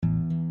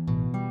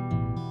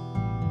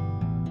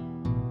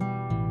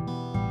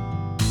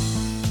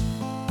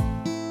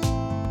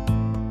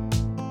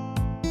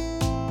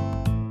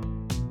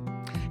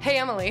Hey,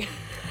 Emily.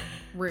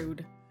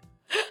 Rude.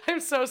 I'm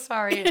so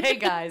sorry. Hey,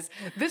 guys.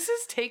 This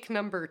is take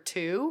number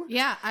 2.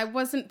 Yeah, I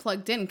wasn't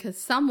plugged in because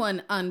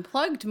someone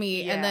unplugged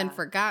me and then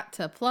forgot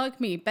to plug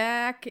me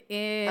back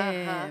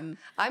in.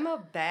 I'm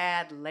a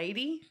bad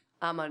lady.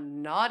 I'm a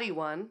naughty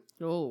one.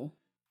 Oh.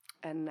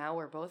 And now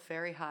we're both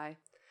very high.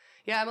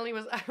 Yeah, Emily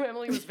was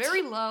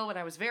very low and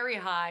I was very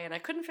high and I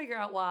couldn't figure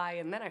out why,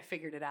 and then I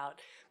figured it out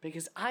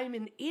because I'm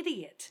an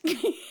idiot.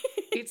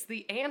 It's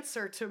the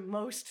answer to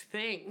most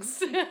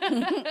things.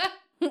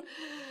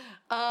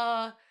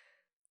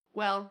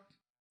 Well,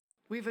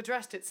 we've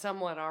addressed it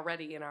somewhat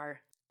already in our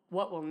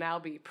what will now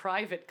be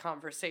private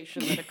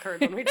conversation that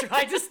occurred when we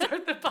tried to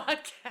start the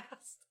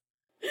podcast.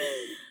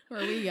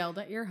 Where we yelled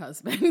at your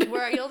husband.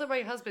 Where I yelled at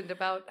my husband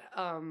about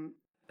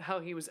how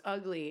he was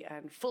ugly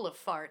and full of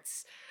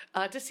farts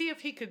to see if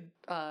he could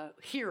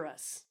hear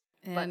us.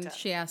 And but,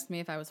 she asked me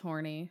if I was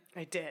horny.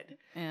 I did.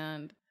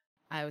 And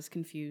I was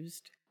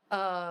confused.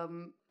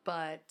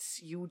 But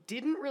you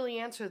didn't really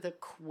answer the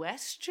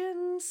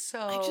question, so...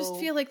 I just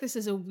feel like this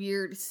is a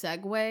weird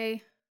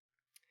segue.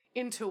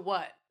 Into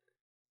what?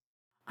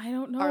 I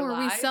don't know. Our Are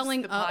lives? we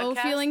selling The uh-oh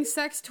podcast? feeling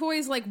sex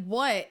toys? Like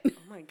what? Oh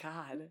my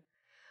god.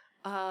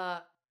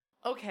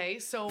 Okay,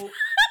 so...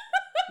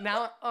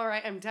 Now, all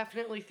right, I'm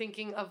definitely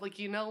thinking of, like,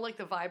 you know, like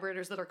the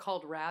vibrators that are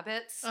called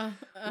rabbits?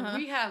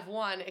 We have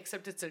one,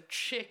 except it's a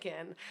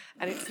chicken,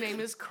 and its name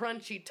is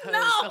Crunchy Toes,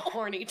 the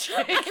horny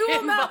chicken I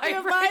will not be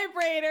a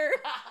vibrator.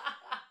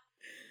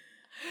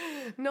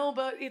 No,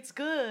 but it's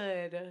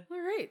good.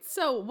 All right,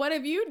 so what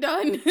have you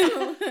done?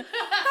 How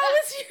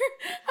was your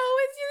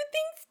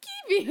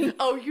Thanksgiving?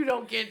 Oh, you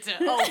don't get to.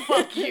 Oh,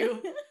 fuck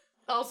you.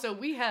 Also,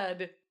 we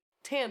had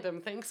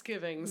tandem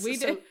Thanksgivings. We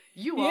so did.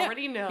 You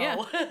already know. Yeah,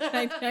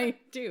 I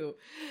do.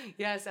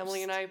 Yes,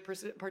 Emily and I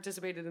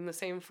participated in the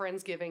same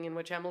Friendsgiving in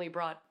which Emily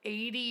brought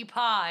 80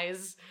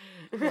 pies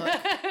and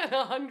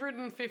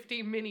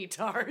 150 mini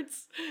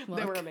tarts.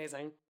 They were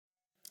amazing.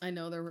 I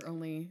know there were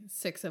only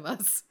 6 of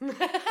us.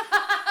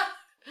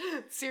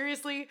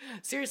 Seriously,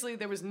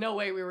 there was no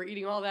way we were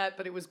eating all that,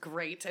 but it was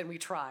great, and we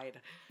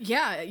tried.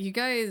 Yeah, you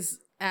guys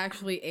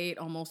actually ate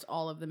almost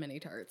all of the mini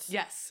tarts.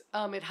 Yes.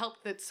 It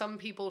helped that some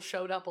people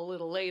showed up a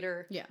little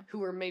later. Yeah. Who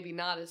were maybe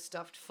not as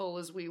stuffed full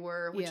as we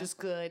were, which is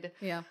good.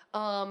 Yeah.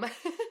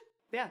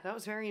 Yeah, that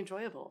was very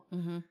enjoyable.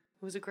 Mm-hmm.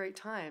 It was a great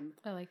time.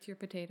 I liked your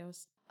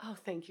potatoes. Oh,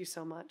 thank you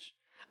so much.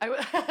 I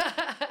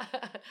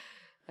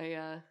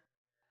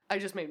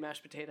just made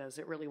mashed potatoes.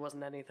 It really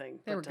wasn't anything.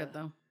 They were good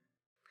though.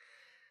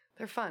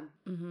 They're fun.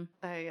 Mm-hmm.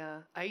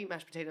 I eat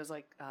mashed potatoes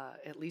like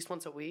at least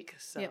once a week.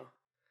 So. Yep.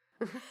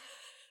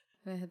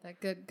 They had that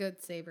good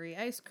savory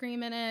ice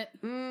cream in it.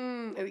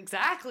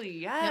 Exactly.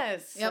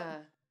 Yes.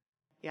 Yep.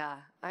 Yeah.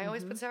 I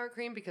always put sour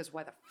cream because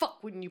why the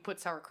fuck wouldn't you put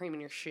sour cream in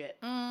your shit?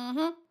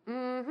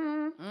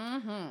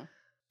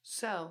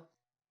 So,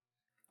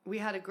 we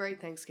had a great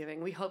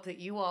Thanksgiving. We hope that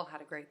you all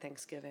had a great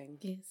Thanksgiving.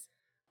 Yes.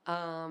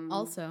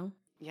 Also.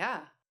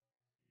 Yeah.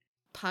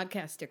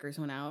 Podcast stickers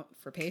went out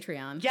for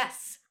Patreon.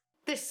 Yes.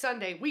 This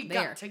Sunday we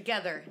got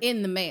together.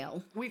 In the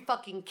mail. We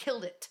fucking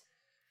killed it.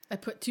 I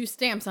put 2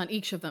 stamps on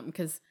each of them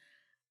because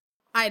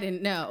I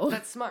didn't know.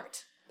 That's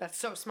smart. That's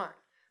so smart.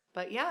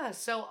 But yeah,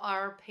 so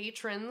our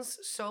patrons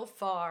so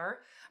far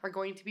are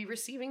going to be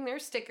receiving their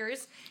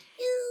stickers,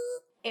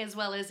 as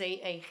well as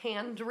a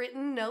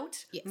handwritten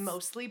note,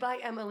 mostly by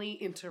Emily,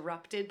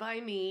 interrupted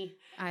by me.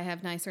 I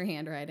have nicer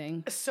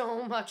handwriting.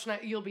 So much,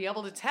 you'll be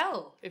able to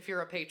tell if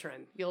you're a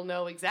patron. You'll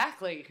know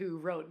exactly who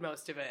wrote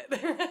most of it.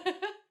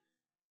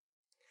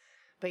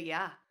 But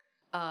yeah,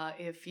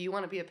 if you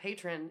want to be a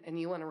patron and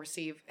you want to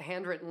receive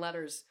handwritten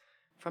letters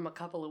from a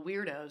couple of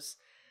weirdos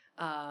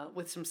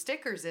with some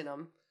stickers in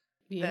them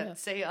that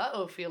say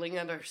uh-oh feeling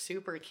and are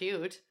super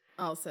cute.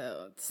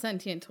 Also,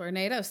 sentient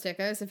tornado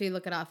stickers if you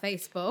look at our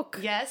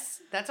Facebook.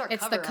 Yes, that's our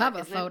it's cover the cover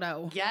art,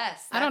 photo.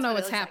 Yes. I don't know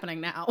what's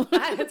happening now.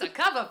 It's a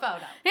cover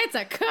photo. It's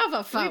a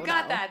cover photo. We've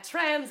got that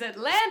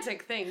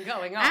transatlantic thing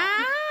going on.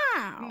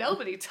 Ow.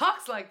 Nobody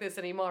talks like this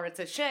anymore. It's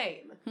a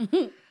shame.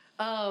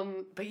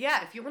 But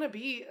yeah, if you want to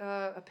be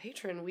a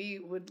patron, we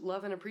would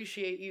love and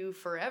appreciate you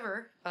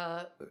forever.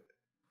 Oh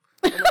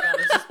my god,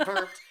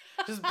 I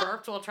just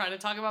burped while trying to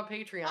talk about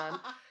Patreon.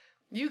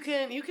 You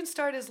can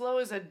start as low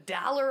as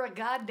 $1 a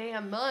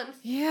goddamn month.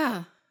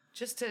 Yeah.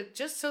 Just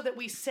so that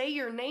we say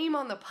your name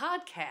on the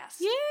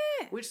podcast.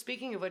 Yeah. Which,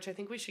 speaking of which, I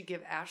think we should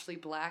give Ashley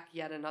Black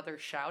yet another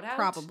shout out.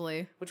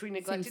 Probably. Which we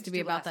neglected Seems to be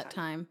about that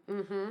time.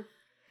 Mm-hmm.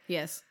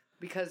 Yes.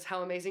 Because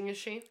how amazing is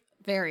she?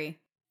 Very.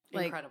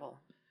 Incredible.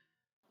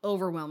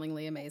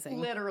 Overwhelmingly amazing.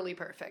 Literally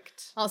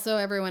perfect. Also,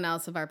 everyone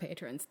else of our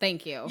patrons,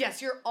 thank you.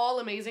 Yes, you're all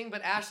amazing,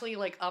 but Ashley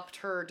upped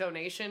her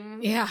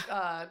donation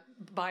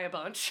by a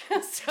bunch.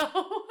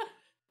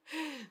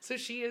 So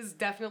she is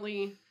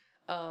definitely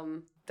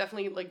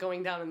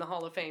going down in the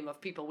Hall of Fame of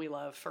people we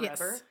love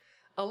forever. Yes.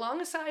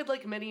 Alongside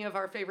many of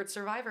our favorite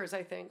survivors,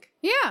 I think.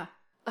 Yeah.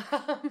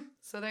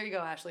 So there you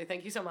go, Ashley.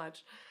 Thank you so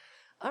much.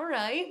 All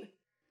right.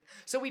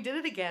 So we did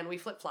it again. We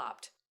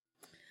flip-flopped.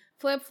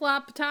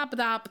 Flip-flop,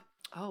 top-top.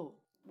 Oh,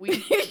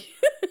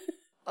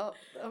 oh,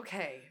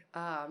 okay.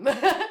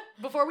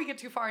 Before we get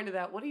too far into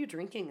that, what are you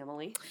drinking,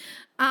 Emily?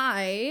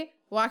 I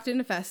walked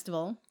into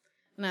festival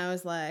and I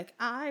was like,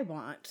 I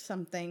want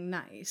something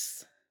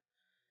nice.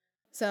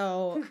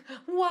 So.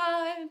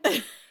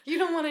 What? You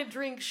don't want to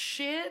drink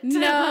shit?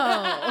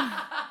 No.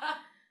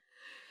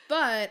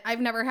 But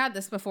I've never had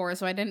this before,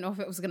 so I didn't know if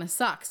it was going to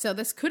suck. So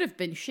this could have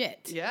been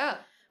shit. Yeah.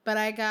 But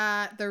I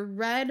got the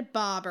Red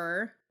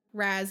Bobber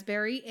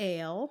Raspberry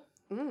Ale.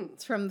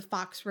 It's from the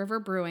Fox River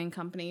Brewing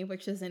Company,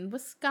 which is in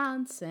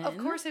Wisconsin. Of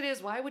course it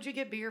is. Why would you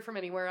get beer from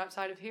anywhere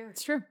outside of here?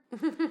 It's true.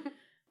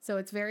 So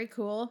it's very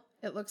cool.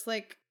 It looks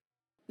like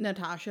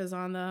Natasha's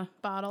on the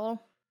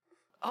bottle.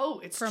 Oh,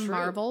 it's from true.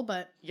 Marvel,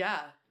 but...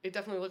 Yeah, it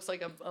definitely looks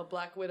like a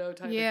Black Widow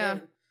type of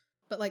thing.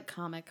 But like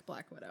comic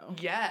Black Widow.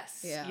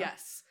 Yes,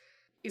 yes.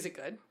 Is it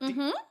good?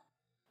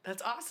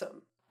 That's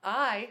awesome.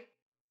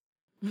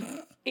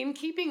 In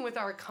keeping with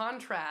our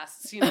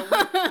contrasts,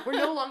 we're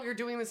no longer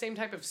doing the same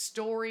type of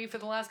story for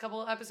the last couple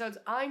of episodes.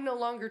 I'm no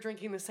longer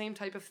drinking the same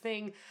type of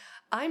thing.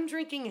 I'm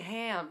drinking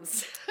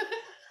hams.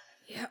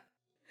 Yep.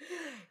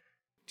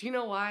 Do you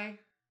know why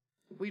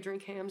we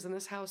drink hams in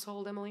this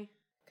household, Emily?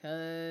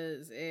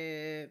 Because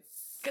it's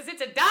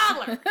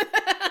 $1.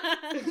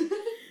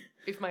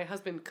 If my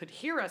husband could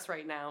hear us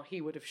right now,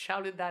 he would have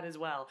shouted that as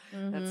well.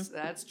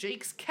 That's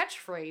Jake's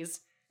catchphrase.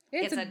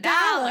 It's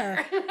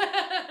 $1.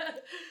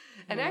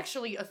 And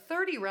actually, a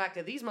 30 rack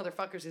of these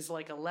motherfuckers is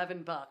like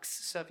 $11.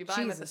 So if you buy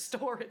them at the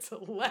store, it's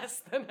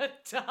less than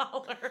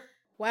 $1.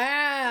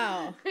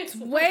 Wow. It's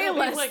way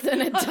less like than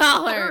 $1.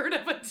 A third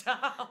of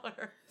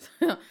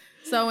 $1.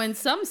 So in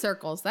some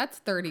circles, that's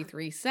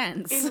 33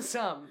 cents. In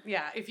some,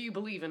 yeah. If you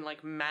believe in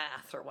like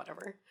math or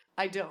whatever.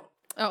 I don't.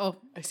 Oh.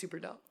 I super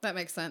don't. That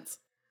makes sense.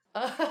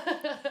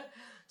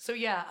 So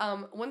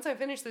yeah, once I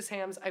finish this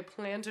hams, I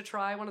plan to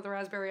try one of the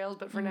raspberry ales,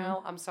 but for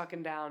now, I'm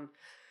sucking down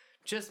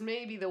just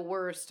maybe the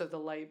worst of the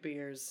light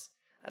beers.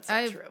 That's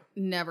not true. I've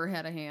never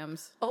had a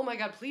hams. Oh my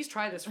God, please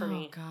try this for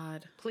me. Oh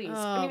God. Please. Oh,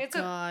 I mean,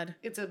 God.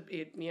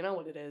 You know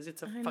what it is.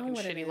 It's a fucking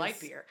shitty light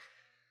beer.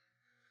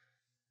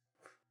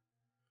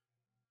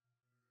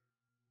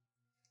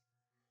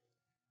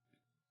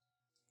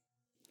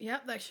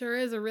 Yep, that sure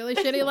is a really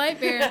shitty light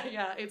beer.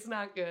 Yeah, it's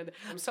not good.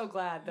 I'm so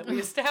glad that we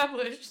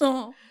established.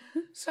 Oh.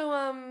 So,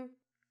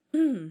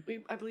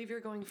 I believe you're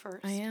going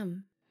first. I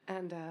am.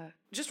 And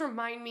just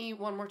remind me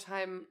one more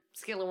time,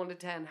 scale of 1 to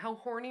 10, how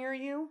horny are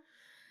you?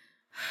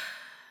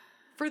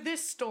 For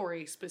this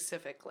story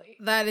specifically.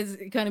 That is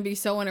going to be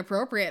so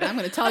inappropriate. I'm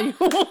going to tell you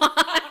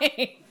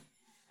why.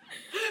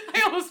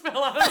 I almost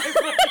fell out of my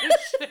fucking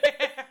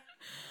chair.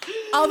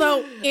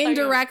 Although,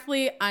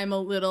 indirectly, I'm a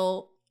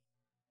little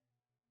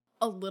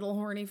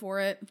horny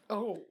for it.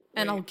 Oh.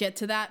 And I'll get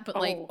to that, but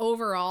like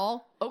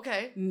overall,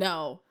 okay,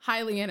 no,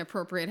 highly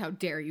inappropriate. How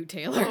dare you,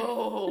 Taylor?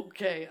 Oh,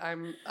 okay.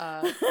 I'm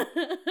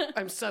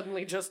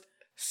suddenly just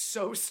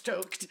so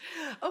stoked.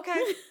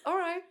 Okay, all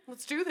right,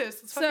 let's do this.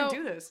 Let's fucking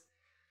do this.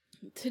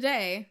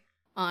 Today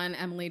on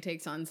Emily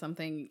Takes On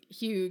Something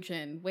Huge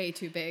and Way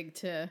Too Big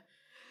to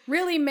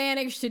really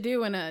manage to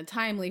do in a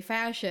timely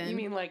fashion. You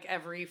mean like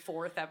every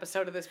 4th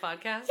episode of this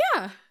podcast?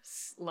 Yeah,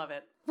 love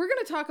it. We're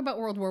gonna talk about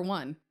World War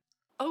I.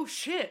 Oh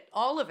shit,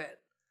 all of it.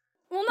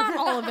 Well, not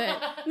all of it.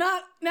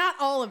 Not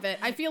all of it.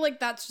 I feel like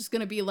that's just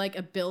going to be like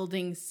a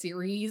building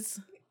series.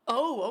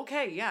 Oh,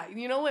 okay. Yeah.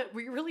 You know what?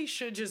 We really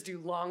should just do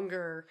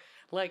longer.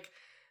 Like,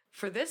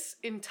 for this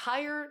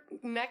entire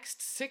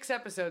next 6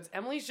 episodes,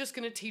 Emily's just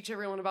going to teach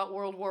everyone about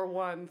World War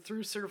I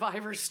through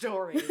survivor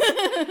stories.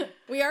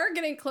 We are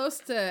getting close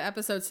to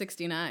episode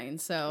 69,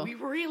 so... We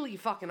really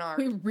fucking are.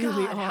 We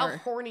really God, are. How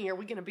horny are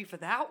we going to be for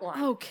that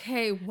one?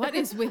 Okay, what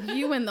is with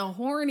you and the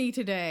horny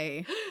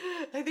today?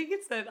 I think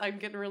it's that I'm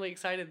getting really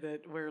excited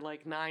that we're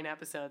like 9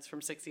 episodes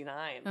from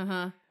 69.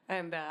 Uh-huh.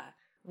 And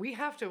we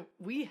have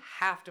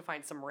to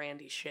find some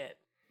Randy shit.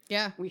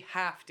 Yeah. We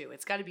have to.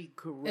 It's got to be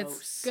gross.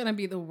 It's going to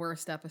be the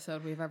worst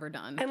episode we've ever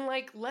done. And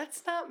like,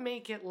 let's not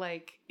make it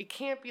like, it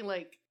can't be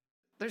like,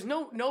 there's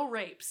no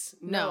rapes.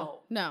 No.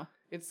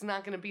 It's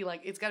not going to be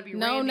like, it's got to be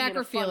no Randy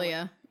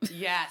necrophilia. In a fun way.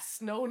 Yes,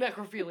 no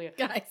necrophilia.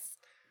 Guys.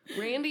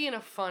 Randy in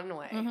a fun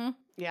way. Mm-hmm.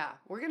 Yeah,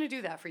 we're going to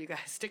do that for you guys.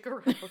 Stick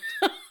around.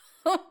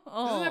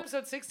 Oh. This is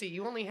episode 60.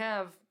 You only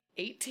have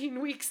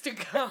 18 weeks to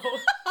go.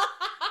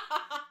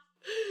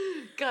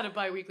 God, a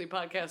bi-weekly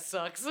podcast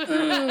sucks.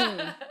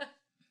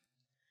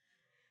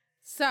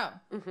 So,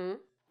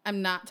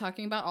 I'm not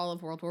talking about all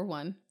of World War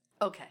I.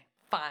 Okay,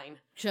 fine.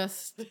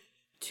 Just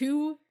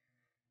 2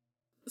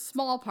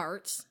 small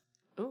parts.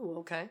 Ooh,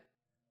 okay.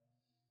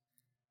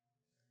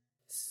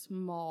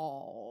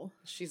 Small.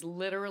 She's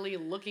literally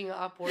looking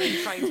upward,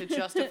 trying to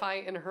justify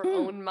in her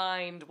own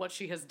mind what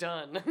she has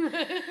done.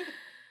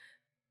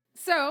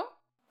 So,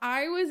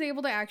 I was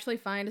able to actually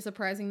find a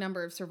surprising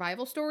number of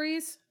survival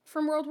stories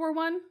from World War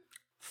I.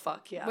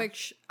 Fuck yeah.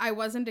 Which I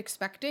wasn't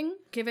expecting,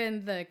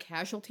 given the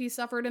casualties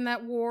suffered in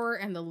that war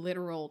and the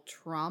literal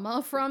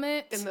trauma from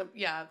it. And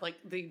like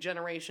the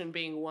generation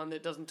being one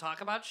that doesn't talk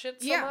about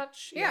shit so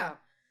much. Yeah.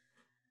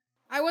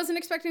 I wasn't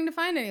expecting to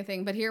find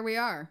anything, but here we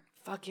are.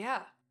 Fuck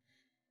yeah.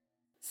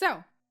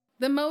 So,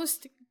 the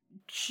most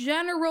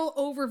general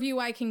overview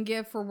I can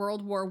give for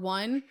World War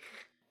One,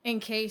 in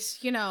case,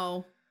 you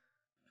know...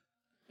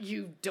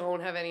 You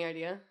don't have any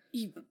idea?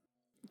 You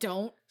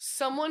don't?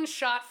 Someone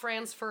shot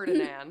Franz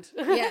Ferdinand.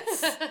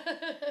 Yes.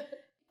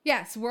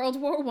 Yes, World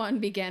War I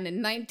began in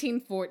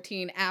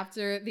 1914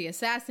 after the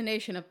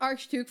assassination of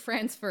Archduke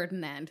Franz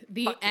Ferdinand.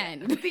 The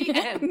end. The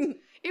end.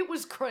 It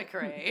was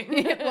cray-cray.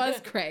 It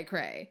was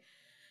cray-cray.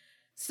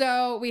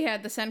 So we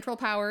had the Central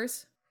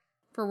Powers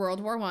for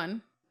World War I.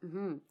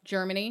 Mm-hmm.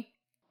 Germany,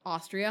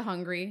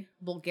 Austria-Hungary,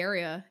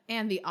 Bulgaria,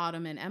 and the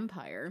Ottoman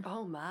Empire.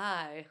 Oh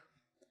my.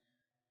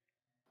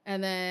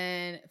 And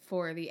then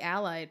for the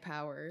Allied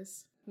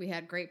powers, we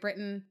had Great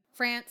Britain,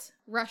 France,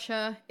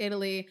 Russia,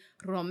 Italy,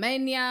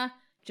 Romania,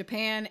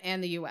 Japan,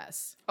 and the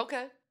US.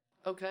 Okay.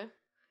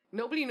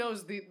 Nobody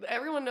knows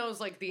everyone knows,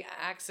 like, the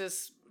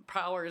Axis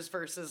powers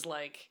versus,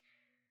 like,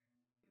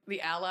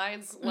 the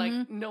Allies.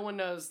 Like, no one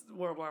knows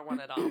World War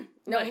I at all.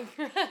 No. Like,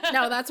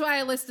 No, that's why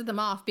I listed them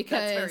off, because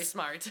that's very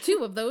smart.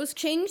 2 of those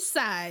changed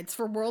sides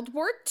for World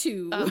War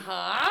II.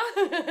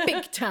 Uh-huh.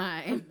 Big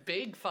time.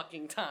 Big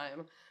fucking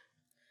time.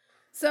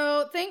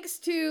 So, thanks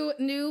to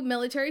new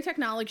military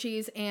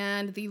technologies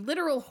and the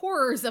literal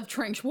horrors of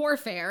trench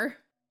warfare,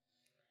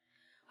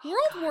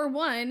 World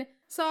War I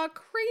saw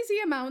crazy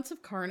amounts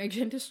of carnage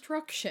and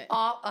destruction.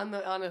 On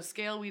a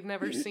scale we've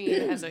never seen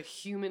as a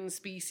human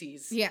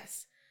species.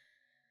 Yes.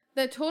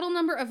 The total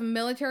number of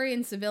military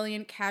and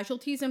civilian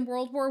casualties in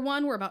World War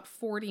I were about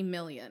 40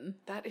 million.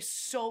 That is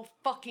so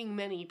fucking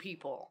many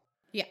people.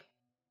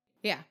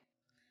 Yeah.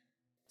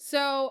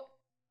 So,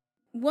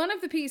 one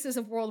of the pieces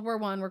of World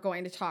War I we're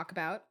going to talk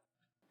about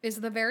is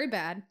the very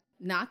bad,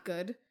 not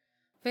good,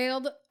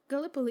 failed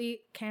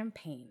Gallipoli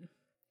campaign.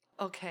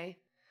 Okay.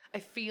 I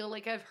feel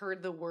like I've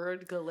heard the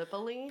word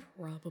Gallipoli,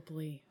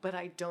 Probably. but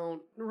I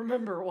don't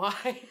remember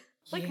why.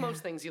 Like Yeah.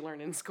 most things you learn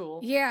in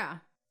school. Yeah.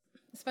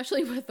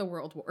 Especially with the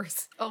world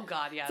wars. Oh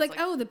god, yeah. It's like,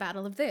 oh, the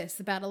battle of this,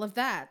 the battle of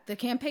that, the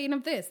campaign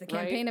of this, the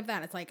campaign Right. of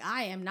that. It's like,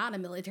 I am not a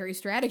military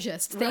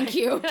strategist. Thank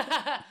you.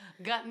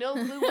 Got no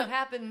clue what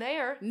happened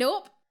there.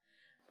 Nope.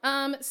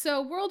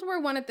 So World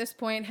War I at this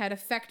point had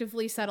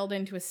effectively settled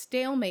into a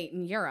stalemate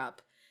in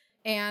Europe,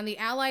 and the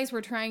Allies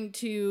were trying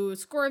to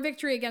score a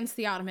victory against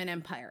the Ottoman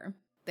Empire.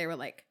 They were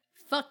like,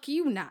 fuck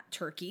you, not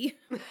Turkey.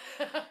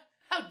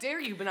 How dare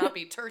you not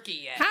be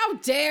Turkey yet? How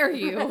dare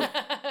you?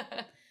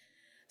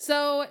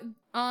 So,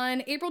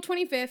 on April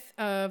 25th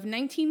of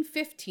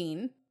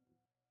 1915,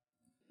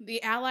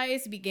 the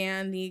Allies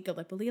began the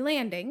Gallipoli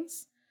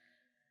landings,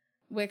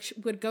 which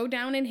would go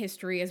down in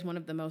history as one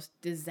of the most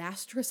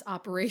disastrous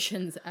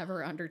operations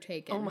ever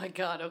undertaken. Oh my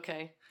god,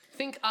 okay.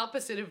 Think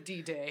opposite of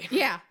D-Day.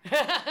 Yeah.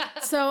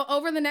 So,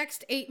 over the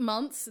next 8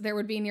 months, there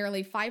would be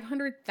nearly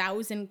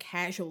 500,000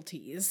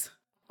 casualties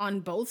on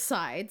both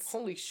sides,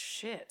 Holy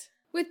shit.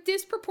 with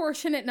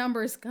disproportionate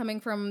numbers coming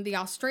from the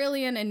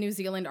Australian and New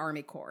Zealand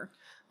Army Corps.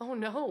 Oh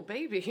no,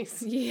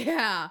 babies.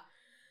 Yeah.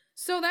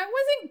 So that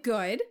wasn't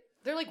good.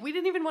 They're like, we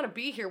didn't even want to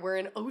be here. We're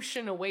an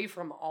ocean away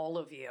from all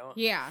of you.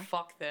 Yeah.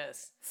 Fuck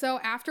this. So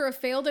after a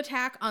failed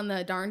attack on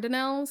the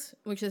Dardanelles,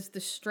 which is the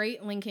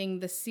strait linking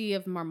the Sea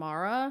of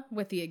Marmara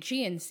with the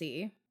Aegean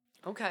Sea,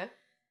 Okay.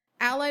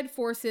 Allied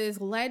forces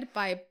led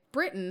by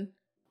Britain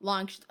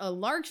launched a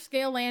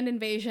large-scale land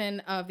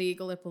invasion of the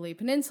Gallipoli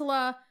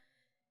Peninsula,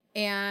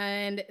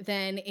 and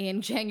then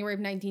in January of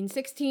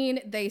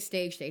 1916, they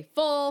staged a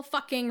full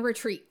fucking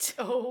retreat.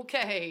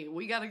 Okay,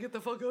 we gotta get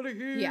the fuck out of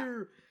here.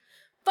 Yeah.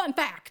 Fun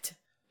fact.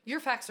 Your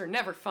facts are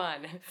never fun.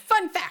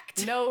 Fun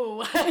fact.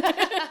 No.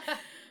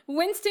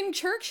 Winston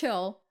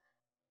Churchill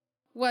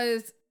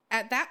was,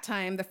 at that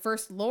time, the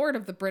First Lord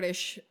of the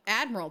British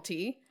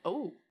Admiralty,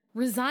 Oh.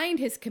 resigned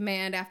his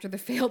command after the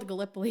failed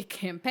Gallipoli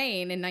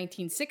campaign in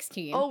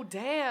 1916. Oh,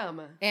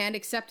 damn. And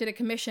accepted a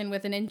commission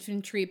with an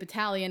infantry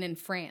battalion in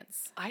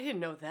France. I didn't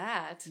know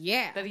that.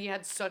 Yeah. That he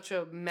had such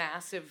a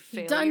massive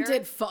failure. Done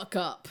did fuck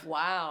up.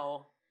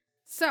 Wow.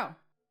 So,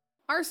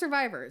 our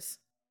survivors.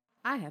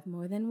 I have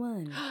more than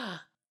one.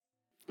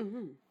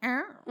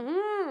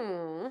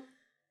 Ow.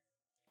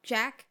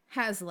 Jack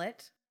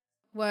Hazlitt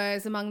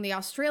was among the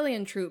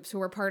Australian troops who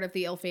were part of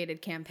the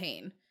ill-fated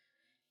campaign.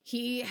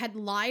 He had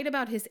lied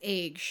about his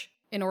age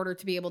in order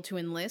to be able to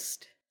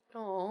enlist,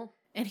 Oh.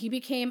 and he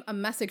became a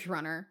message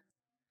runner.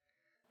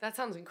 That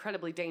sounds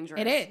incredibly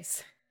dangerous. It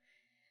is.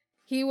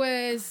 He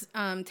was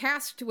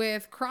tasked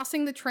with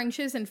crossing the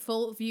trenches in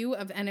full view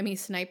of enemy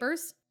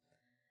snipers.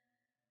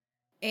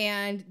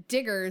 And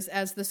diggers,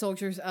 as the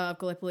soldiers of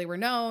Gallipoli were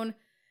known,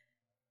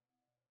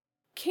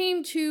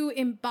 came to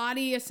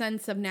embody a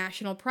sense of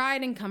national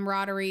pride and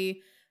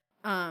camaraderie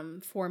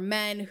for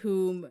men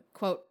whom,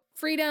 quote,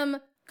 freedom,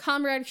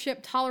 comradeship,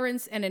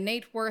 tolerance, and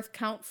innate worth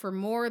count for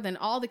more than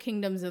all the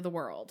kingdoms of the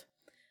world.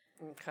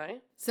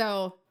 Okay.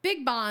 So,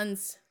 big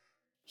bonds.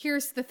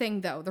 Here's the thing,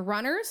 though. The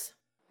runners,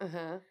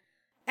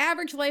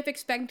 average life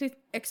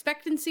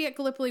expectancy at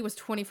Gallipoli was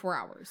 24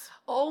 hours.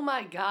 Oh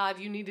my god,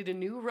 you needed a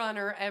new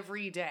runner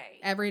every day.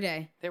 Every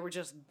day. They were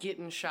just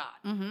getting shot.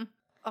 Mm-hmm.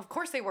 Of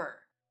course they were.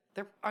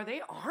 Are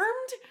they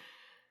armed?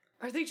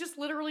 Are they just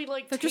literally,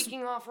 like,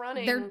 taking off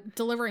running? They're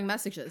delivering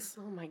messages.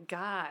 Oh, my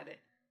God.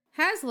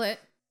 Hazlitt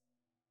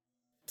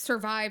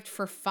survived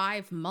for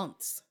 5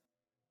 months.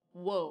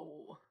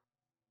 Whoa.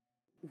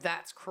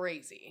 That's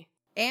crazy.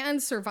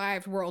 And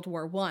survived World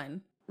War I.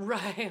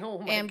 Right, oh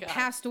my God. And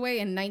passed away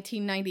in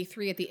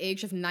 1993 at the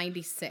age of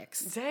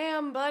 96.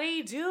 Damn,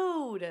 buddy,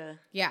 dude.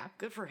 Yeah.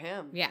 Good for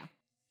him. Yeah.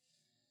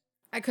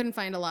 I couldn't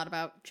find a lot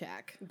about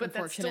Jack, but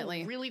unfortunately.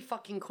 That's still really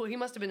fucking cool. He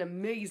must have been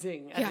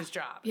amazing at his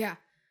job. Yeah.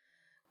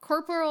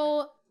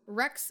 Corporal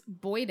Rex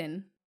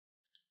Boyden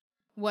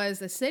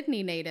was a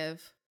Sydney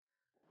native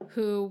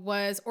who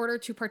was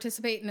ordered to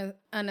participate in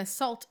an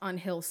assault on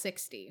Hill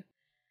 60.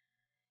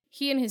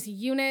 He and his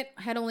unit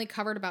had only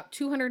covered about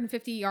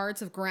 250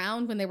 yards of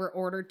ground when they were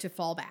ordered to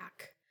fall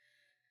back.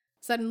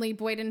 Suddenly,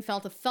 Boyden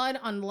felt a thud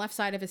on the left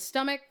side of his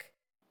stomach,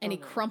 and he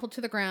crumpled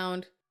to the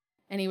ground,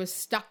 and he was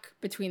stuck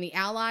between the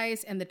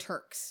Allies and the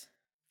Turks.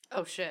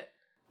 Oh, shit.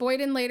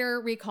 Boyden later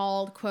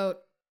recalled, quote,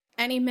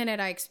 "Any minute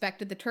I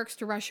expected the Turks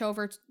to rush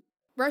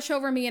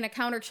over me in a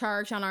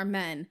countercharge on our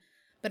men,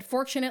 but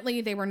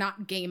fortunately they were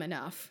not game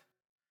enough.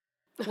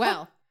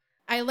 Well,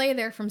 I lay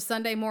there from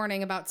Sunday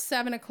morning about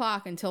 7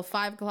 o'clock until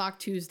 5 o'clock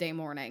Tuesday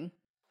morning."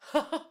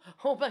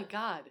 Oh my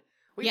God.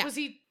 Wait, yeah. Was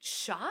he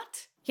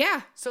shot?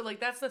 Yeah. So, like,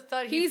 that's the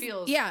thud he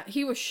feels. Yeah,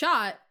 he was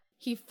shot.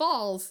 He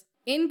falls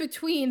in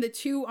between the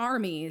two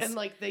armies. And,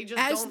 like, they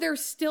just as they're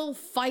still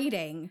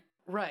fighting.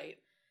 Right.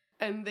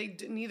 And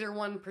neither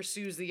one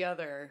pursues the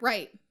other.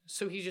 Right.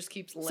 So he just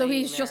keeps laying So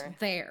he's there. just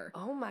there.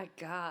 Oh my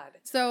God.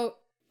 So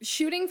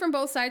shooting from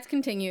both sides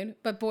continued,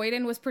 but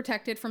Boyden was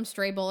protected from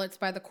stray bullets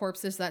by the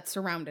corpses that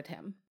surrounded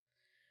him.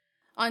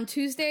 On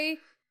Tuesday,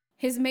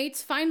 his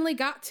mates finally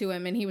got to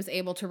him and he was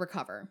able to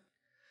recover.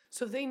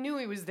 So they knew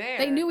he was there.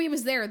 They knew he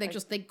was there. They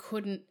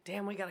couldn't.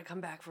 Damn, we gotta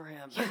come back for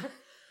him. Yeah.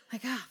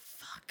 Like,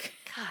 fuck.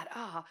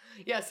 God,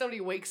 Yeah,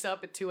 somebody wakes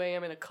up at 2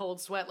 a.m. in a cold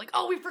sweat, like,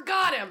 oh, we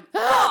forgot him.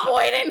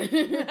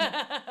 Boyden!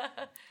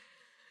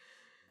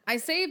 I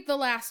saved the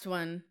last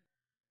one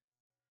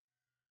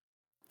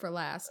for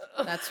last.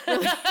 That's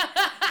really...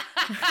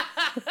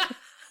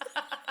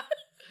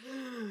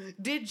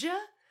 Did ya?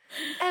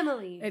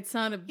 Emily. It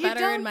sounded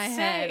better in my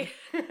head.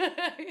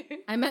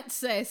 I meant to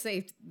say I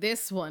saved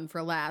this one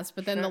for last,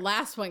 but then the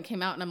last one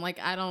came out and I'm like,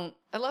 I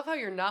love how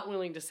you're not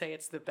willing to say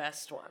it's the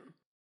best one.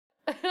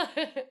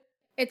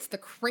 It's the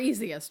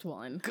craziest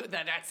one. Good,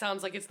 that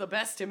sounds like it's the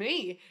best to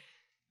me.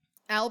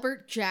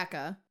 Albert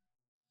Jacka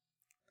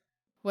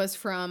was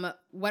from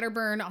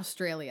Wedderburn,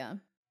 Australia.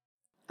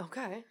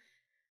 Okay.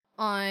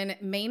 On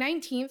May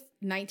 19th,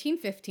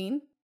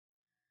 1915,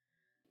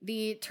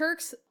 the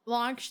Turks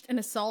launched an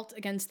assault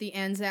against the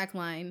Anzac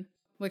Line,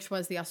 which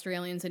was the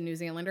Australians and New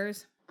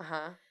Zealanders,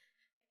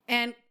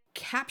 and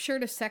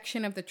captured a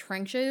section of the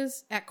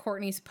trenches at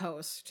Courtney's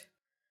Post,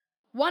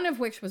 one of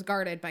which was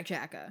guarded by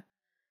Jacka.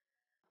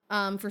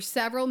 For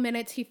several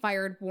minutes, he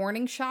fired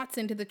warning shots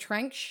into the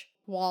trench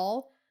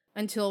wall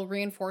until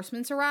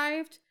reinforcements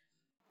arrived,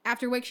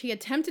 after which he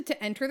attempted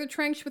to enter the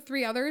trench with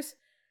 3 others,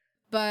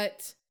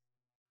 but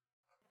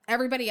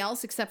everybody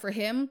else except for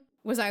him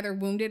was either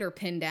wounded or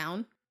pinned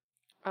down.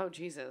 Oh,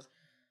 Jesus.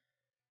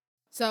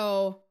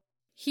 So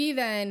he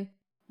then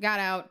got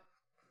out,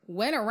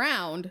 went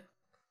around,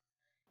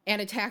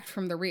 and attacked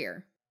from the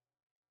rear.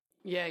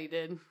 Yeah, he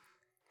did.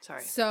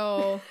 Sorry.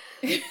 So...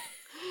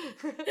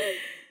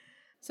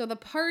 So the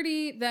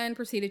party then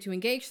proceeded to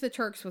engage the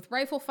Turks with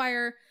rifle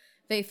fire.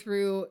 They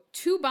threw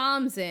 2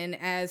 bombs in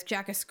as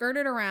Jacka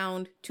skirted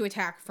around to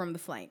attack from the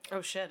flank.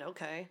 Oh, shit,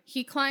 okay.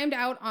 He climbed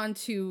out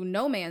onto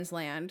no man's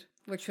land,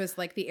 which was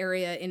like the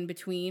area in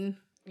between.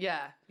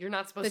 Yeah, you're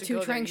not supposed the to go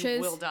 2 trenches. there,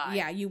 you will die.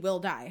 Yeah, you will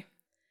die.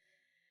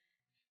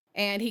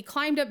 And he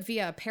climbed up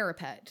via a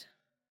parapet.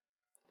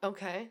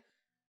 Okay.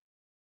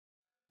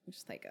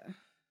 Just like a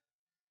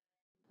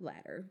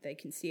ladder they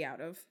can see out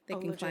of. They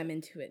can legit. Climb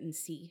into it and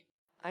see.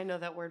 I know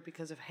that word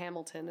because of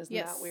Hamilton. Isn't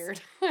that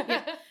weird?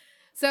 Yeah.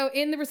 So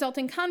in the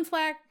resulting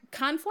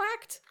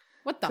conflict?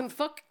 What the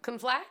fuck?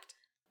 Conflict?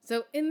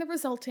 So in the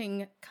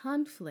resulting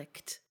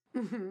conflict,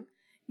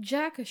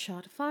 Jacka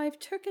shot 5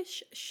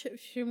 Turkish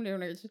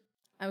shooters.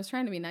 I was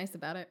trying to be nice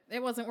about it.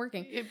 It wasn't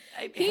working.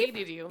 I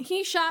hated you.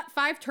 He shot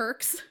 5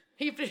 Turks.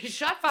 He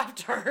shot 5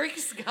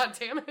 Turks? God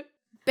damn it.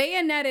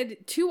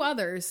 Bayoneted 2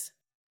 others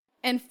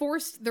and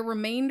forced the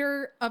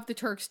remainder of the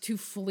Turks to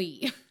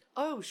flee.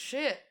 Oh,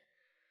 shit.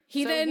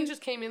 He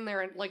just came in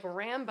there like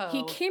Rambo.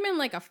 He came in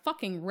like a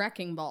fucking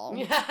wrecking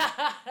ball.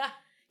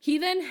 He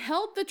then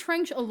held the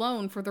trench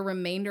alone for the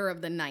remainder of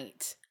the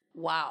night.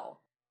 Wow.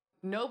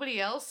 Nobody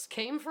else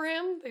came for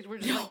him? They were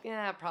just like,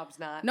 yeah, probs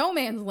not. No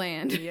man's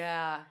land.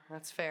 Yeah,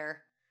 that's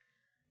fair.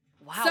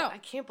 Wow, So, I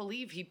can't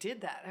believe he did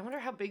that. I wonder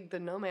how big the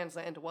no man's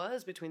land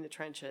was between the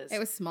trenches. It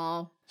was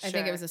small. Sure. I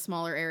think it was a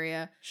smaller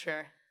area.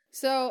 Sure.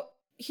 So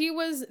he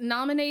was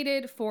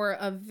nominated for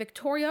a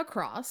Victoria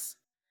Cross.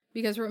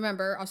 Because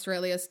remember,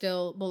 Australia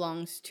still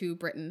belongs to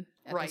Britain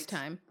at this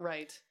time.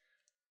 Right.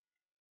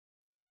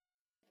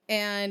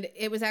 And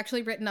it was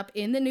actually written up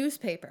in the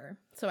newspaper.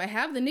 So I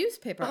have the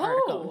newspaper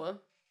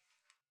article.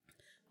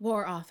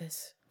 War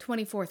Office,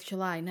 24th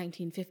July,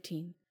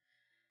 1915.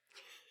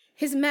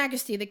 His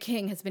Majesty the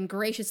King has been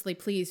graciously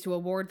pleased to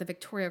award the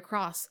Victoria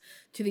Cross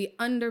to the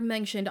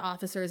undermentioned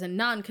officers and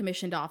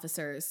non-commissioned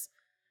officers.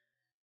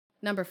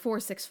 Number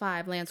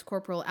 465, Lance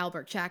Corporal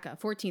Albert Jacka,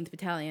 14th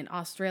Battalion,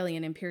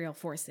 Australian Imperial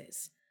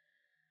Forces.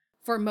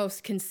 For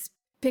most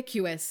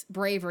conspicuous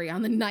bravery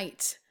on the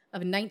night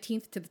of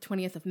 19th to the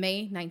 20th of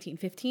May,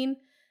 1915,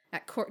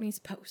 at Courtney's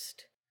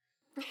Post.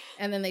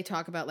 And then they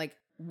talk about, like,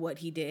 what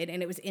he did,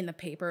 and it was in the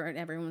paper, and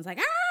everyone was like,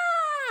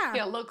 ah!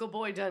 Yeah, local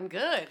boy done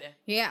good.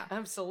 Yeah.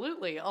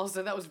 Absolutely.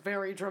 Also, that was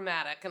very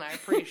dramatic, and I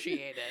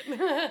appreciate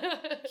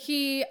it.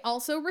 He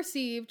also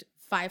received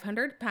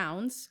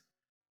 £500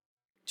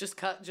 Just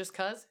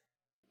 'cause?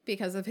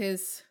 because of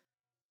his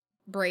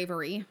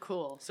bravery.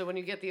 Cool. So when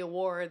you get the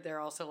award, they're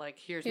also like,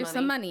 here's money.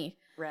 Some money.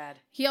 Rad.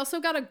 He also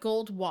got a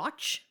gold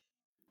watch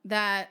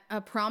that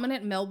a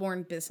prominent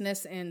Melbourne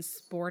business and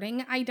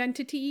sporting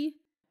identity,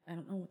 I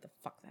don't know what the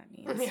fuck that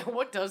means. Yeah,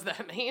 what does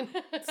that mean?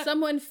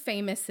 Someone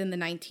famous in the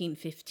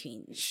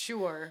 1915s.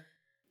 Sure.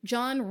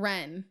 John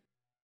Wren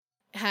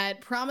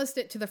had promised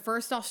it to the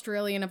first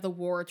Australian of the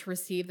war to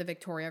receive the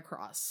Victoria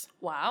Cross.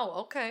 Wow,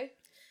 okay.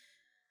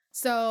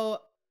 So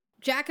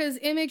Jacka's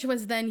image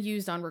was then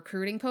used on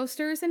recruiting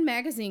posters and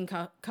magazine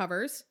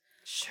covers.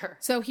 Sure.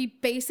 So he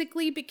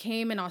basically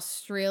became an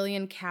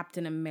Australian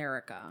Captain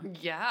America.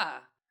 Yeah.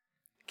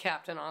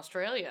 Captain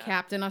Australia.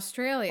 Captain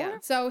Australia.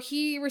 So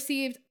he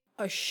received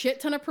a shit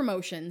ton of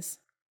promotions,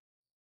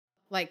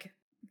 like,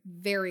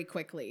 very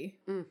quickly.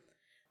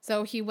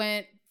 So he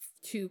went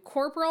to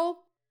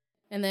corporal,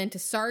 and then to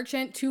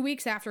sergeant 2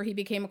 weeks after he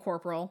became a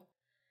corporal,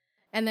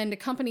 and then to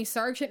company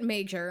sergeant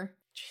major,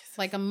 Jesus.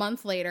 like a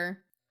month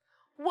later.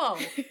 Whoa.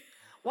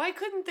 Why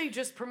couldn't they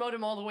just promote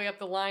him all the way up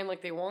the line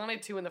like they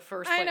wanted to in the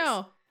first place?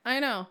 I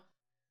know.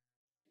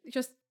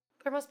 Just,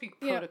 there must be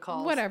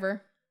protocols.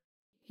 Whatever.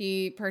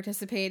 He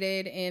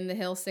participated in the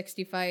Hill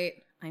 60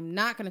 fight. I'm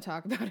not going to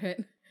talk about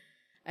it.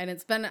 And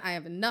I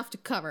have enough to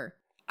cover.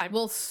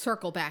 We'll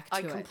circle back to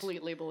it. I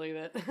completely believe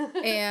it.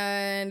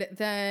 And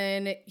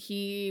then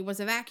he was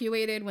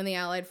evacuated when the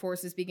Allied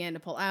forces began to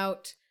pull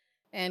out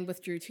and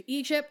withdrew to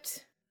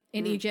Egypt.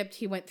 In Egypt,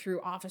 he went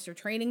through officer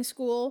training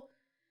school,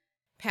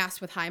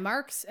 passed with high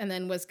marks, and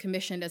then was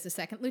commissioned as a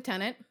second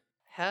lieutenant.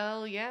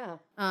 Hell yeah.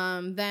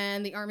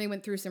 Then the army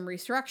went through some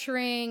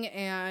restructuring,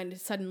 and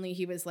suddenly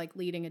he was, like,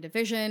 leading a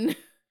division.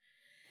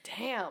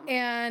 Damn.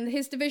 And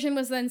his division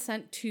was then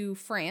sent to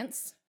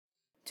France,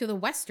 to the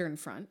Western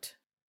Front.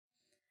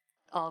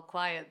 All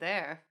quiet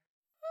there.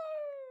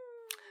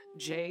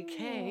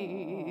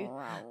 JK.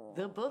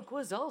 The book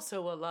was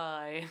also a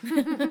lie.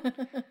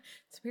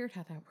 It's weird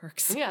how that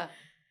works. Yeah.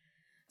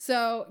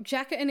 So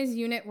Jacka and his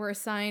unit were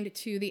assigned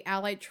to the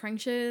Allied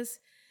trenches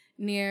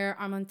near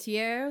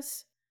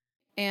Armentières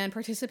and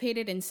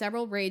participated in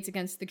several raids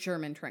against the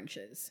German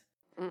trenches.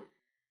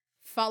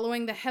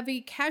 Following the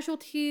heavy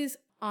casualties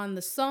on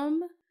the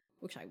Somme,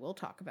 which I will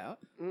talk about,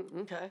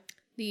 okay.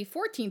 the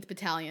 14th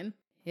Battalion,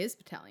 his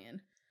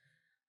battalion,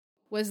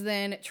 was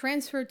then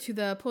transferred to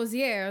the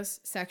Pozières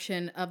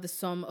section of the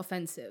Somme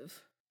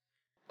offensive.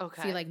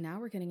 Okay. See, like, now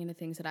we're getting into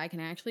things that I can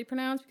actually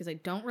pronounce because I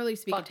don't really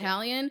speak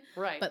Italian.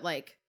 Right. But,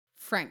 like,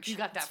 French. You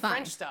got that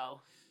French,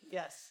 though.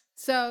 Yes.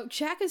 So,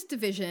 Jacka's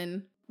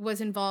division was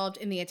involved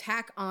in the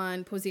attack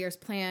on Pozières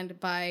planned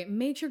by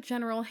Major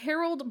General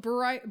Harold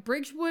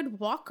Bridgewood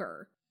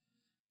Walker.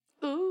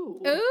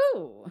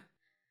 Ooh.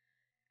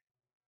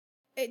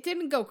 It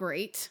didn't go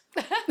great.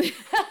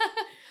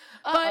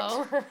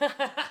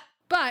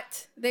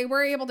 But they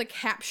were able to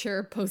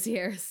capture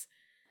Pozières.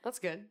 That's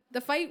good.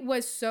 The fight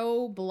was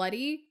so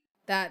bloody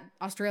that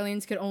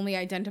Australians could only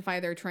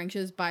identify their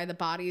trenches by the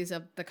bodies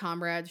of the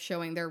comrades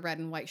showing their red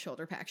and white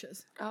shoulder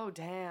patches. Oh,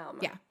 damn.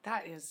 Yeah.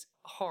 That is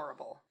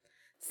horrible.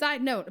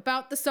 Side note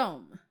about the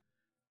Somme.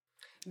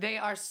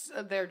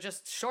 They're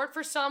just short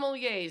for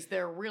sommeliers.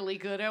 They're really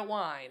good at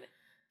wine.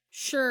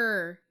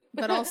 Sure,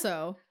 but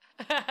also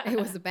it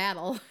was a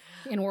battle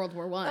in World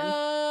War I.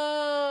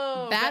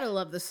 Oh. Battle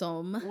of the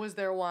Somme. Was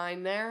there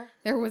wine there?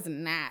 There was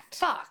not.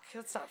 Fuck,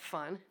 that's not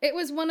fun. It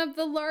was one of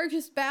the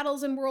largest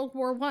battles in World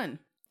War I,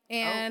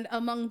 and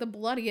among the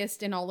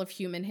bloodiest in all of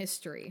human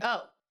history.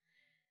 Oh.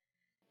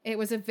 It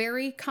was a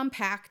very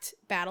compact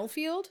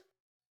battlefield,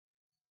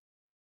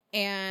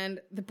 and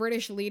the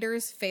British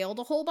leaders failed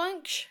a whole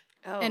bunch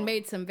and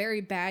made some very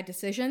bad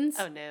decisions.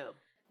 Oh, no.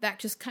 That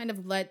just kind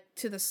of led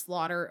to the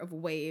slaughter of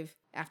wave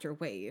after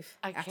wave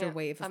after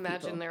wave of people. I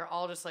imagine they're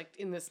all just, like,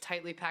 in this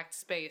tightly packed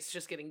space,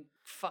 just getting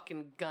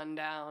fucking gunned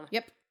down.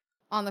 Yep.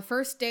 On the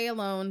first day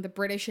alone, the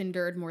British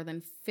endured more than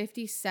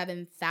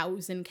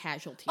 57,000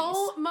 casualties.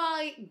 Oh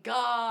my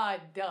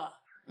god.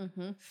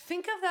 Mm-hmm.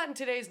 Think of that in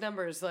today's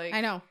numbers. Like,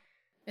 I know.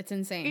 It's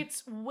insane.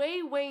 It's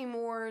way, way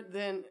more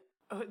than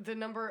the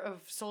number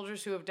of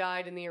soldiers who have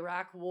died in the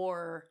Iraq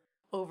War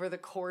over the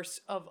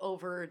course of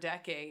over a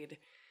decade.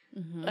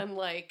 Mm-hmm. And,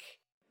 like,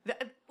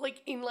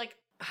 in, like,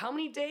 how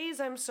many days?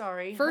 I'm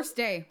sorry. First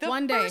day.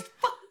 One day.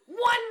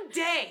 One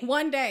day.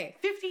 1 day.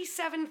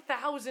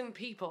 57,000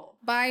 people.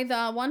 By the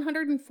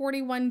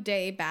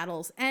 141-day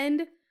battle's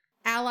end,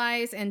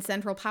 Allies and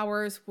Central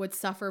Powers would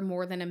suffer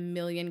more than 1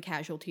 million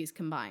casualties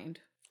combined.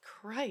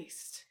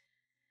 Christ.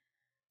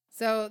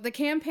 So the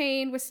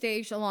campaign was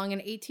staged along an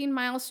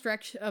 18-mile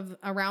stretch of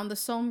around the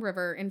Somme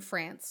River in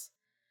France,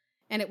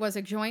 and it was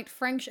a joint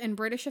French and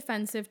British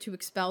offensive to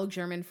expel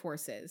German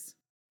forces.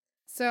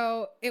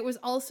 So it was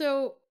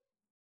also,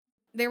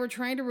 they were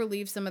trying to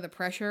relieve some of the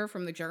pressure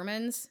from the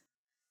Germans.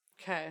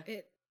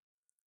 Okay.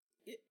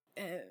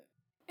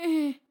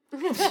 Eh.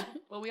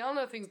 Well, we all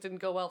know things didn't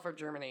go well for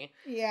Germany.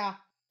 Yeah.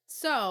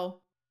 So,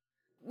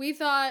 we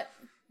thought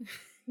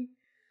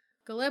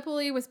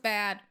Gallipoli was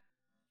bad.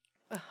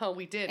 Oh,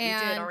 we did.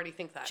 And we did already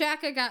think that.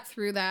 Jacka got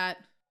through that.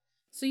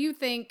 So you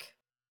think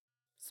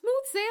smooth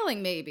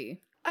sailing,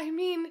 maybe. I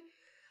mean,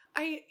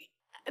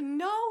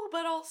 no,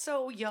 but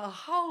also you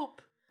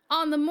hope.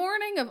 On the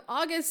morning of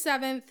August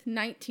 7th,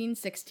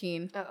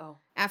 1916, Uh-oh.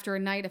 after a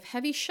night of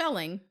heavy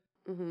shelling,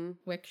 Mm-hmm.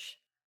 which,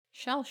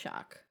 shell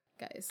shock,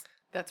 guys.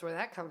 That's where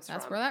that comes from.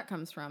 That's where that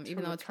comes from,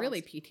 even though it's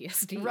really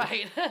PTSD.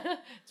 Right.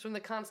 It's from the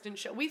constant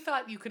shell. We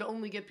thought you could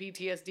only get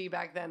PTSD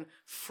back then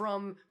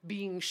from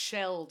being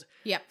shelled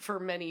for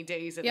many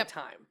days at a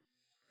time.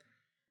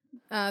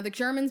 The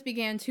Germans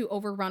began to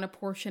overrun a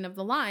portion of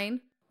the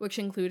line, which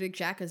included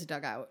Jacka's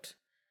dugout.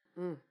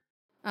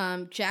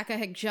 Jacka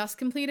had just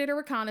completed a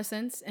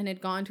reconnaissance and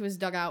had gone to his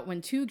dugout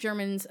when 2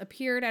 Germans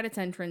appeared at its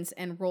entrance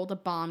and rolled a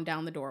bomb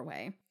down the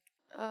doorway.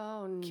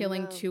 Oh, no.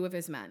 Killing 2 of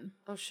his men.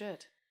 Oh,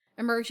 shit.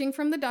 Emerging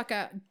from the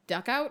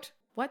dugout?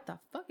 What the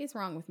fuck is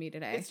wrong with me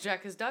today? It's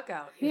Jacka's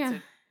dugout. Yeah.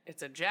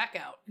 It's a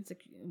jackout.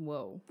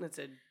 Whoa. It's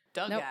a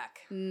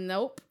dugac.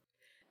 Nope.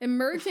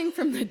 Emerging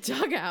from the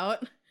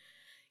dugout,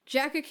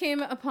 Jacka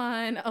came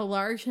upon a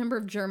large number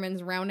of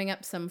Germans rounding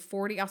up some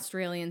 40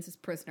 Australians as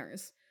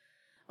prisoners.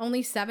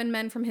 Only 7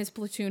 men from his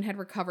platoon had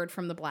recovered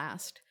from the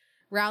blast.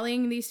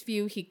 Rallying these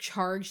few, he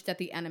charged at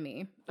the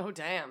enemy. Oh,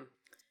 damn.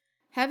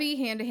 Heavy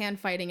hand-to-hand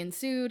fighting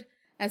ensued,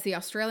 as the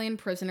Australian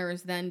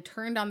prisoners then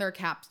turned on their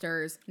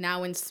captors,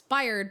 now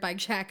inspired by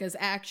Jacka's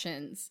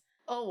actions.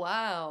 Oh,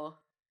 wow.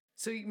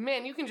 So,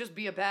 man, you can just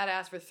be a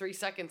badass for 3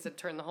 seconds and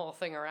turn the whole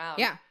thing around.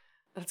 Yeah.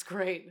 That's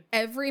great.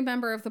 Every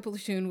member of the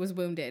platoon was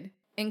wounded,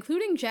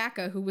 including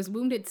Jacka, who was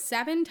wounded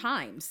 7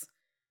 times,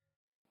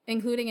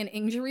 including an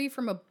injury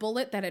from a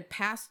bullet that had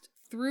passed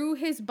through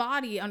his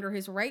body under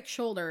his right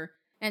shoulder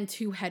and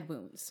 2 head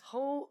wounds.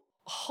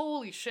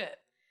 Holy shit.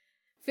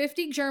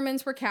 50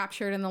 Germans were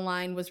captured and the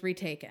line was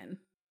retaken.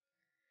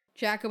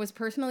 Jacka was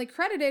personally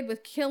credited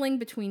with killing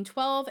between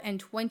 12 and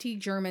 20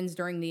 Germans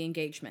during the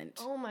engagement.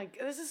 Oh my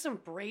god, this is some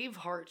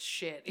Braveheart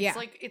shit.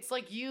 It's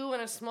like you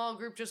and a small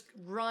group just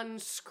run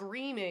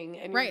screaming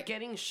and you're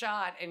getting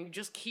shot and you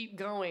just keep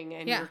going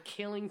and you're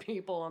killing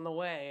people on the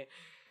way.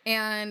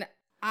 And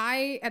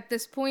I, at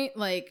this point,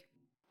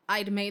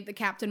 I'd made the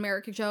Captain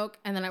America joke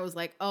and then I was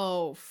like,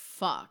 oh,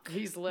 fuck.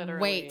 He's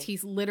literally... Wait,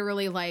 he's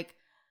literally like,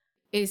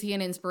 is he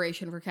an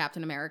inspiration for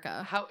Captain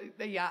America?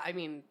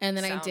 And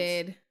then I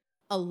did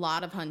a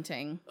lot of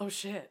hunting. Oh,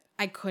 shit.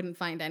 I couldn't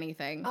find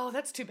anything. Oh,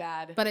 that's too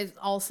bad. But it's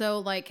also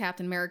like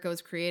Captain America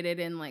was created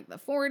in the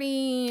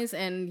 40s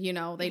and,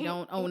 they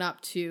don't own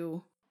up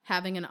to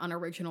having an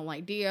unoriginal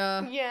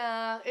idea.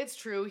 Yeah, it's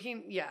true.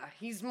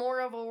 He's more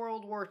of a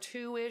World War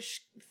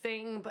II-ish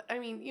thing. But,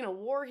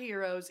 war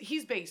heroes,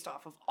 he's based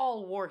off of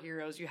all war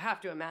heroes, you have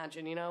to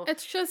imagine,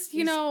 It's just,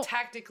 he's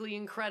tactically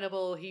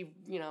incredible.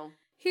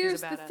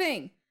 Here's the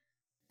thing.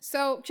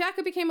 So,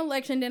 Jacka became a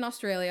legend in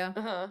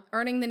Australia,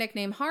 earning the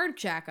nickname Hard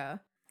Jacka.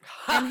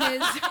 And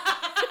his...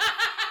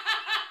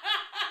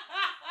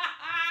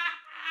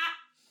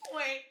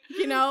 Wait.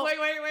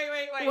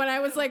 When I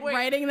was,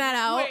 writing that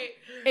out,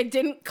 it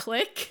didn't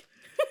click.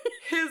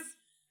 And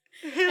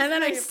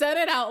then I said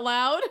it out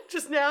loud.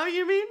 Just now,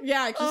 you mean?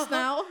 Yeah, just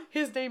now.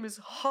 His name is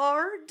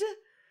Hard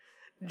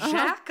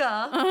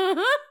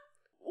Jacka.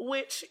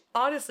 Which,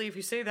 honestly, if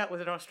you say that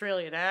with an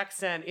Australian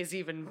accent, is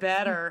even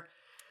better.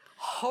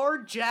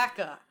 Hard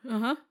Jacka.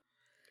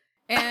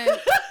 And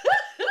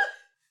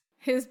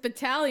his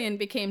battalion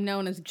became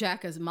known as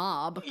Jacka's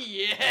Mob.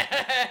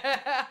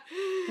 Yeah.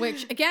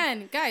 Which,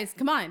 again, guys,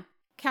 come on.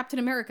 Captain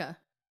America.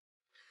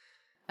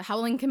 The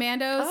Howling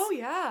Commandos. Oh,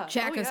 yeah.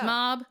 Jacka's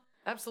Mob.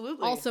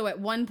 Absolutely. Also, at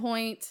one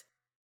point,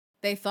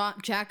 they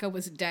thought Jacka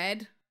was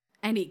dead,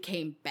 and he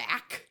came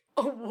back.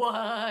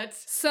 What?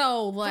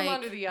 So, from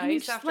under the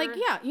ice after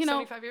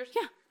 75 years?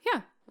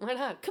 Yeah. Why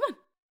not? Come on.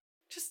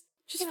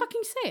 Just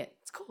fucking say it.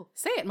 It's cool.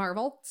 Say it,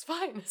 Marvel. It's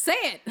fine. Say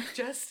it.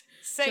 Just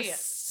say it.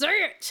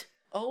 Say it.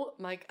 Oh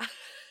my god.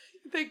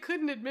 They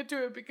couldn't admit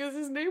to it because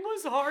his name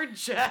was Hard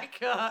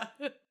Jacka.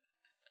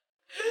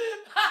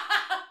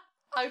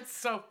 I'm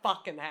so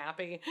fucking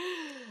happy.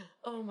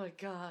 Oh my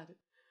god.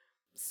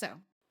 So,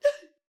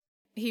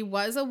 he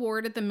was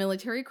awarded the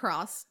Military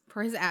Cross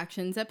for his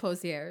actions at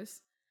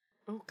Poitiers.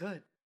 Oh,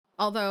 good.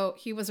 Although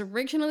he was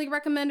originally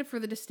recommended for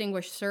the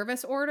Distinguished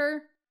Service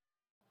Order,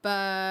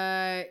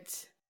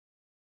 but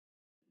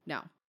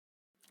no.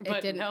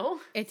 It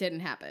didn't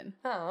happen.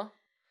 Oh.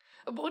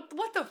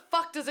 What the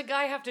fuck does a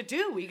guy have to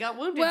do? He got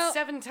wounded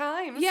 7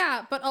 times.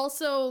 Yeah, but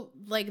also,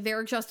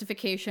 their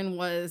justification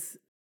was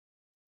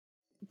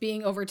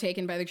being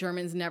overtaken by the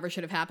Germans never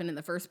should have happened in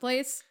the first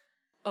place.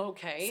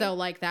 Okay. So,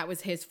 like, that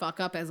was his fuck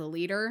up as a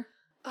leader,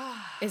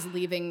 is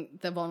leaving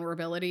the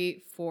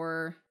vulnerability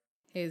for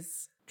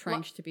his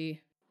trench to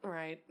be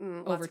right.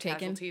 overtaken. Lots of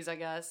casualties, I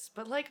guess.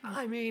 But, like,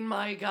 I mean,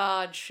 my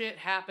God, shit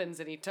happens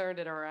and he turned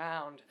it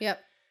around.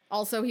 Yep.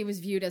 Also, he was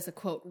viewed as a,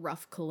 quote,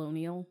 rough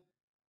colonial.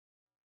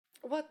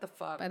 What the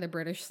fuck? By the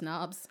British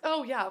snobs.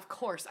 Oh, yeah, of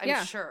course.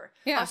 I'm sure.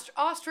 Yeah.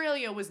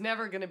 Australia was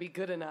never going to be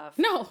good enough.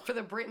 No. For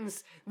the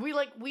Britons. We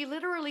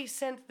literally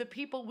sent the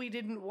people we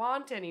didn't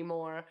want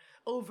anymore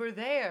over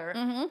there.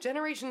 Mm-hmm.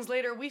 Generations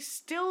later, we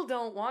still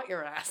don't want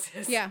your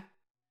asses. Yeah.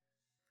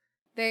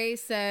 They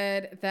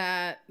said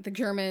that the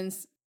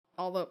Germans,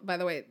 although, by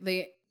the way,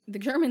 the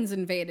Germans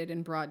invaded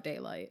in broad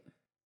daylight.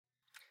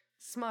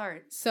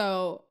 Smart.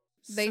 So...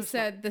 They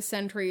said the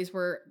sentries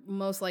were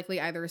most likely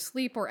either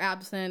asleep or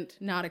absent,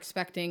 not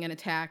expecting an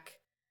attack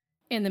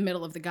in the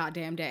middle of the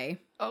goddamn day.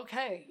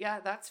 Okay, yeah,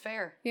 that's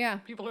fair. Yeah.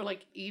 People are,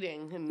 like,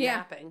 eating and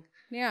napping.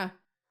 Yeah.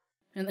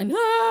 And then,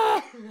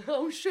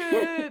 oh,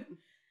 shit!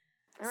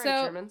 All right,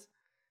 so, Germans.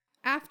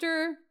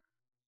 After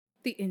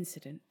the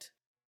incident,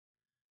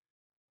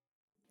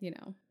 you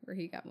know, where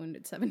he got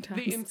wounded 7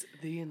 times.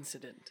 The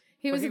incident.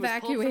 He was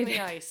evacuated. Pulled from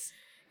the ice.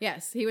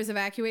 Yes, he was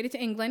evacuated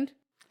to England.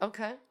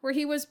 Okay. Where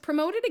he was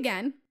promoted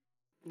again.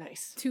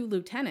 Nice. To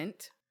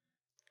lieutenant.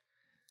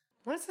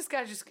 Why does this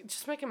guy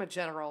just make him a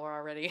general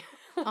already?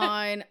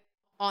 On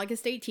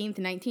August 18th,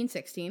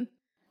 1916.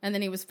 And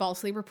then he was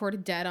falsely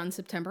reported dead on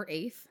September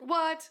 8th.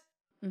 What?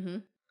 Mm-hmm.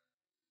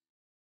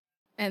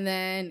 And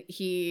then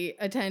he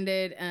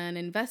attended an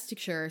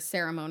investiture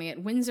ceremony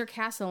at Windsor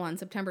Castle on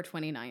September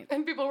 29th.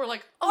 And people were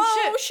like,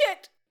 oh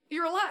shit!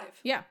 You're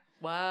alive! Yeah.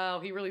 Wow,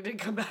 he really did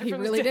come back from the dead.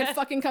 He really did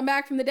fucking come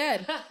back from the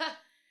dead.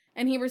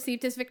 And he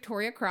received his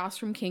Victoria Cross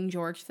from King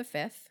George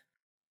V.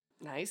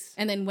 Nice.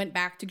 And then went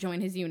back to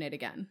join his unit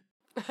again.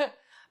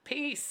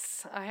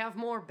 Peace. I have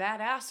more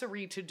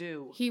badassery to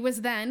do. He was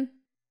then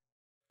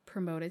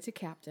promoted to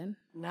captain.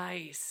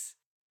 Nice.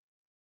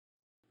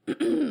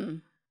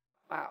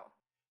 Wow.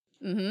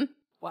 Mm-hmm.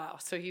 Wow.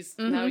 So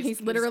now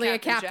he's literally a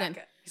captain.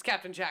 Jacka. He's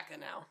Captain Jacka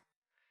now.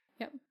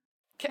 Yep.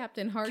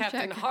 Captain Hard Jacka.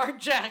 Captain Hard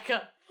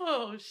Jacka.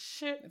 Oh,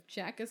 shit.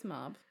 Jacka's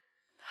mob.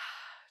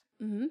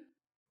 Mm-hmm.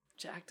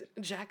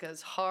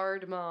 Jacka's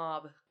hard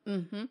mob.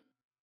 Mm-hmm.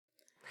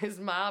 His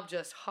mob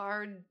just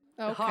hard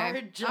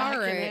jacking all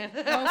right. it.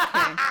 Okay.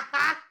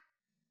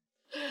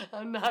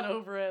 I'm not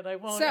over it. I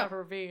won't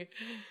ever be.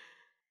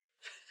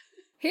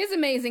 His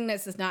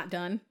amazingness is not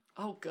done.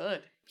 Oh,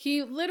 good.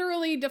 He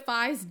literally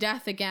defies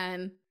death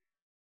again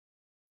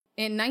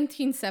in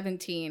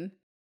 1917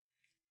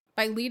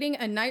 by leading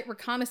a night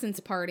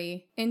reconnaissance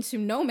party into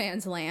no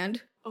man's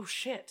land. Oh,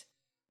 shit.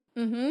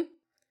 Mm-hmm.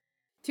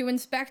 To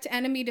inspect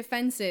enemy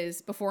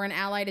defenses before an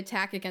Allied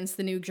attack against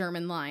the new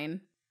German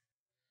line.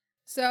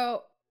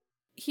 So,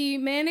 he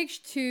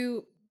managed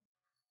to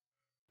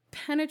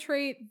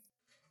penetrate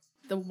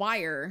the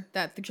wire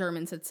that the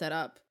Germans had set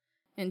up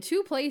in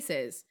 2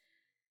 places,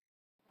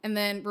 and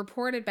then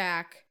reported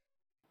back,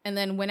 and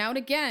then went out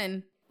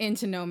again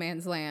into no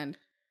man's land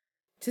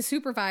to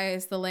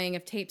supervise the laying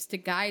of tapes to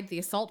guide the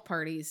assault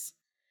parties.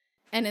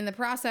 And in the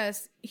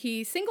process,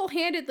 he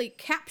single-handedly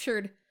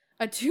captured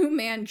a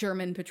 2-man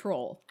German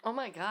patrol. Oh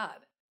my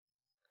God.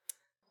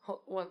 Hold,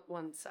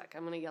 one sec.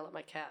 I'm gonna yell at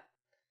my cat.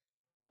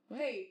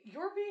 Hey,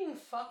 you're being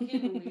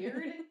fucking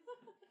weird,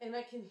 and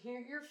I can hear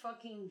your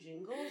fucking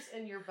jingles,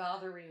 and you're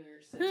bothering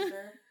your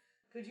sister.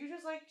 Could you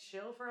just, like,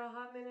 chill for a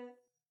hot minute?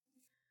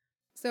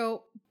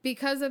 So,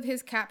 because of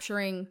his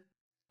capturing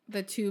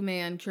the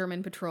 2-man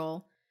German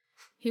patrol,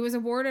 he was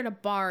awarded a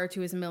bar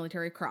to his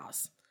military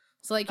cross.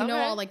 So, like, you know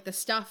all, like, the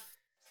stuff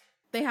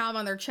they have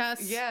on their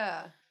chests?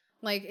 Yeah.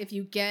 Like, if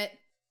you get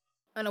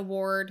an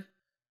award,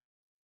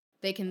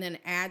 they can then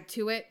add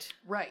to it.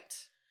 Right.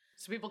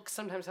 So people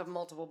sometimes have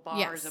multiple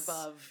bars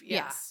above.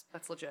 Yeah, yes.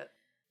 That's legit.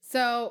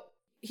 So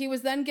he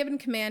was then given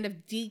command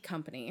of D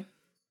Company.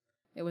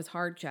 It was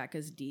Hard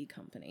Jacka's D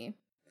Company.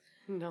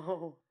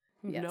 No.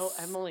 Yes. No,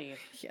 Emily.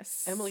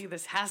 Yes. Emily,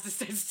 this has to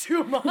stay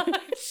too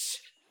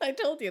much. I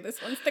told you,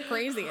 this one's the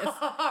craziest.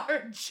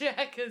 Hard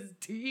Jacka's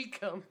D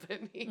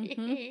Company.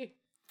 Mm-hmm.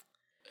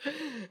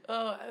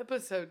 Oh,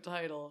 episode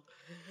title.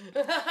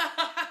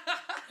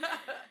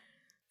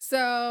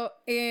 So,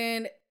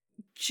 in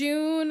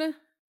June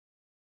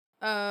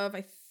of,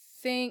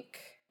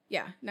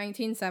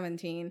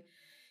 1917,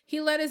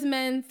 he led his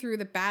men through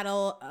the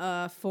battle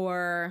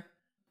for,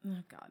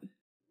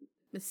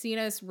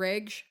 Messina's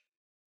Ridge,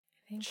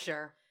 I think.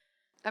 Sure.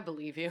 I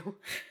believe you.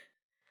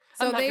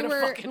 So I'm not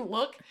gonna fucking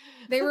look.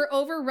 They were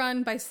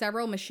overrun by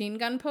several machine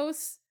gun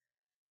posts.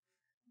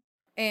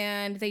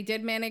 And they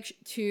did manage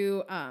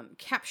to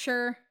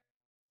capture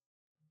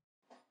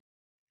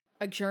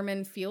a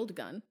German field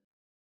gun.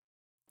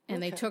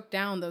 And they took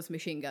down those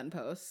machine gun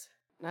posts.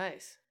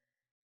 Nice.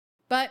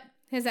 But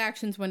his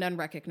actions went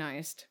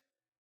unrecognized.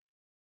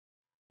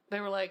 They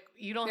were like,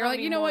 you don't They're have like,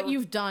 any you know more... what?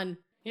 You've done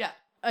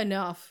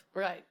enough.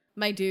 Right.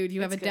 My dude,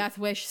 you have a good. death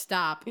wish,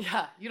 stop.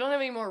 Yeah, you don't have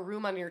any more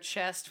room on your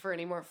chest for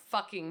any more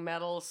fucking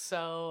metal,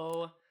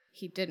 so...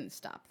 He didn't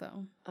stop,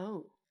 though.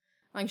 Oh.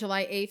 On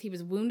July 8th, he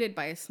was wounded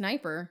by a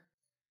sniper,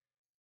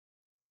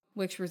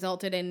 which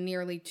resulted in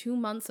nearly 2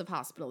 months of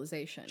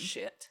hospitalization.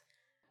 Shit.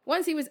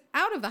 Once he was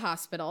out of the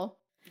hospital...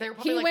 They were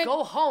probably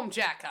go home,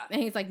 Jacka.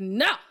 And he's like,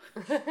 no!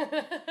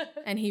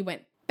 And he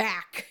went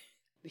back.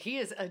 He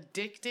is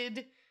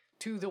addicted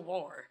to the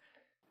war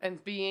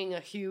and being a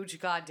huge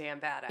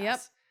goddamn badass.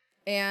 Yep.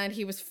 And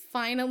he was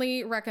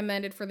finally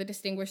recommended for the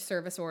Distinguished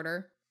Service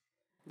Order.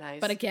 Nice.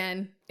 But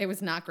again, it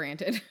was not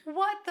granted.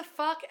 What the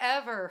fuck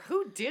ever?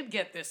 Who did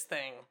get this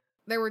thing?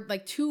 There were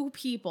 2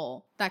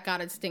 people that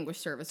got a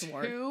Distinguished Service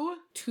Award. 2?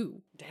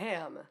 2.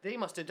 Damn. They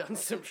must have done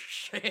some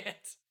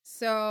shit.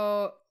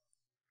 So,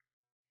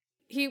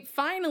 he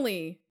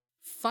finally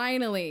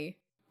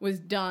was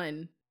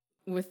done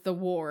with the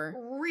war.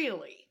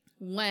 Really?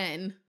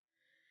 When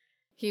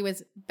he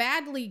was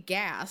badly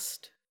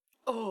gassed.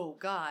 Oh,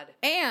 God.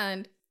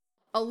 And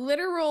a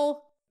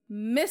literal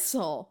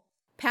missile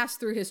passed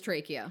through his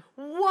trachea.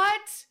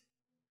 What?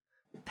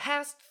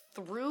 Passed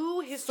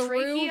through his trachea?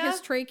 Through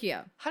his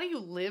trachea. How do you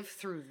live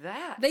through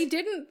that? They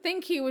didn't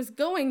think he was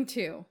going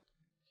to.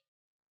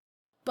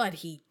 But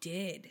he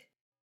did.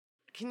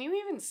 Can you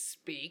even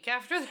speak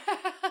after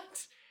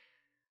that?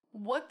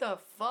 What the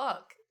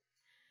fuck?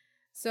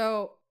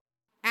 So,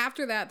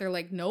 after that, they're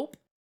like, nope,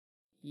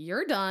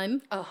 you're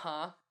done.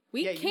 Uh-huh.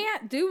 We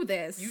can't do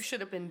this. You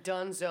should have been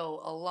donezo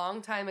a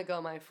long time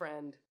ago, my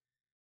friend.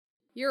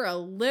 You're a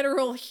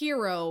literal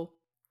hero.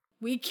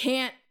 We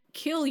can't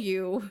kill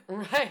you.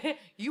 Right?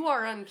 You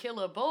are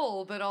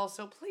unkillable, but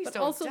also please But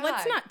don't also, die.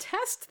 let's not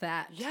test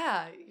that.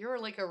 Yeah, you're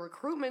like a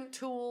recruitment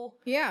tool.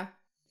 Yeah.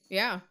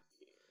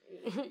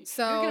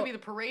 So you're gonna be the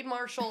parade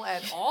marshal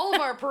at all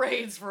of our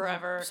parades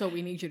forever. So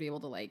we need you to be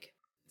able to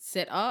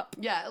sit up.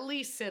 Yeah, at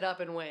least sit up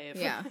and wave.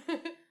 Yeah.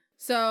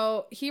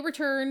 So he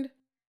returned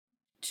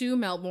to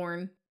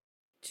Melbourne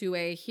to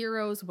a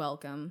hero's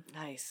welcome.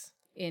 Nice.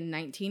 In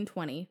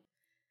 1920.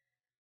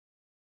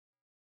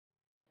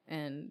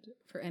 And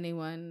for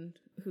anyone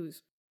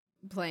who's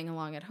playing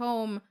along at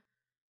home,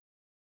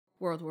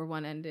 World War I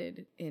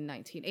ended in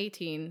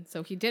 1918.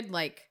 So he did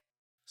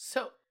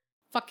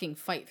fucking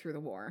fight through the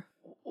war.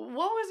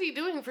 What was he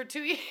doing for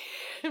 2 years?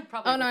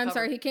 Probably oh, no, recovered. I'm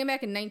sorry. He came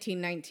back in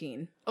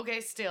 1919. Okay,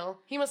 still.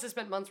 He must have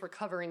spent months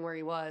recovering where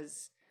he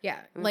was. Yeah.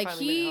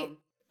 He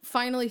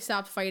finally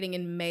stopped fighting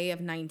in May of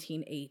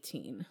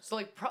 1918.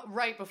 So,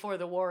 right before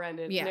the war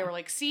ended. Yeah. And they were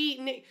like,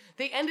 see,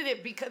 they ended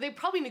it because they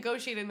probably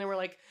negotiated and they were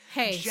like,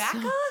 hey,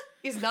 Jacka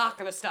is not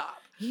going to stop.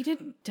 He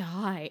didn't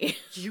die.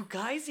 You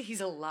guys,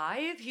 he's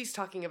alive. He's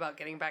talking about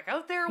getting back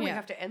out there. We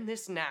have to end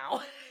this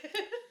now.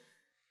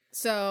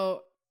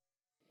 So,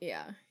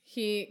 yeah.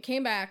 He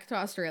came back to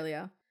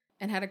Australia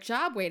and had a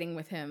job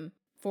waiting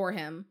for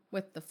him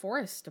with the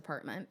Forest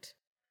Department.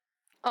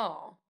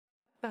 Oh,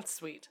 that's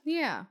sweet.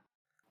 Yeah.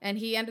 And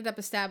he ended up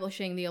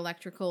establishing the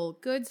electrical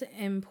goods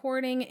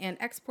importing and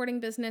exporting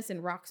business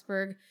in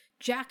Roxburgh,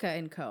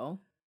 Jacka'n Co.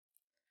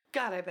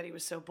 God, I bet he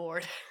was so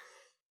bored.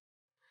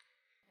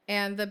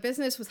 And the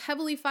business was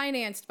heavily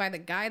financed by the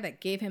guy that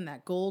gave him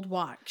that gold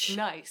watch.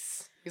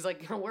 Nice. He's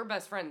like, we're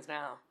best friends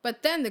now.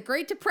 But then the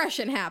Great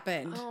Depression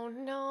happened. Oh,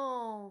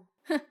 no.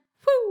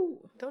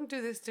 Woo! Don't do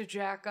this to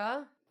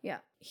Jacka. Yeah.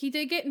 He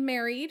did get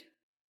married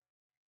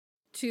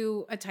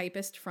to a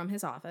typist from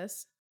his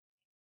office.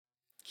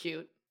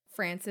 Cute.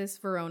 Frances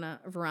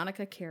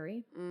Veronica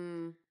Carey.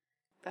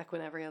 Back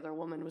when every other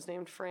woman was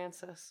named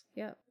Frances.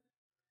 Yep.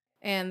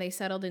 And they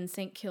settled in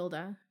St.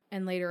 Kilda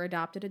and later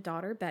adopted a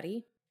daughter,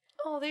 Betty.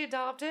 Oh, they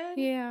adopted?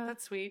 Yeah.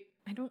 That's sweet.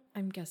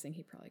 I'm guessing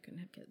he probably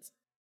couldn't have kids.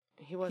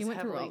 He went through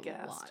heavily a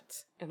gassed.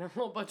 lot. And a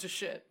whole bunch of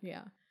shit.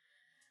 Yeah.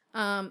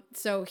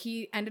 So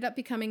he ended up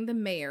becoming the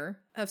mayor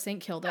of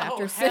St. Kilda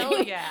after hell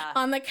sitting yeah.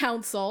 on the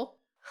council.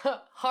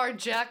 Hard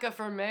Jacka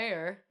for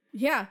mayor.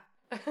 Yeah.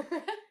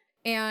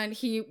 And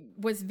he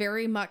was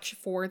very much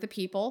for the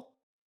people.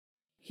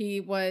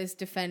 He was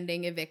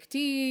defending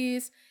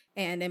evictees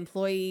and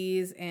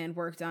employees and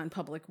worked on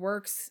public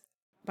works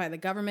by the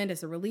government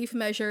as a relief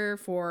measure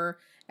for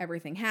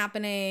everything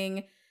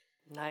happening.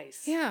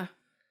 Nice. Yeah.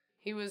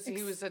 He was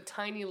a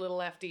tiny little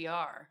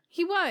FDR.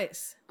 He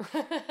was.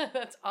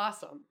 That's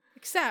awesome.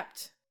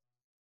 Except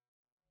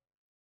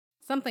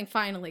something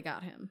finally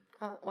got him.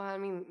 Well, I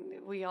mean,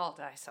 we all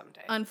die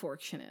someday.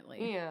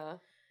 Unfortunately. Yeah.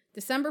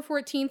 December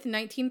 14th,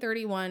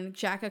 1931,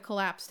 Jacka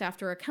collapsed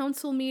after a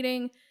council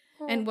meeting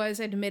and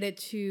was admitted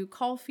to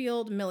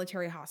Caulfield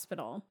Military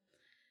Hospital.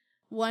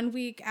 1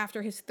 week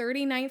after his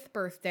 39th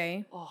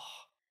birthday,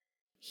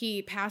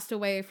 he passed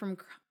away from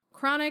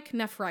chronic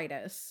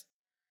nephritis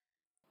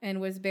and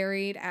was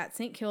buried at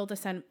St. Kilda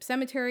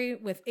Cemetery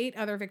with 8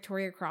 other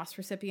Victoria Cross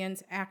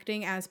recipients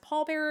acting as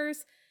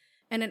pallbearers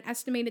and an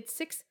estimated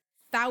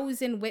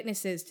 6,000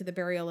 witnesses to the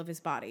burial of his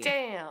body.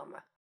 Damn.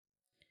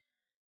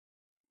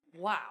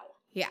 Wow.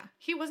 Yeah.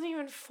 He wasn't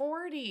even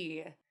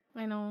 40.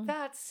 I know.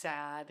 That's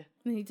sad.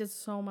 He did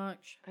so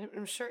much.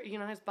 I'm sure,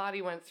 his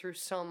body went through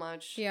so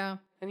much. Yeah.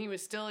 And he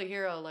was still a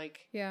hero,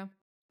 Yeah.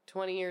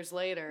 20 years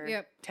later.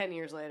 Yep. 10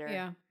 years later.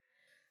 Yeah.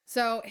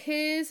 So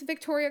his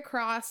Victoria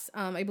Cross,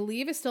 I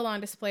believe, is still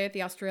on display at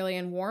the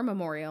Australian War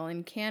Memorial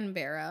in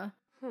Canberra.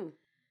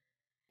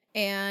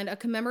 And a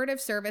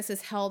commemorative service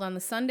is held on the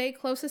Sunday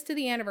closest to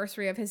the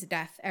anniversary of his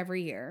death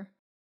every year.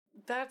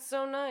 That's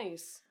so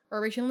nice.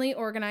 Originally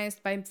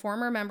organized by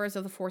former members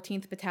of the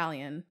 14th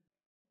Battalion,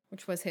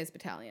 which was his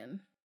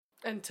battalion.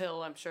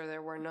 Until I'm sure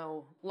there were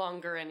no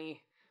longer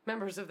any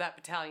members of that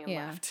battalion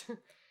left. It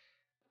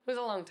was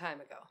a long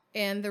time ago.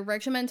 And the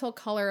regimental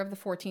color of the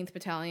 14th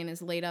Battalion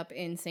is laid up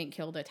in St.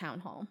 Kilda Town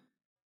Hall.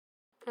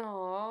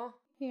 Aww.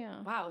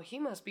 Yeah. Wow, he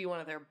must be one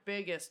of their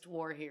biggest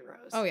war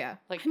heroes. Oh, yeah.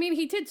 Like, I mean,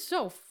 he did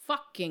so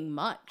fucking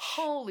much.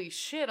 Holy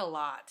shit, a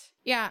lot.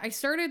 Yeah, I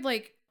started,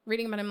 like,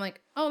 reading about him,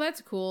 like, oh,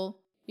 that's cool.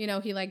 You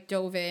know, he, like,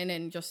 dove in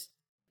and just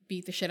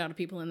beat the shit out of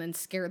people and then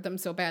scared them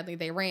so badly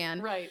they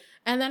ran. Right.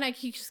 And then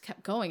he just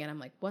kept going, and I'm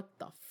like, what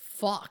the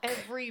fuck?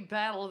 Every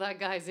battle that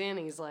guy's in,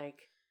 he's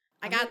like,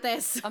 I got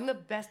this. I'm the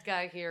best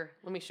guy here.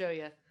 Let me show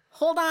you.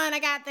 Hold on, I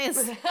got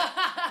this.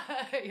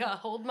 Yeah,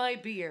 hold my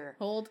beer.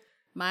 Hold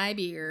my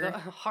beer. The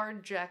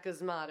hard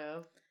Jacka's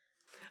motto.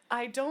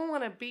 I don't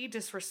want to be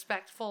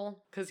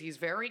disrespectful, because he's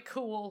very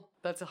cool.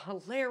 That's a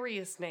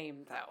hilarious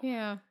name, though.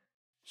 Yeah.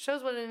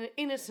 Shows what an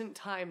innocent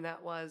time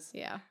that was.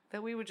 Yeah.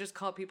 That we would just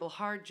call people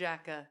hard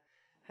Jacka,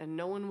 and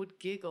no one would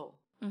giggle.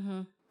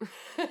 Mm-hmm.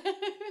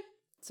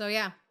 So,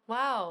 yeah.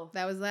 Wow.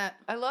 That was that.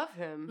 I love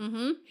him.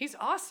 Mm-hmm. He's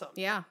awesome.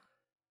 Yeah.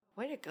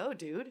 Way to go,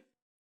 dude.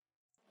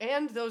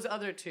 And those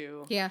other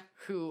two. Yeah.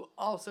 Who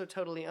also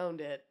totally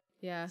owned it.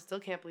 Yeah. Still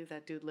can't believe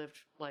that dude lived,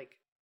 like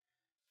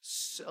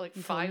Until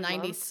 5 months.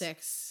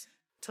 96.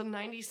 Till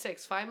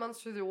 96. 5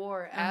 months through the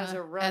war as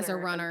a runner. As a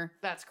runner.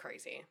 That's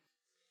crazy.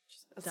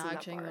 That's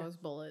Dodging those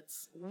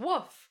bullets.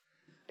 Woof.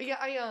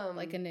 Yeah,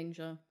 Like a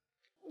ninja.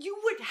 You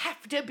would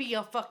have to be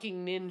a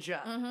fucking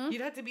ninja. Mm-hmm.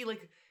 You'd have to be,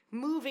 like,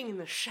 moving in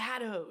the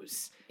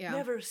shadows. Yeah.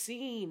 Never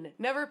seen.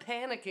 Never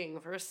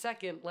panicking for a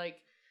second.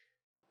 Like,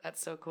 that's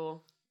so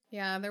cool.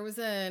 Yeah, there was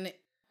I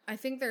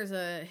think there's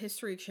a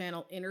History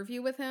Channel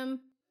interview with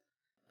him,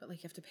 but,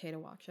 like, you have to pay to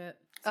watch it.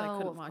 So I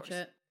couldn't watch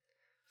it.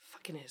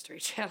 Fucking History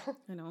Channel.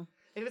 I know.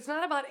 If it's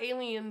not about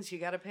aliens, you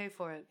gotta pay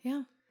for it.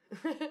 Yeah.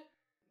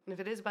 And if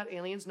it is about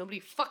aliens, nobody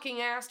fucking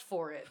asked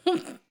for it.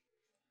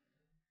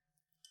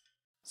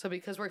 So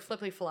because we're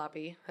flippy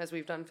floppy, as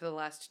we've done for the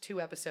last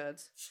 2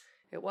 episodes,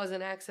 it was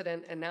an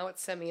accident and now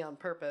it's semi on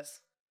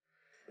purpose.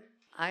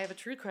 I have a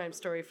true crime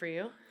story for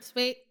you.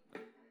 Sweet.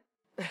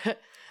 All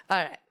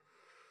right.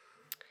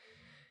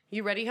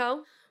 You ready,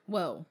 ho?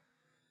 Whoa.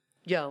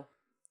 Yo.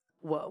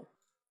 Whoa.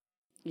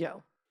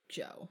 Yo.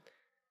 Joe.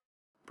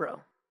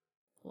 Bro.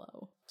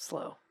 Low.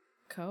 Slow.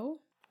 Co?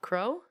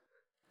 Crow?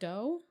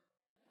 Doe?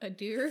 A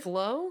deer?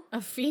 Flow?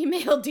 A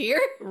female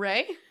deer?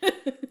 Ray?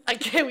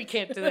 We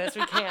can't do this.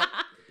 We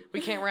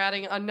can't. We're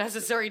adding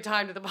unnecessary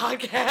time to the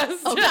podcast.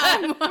 Oh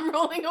God, I'm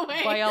rolling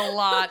away. By a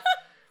lot.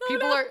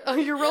 People are,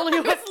 you're rolling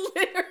away.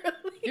 Literally.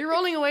 You're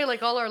rolling away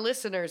like all our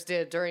listeners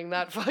did during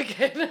that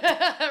fucking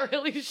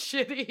really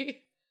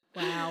shitty.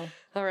 Wow.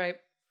 All right.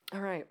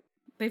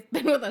 They've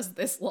been with us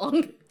this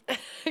long.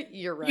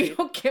 You're right. You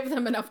don't give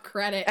them enough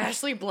credit.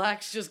 Ashley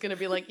Black's just going to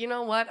be like, you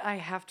know what? I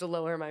have to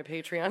lower my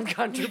Patreon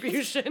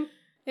contribution.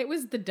 It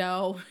was the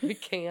doe. I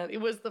can't. It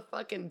was the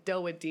fucking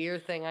doe a deer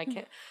thing. I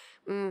can't.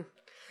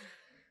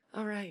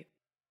 All right.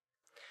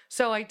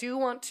 So I do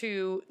want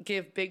to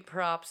give big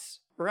props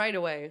right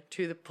away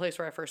to the place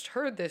where I first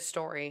heard this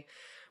story,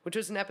 which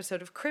was an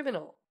episode of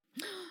Criminal.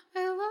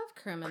 I love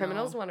Criminal.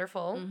 Criminal's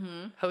wonderful.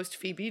 Mm-hmm. Host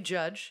Phoebe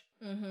Judge.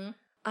 Mm-hmm.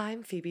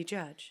 I'm Phoebe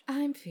Judge.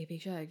 I'm Phoebe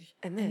Judge.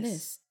 And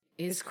this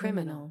is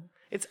Criminal.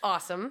 It's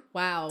awesome.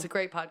 Wow. It's a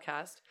great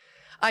podcast.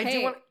 I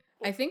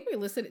think we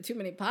listened to too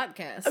many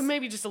podcasts.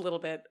 Maybe just a little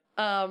bit.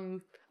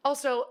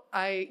 Also,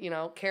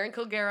 Karen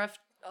Kilgariff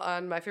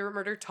on My Favorite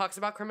Murder talks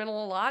about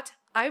Criminal a lot.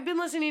 I've been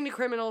listening to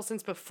Criminal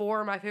since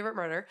before My Favorite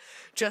Murder.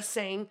 Just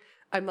saying,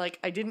 I'm like,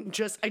 I don't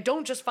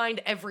just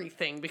find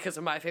everything because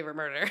of My Favorite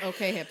Murder.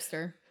 Okay,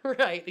 hipster.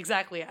 Right,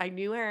 exactly. I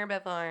knew her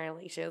before,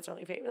 like, she was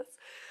really famous.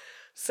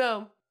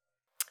 So,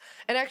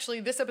 and actually,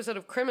 this episode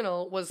of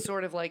Criminal was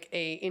sort of like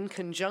in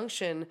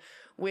conjunction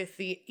with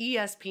the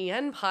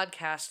ESPN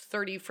podcast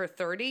 30 for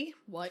 30.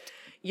 What?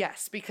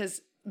 Yes,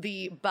 because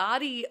the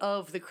body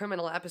of the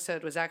Criminal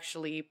episode was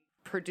actually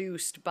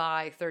produced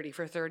by 30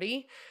 for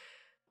 30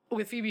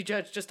 with Phoebe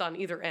Judge just on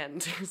either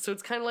end. So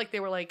it's kind of like they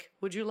were like,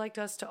 would you like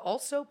us to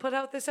also put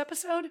out this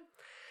episode?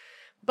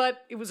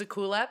 But it was a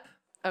cool ep.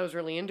 I was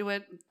really into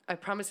it. I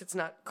promise it's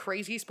not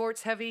crazy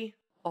sports heavy,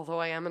 although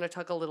I am going to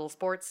talk a little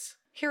sports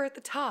here at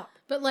the top.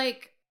 But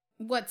like,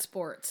 what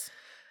sports?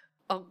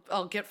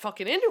 I'll get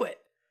fucking into it.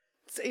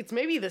 It's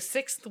maybe the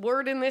 6th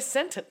word in this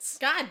sentence.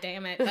 God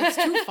damn it. That's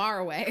too far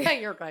away.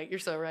 You're right. You're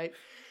so right.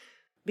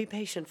 Be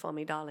patient for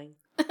me, darling.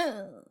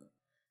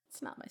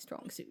 It's not my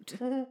strong suit.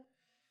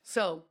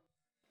 So,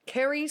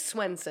 Kari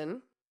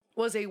Swenson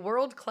was a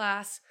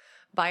world-class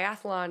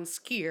biathlon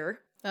skier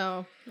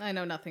Oh, I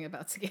know nothing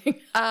about skiing.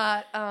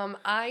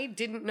 I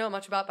didn't know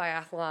much about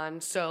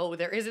biathlon, so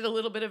there is a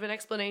little bit of an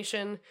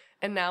explanation.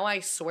 And now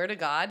I swear to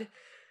God,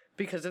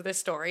 because of this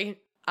story,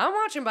 I'm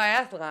watching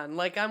biathlon.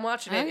 Like, I'm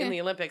watching it in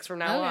the Olympics from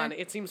now on.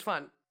 It seems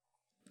fun.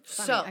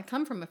 Funny. So I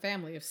come from a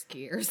family of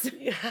skiers.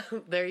 Yeah,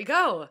 there you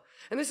go.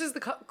 And this is the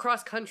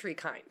cross-country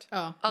kind.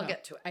 Oh, I'll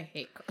get to it. I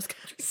hate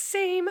cross-country.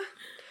 Same.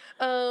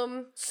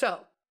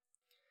 So,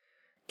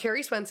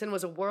 Kari Swenson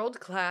was a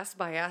world-class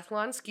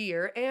biathlon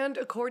skier, and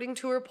according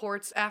to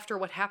reports after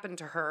what happened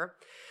to her,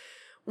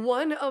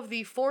 one of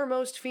the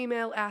foremost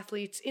female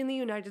athletes in the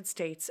United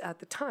States at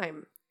the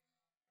time.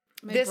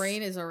 My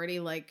brain is already,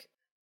 like,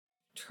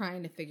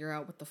 trying to figure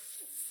out what the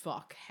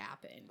fuck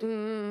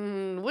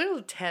happened.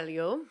 We'll tell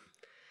you.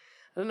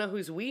 I don't know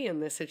who's we in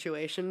this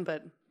situation,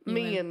 but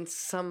me and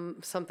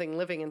something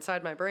living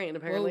inside my brain,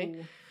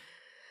 apparently.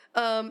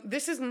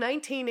 This is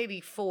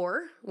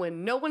 1984,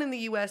 when no one in the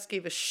U.S.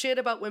 gave a shit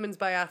about women's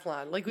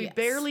biathlon. Like, we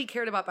barely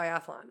cared about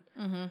biathlon.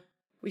 Mm-hmm.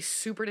 We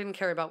super didn't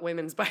care about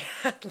women's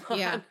biathlon.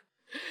 Yeah.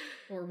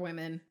 Or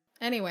women.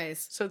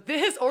 Anyways. So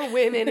this, or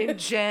women in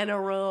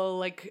general,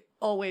 like,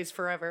 always,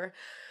 forever.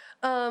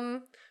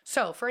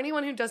 So, for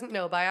anyone who doesn't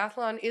know,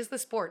 biathlon is the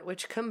sport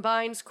which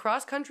combines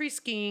cross-country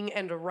skiing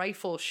and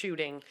rifle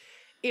shooting.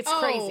 It's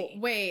crazy.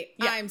 Wait.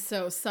 Yeah. I'm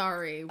so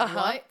sorry.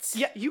 What?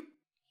 Yeah,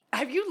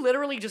 have you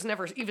literally just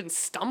never even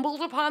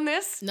stumbled upon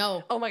this?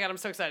 No. Oh my God, I'm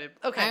so excited.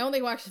 Okay. I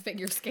only watched the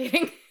figure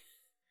skating.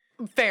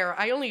 Fair.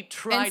 I only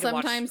tried to watch.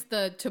 And sometimes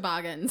the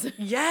toboggans.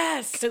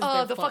 Yes. The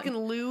fun. Fucking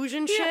luge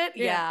and shit.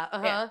 Yeah.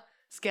 Yeah.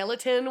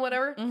 Skeleton,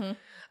 whatever.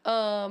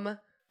 Mm-hmm.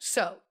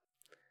 So,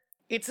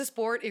 it's a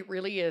sport. It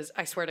really is.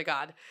 I swear to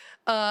God.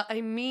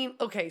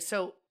 Okay,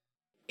 so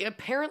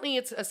apparently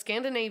it's a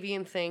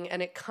Scandinavian thing,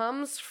 and it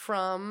comes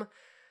from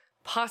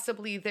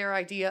possibly their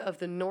idea of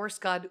the Norse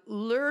god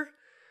Ullr.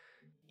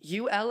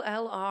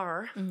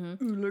 U-L-L-R.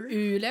 Mm-hmm.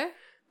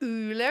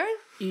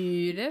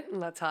 Ullr.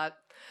 That's hot.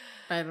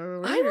 I'm a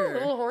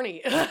little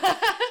horny.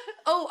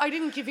 Oh, I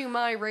didn't give you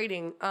my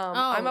rating.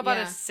 I'm about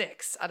a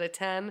 6 out of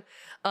 10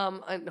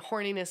 on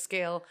horniness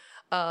scale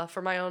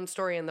for my own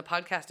story and the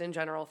podcast in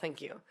general.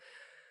 Thank you.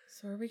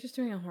 So are we just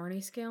doing a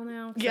horny scale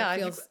now? Yeah. That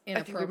feels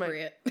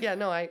inappropriate. Yeah,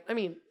 no, I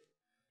mean,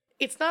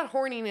 it's not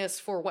horniness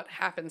for what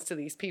happens to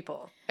these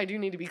people. I do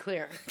need to be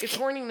clear. It's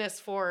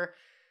horniness for...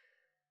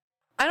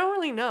 I don't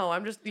really know.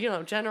 I'm just,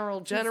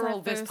 general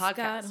this podcast.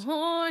 Got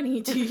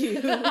horny to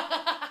you.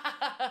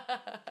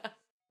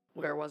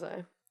 Where was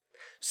I?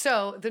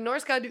 So, the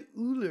Norse god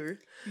Ullr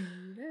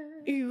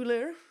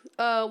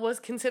was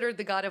considered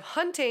the god of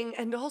hunting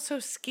and also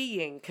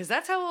skiing, because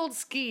that's how old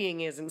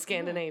skiing is in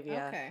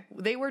Scandinavia. Okay.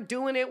 They were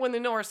doing it when the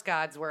Norse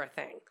gods were a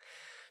thing.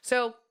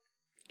 So,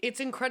 it's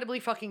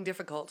incredibly fucking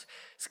difficult.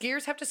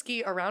 Skiers have to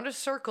ski around a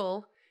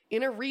circle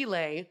in a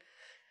relay.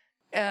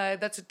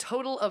 That's a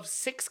total of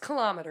 6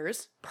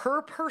 kilometers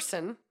per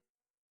person.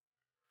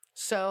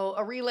 So,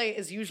 a relay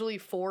is usually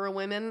 4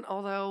 women,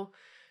 although...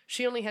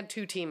 She only had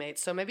 2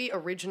 teammates, so maybe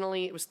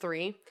originally it was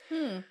 3.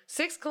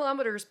 6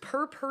 kilometers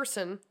per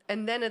person,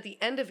 and then at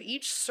the end of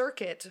each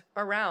circuit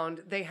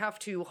around, they have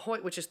to,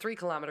 which is 3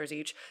 kilometers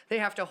each, they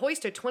have to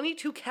hoist a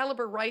 22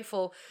 caliber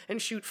rifle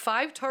and shoot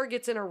 5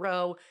 targets in a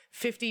row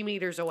 50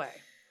 meters away.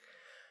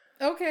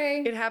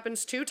 Okay. It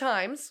happens 2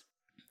 times.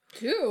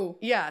 2?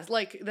 Yeah,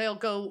 like they'll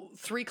go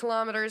 3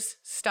 kilometers,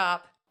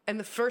 stop, and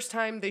the first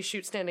time they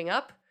shoot standing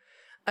up,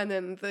 and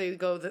then they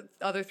go the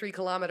other 3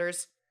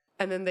 kilometers,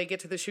 and then they get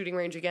to the shooting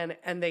range again,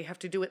 and they have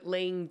to do it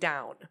laying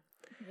down.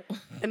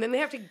 And then they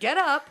have to get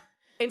up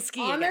and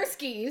ski on their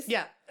skis.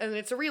 Yeah, and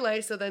it's a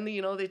relay, so then,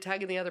 they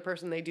tag in the other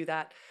person, they do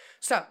that.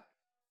 So,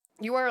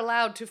 you are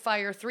allowed to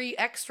fire 3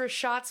 extra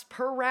shots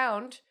per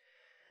round,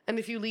 and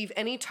if you leave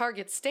any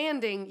target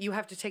standing, you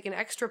have to take an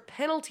extra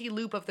penalty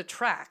loop of the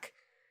track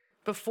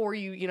before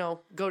you,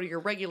 go to your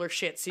regular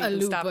shit so you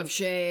can stop. A loop of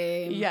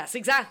shame. Yes,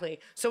 exactly.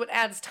 So it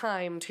adds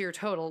time to your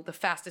total. The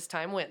fastest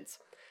time wins.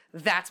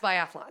 That's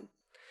biathlon.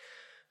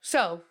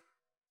 So,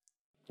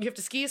 you have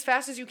to ski as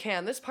fast as you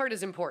can. This part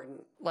is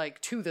important,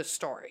 to the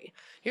story.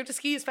 You have to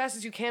ski as fast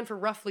as you can for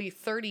roughly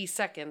 30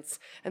 seconds,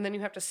 and then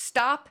you have to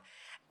stop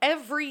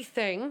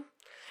everything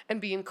and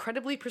be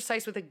incredibly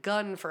precise with a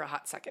gun for a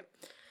hot second.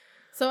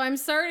 So I'm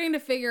starting to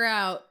figure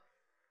out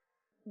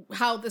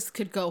how this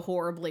could go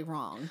horribly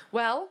wrong.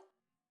 Well,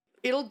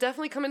 it'll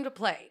definitely come into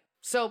play.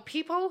 So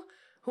people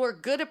who are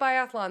good at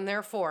biathlon,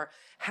 therefore,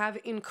 have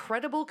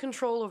incredible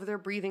control over their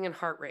breathing and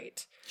heart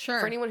rate. Sure.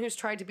 For anyone who's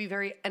tried to be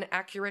an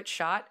accurate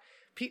shot,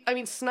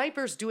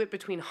 snipers do it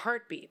between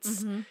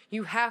heartbeats. Mm-hmm.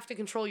 You have to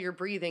control your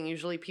breathing.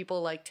 Usually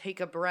people, take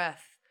a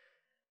breath,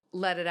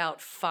 let it out,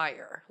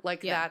 fire.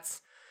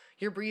 That's...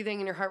 Your breathing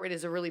and your heart rate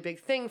is a really big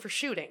thing for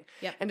shooting.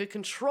 Yep. And to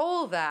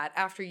control that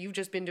after you've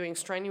just been doing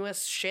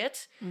strenuous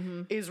shit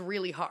is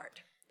really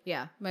hard.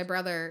 Yeah. My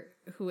brother,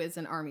 who is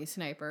an Army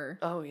sniper...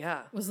 Oh,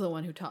 yeah. ...was the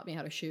one who taught me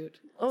how to shoot.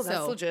 Oh,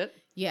 that's legit.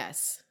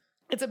 Yes.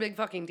 It's a big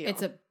fucking deal.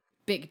 It's a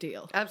big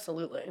deal.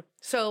 Absolutely.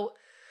 So,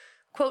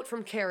 quote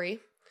from Kari,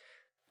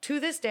 "To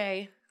this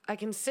day, I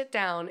can sit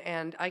down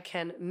and I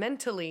can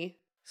mentally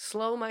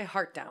slow my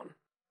heart down.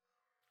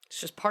 It's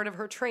just part of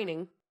her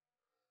training.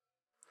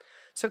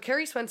 So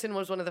Kari Swenson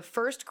was one of the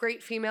first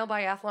great female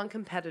biathlon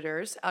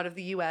competitors out of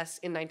the U.S.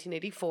 in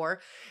 1984.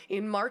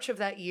 In March of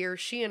that year,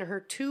 she and her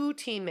two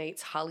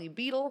teammates, Holly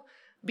Beatty,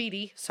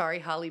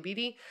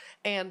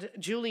 and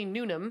Julie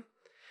Noonan,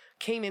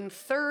 came in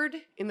third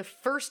in the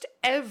first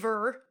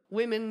ever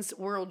women's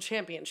world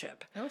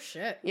championship. Oh,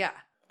 shit. Yeah.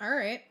 All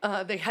right.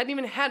 They hadn't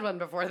even had one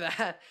before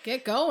that.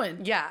 Get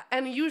going. Yeah.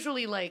 And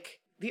usually, like,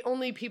 the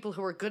only people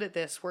who were good at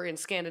this were in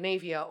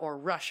Scandinavia or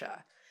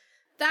Russia.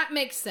 That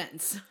makes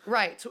sense.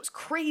 Right. So it was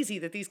crazy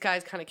that these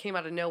guys kind of came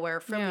out of nowhere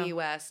from the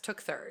U.S.,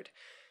 took third.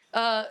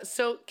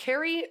 So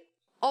Kari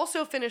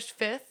also finished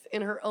fifth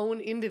in her own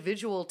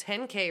individual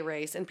 10K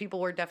race, and people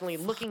were definitely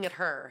looking at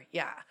her.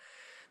 Yeah.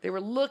 They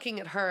were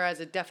looking at her as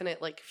a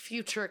definite, like,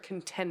 future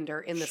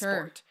contender in the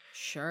sport.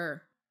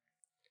 Sure.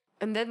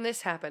 And then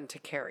this happened to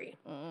Kari.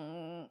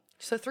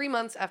 So 3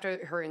 months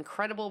after her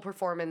incredible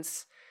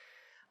performance,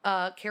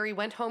 Kari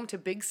went home to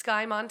Big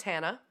Sky,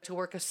 Montana to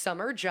work a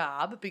summer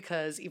job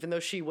because even though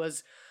she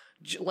was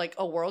like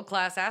a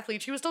world-class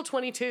athlete, she was still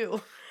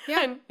 22.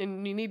 Yeah.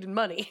 and you needed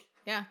money.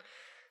 Yeah.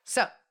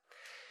 So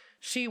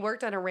she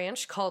worked on a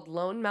ranch called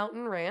Lone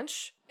Mountain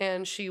Ranch,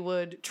 and she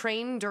would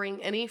train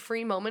during any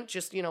free moment,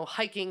 just, you know,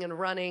 hiking and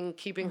running,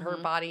 keeping her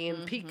body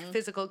in peak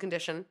physical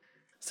condition.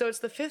 So it's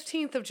the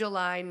 15th of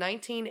July,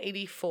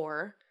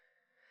 1984,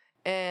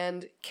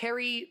 and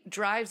Kari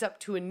drives up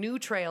to a new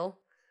trail,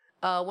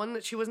 one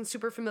that she wasn't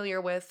super familiar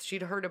with.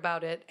 She'd heard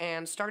about it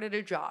and started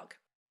a jog.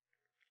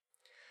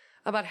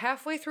 About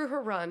halfway through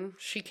her run,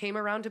 she came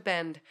around a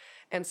bend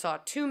and saw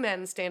two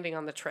men standing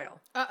on the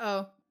trail.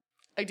 Uh-oh.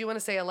 I do want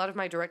to say a lot of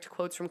my direct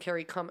quotes from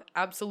Kari come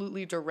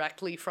absolutely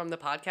directly from the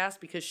podcast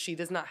because she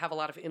does not have a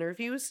lot of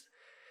interviews.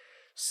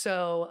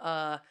 So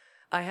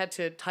I had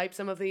to type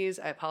some of these.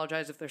 I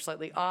apologize if they're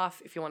slightly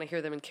off. If you want to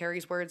hear them in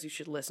Kari's words, you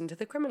should listen to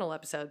the criminal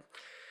episode.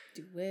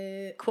 Do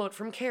it. Quote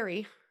from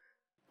Kari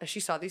as she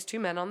saw these two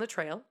men on the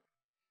trail.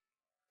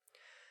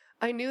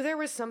 I knew there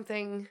was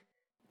something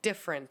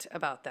different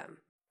about them.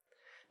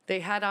 They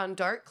had on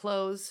dark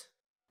clothes,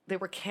 they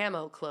were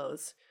camo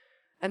clothes,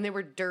 and they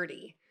were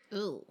dirty.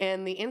 Ooh.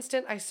 And the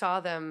instant I saw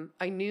them,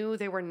 I knew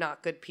they were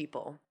not good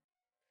people.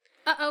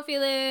 Uh-oh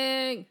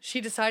feeling. She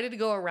decided to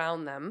go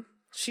around them.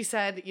 She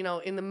said, you know,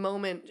 in the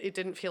moment, it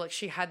didn't feel like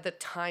she had the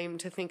time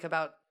to think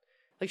about,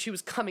 like she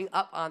was coming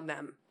up on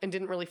them and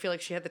didn't really feel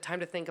like she had the time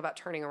to think about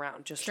turning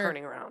around, just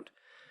turning around.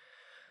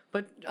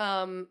 But,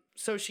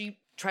 so she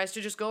tries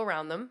to just go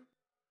around them.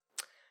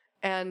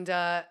 And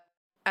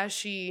as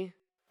she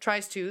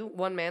tries to,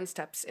 one man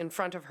steps in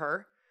front of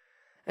her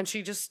and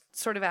she just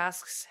sort of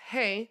asks,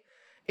 hey,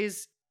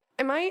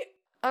 am I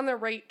on the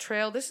right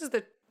trail? This is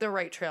the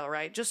right trail,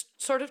 right?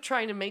 Just sort of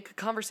trying to make a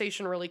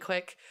conversation really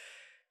quick.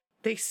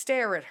 They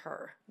stare at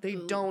her. They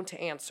don't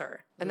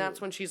answer. And that's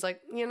when she's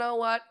like, you know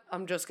what?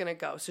 I'm just going to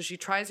go. So she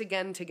tries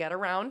again to get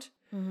around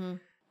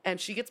and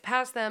she gets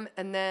past them.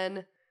 And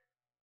then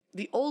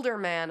the older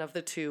man of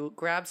the two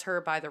grabs her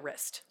by the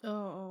wrist.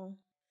 Oh.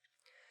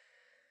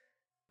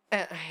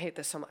 And I hate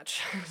this so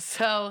much.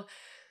 So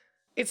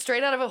it's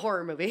straight out of a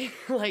horror movie.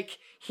 Like,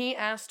 he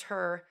asked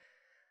her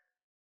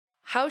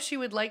how she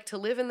would like to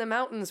live in the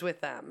mountains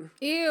with them.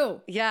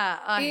 Ew.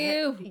 Yeah.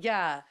 Ew.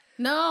 Yeah.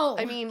 No.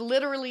 I mean,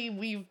 literally,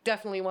 we've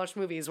definitely watched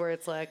movies where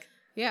it's like,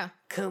 yeah,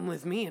 come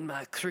with me and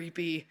my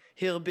creepy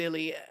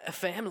hillbilly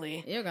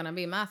family. You're gonna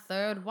be my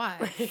third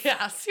wife.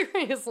 Yeah,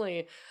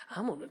 seriously.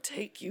 I'm gonna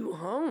take you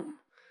home.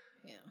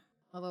 Yeah.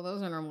 Although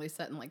those are normally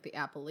set in, like, the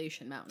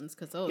Appalachian Mountains,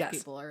 because those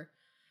people are...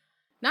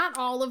 Not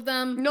all of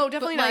them. No,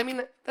 definitely not. Like, I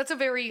mean, that's a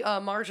very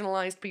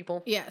marginalized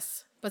people.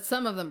 yes, but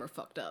some of them are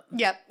fucked up.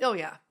 Yeah. Oh,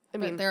 yeah. I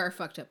mean, but there are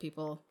fucked up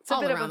people a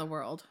all bit of around the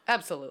world.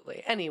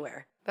 Absolutely.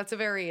 Anywhere. That's a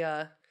very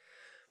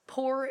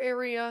poor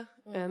area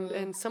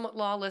and somewhat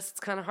lawless. It's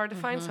kind of hard to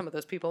find some of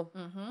those people.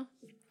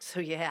 So,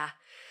 yeah.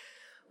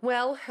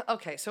 Well,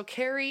 okay. So,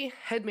 Kari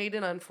had made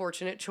an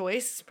unfortunate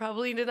choice.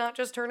 Probably did not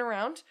just turn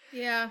around.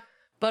 Yeah.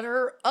 But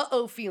her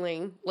uh-oh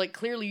feeling, like,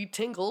 clearly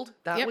tingled.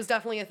 That was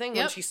definitely a thing.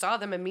 When she saw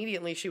them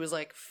immediately, she was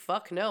like,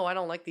 fuck no, I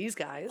don't like these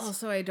guys.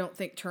 Also, I don't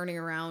think turning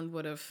around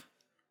would have...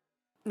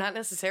 Not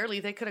necessarily.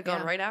 They could have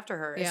gone right after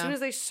her. As soon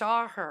as they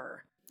saw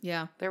her,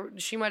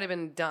 she might have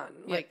been done.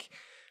 Yep. Like,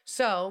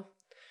 so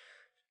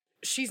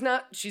she's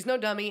no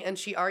dummy, and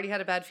she already had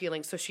a bad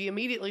feeling, so she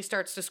immediately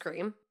starts to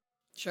scream.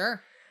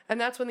 Sure. And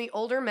that's when the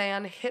older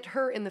man hit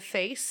her in the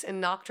face and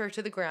knocked her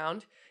to the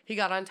ground. He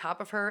got on top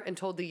of her and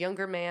told the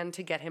younger man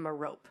to get him a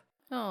rope.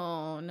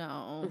 Oh,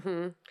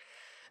 no.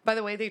 By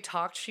the way, they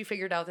talked. She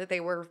figured out that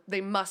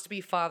they must be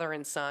father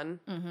and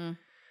son.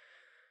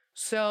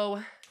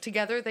 So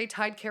together they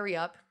tied Kari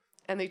up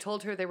and they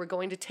told her they were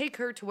going to take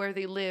her to where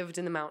they lived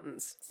in the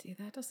mountains. See,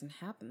 that doesn't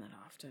happen that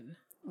often.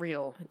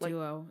 Real. A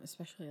duo,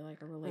 especially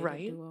like a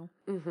related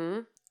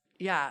duo.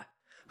 Yeah.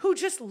 Who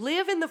just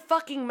live in the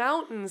fucking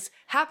mountains,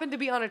 happen to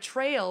be on a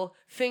trail,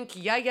 think,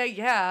 yeah,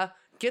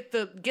 get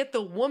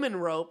the woman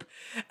rope.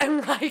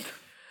 And like,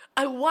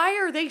 why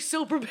are they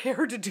so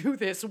prepared to do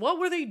this? What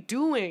were they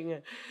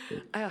doing?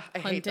 I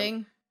hate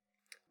them.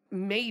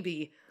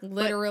 maybe.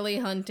 Literally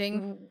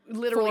hunting.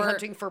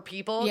 Hunting for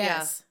people.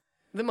 Yes.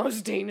 Yeah. The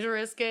most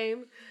dangerous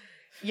game.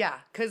 Yeah,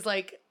 because,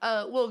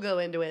 we'll go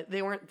into it.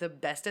 They weren't the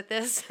best at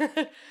this.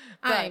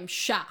 I'm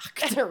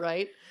shocked.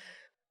 Right?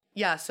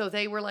 Yeah, so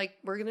they were like,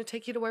 we're going to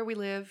take you to where we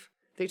live.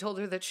 They told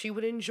her that she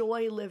would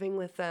enjoy living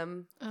with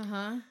them.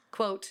 Uh-huh.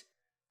 Quote,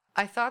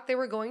 I thought they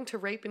were going to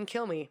rape and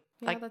kill me.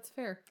 Yeah, that's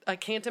fair. I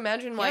can't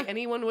imagine why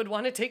anyone would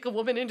want to take a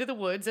woman into the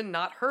woods and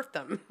not hurt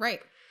them. Right.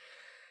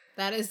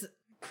 That is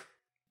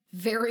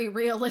very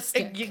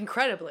realistic.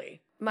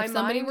 Incredibly. If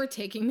somebody were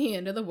taking me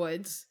into the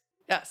woods.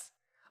 Yes.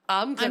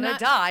 I'm not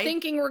die.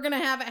 Thinking we're going to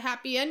have a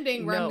happy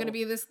ending where I'm going to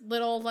be this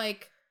little,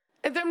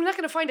 And I'm not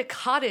going to find a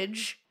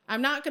cottage.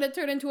 I'm not going to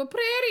turn into a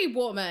prairie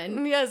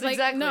woman. Yes,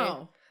 exactly.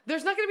 No.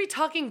 There's not going to be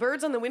talking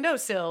birds on the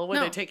windowsill when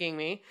they're taking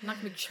me. I'm not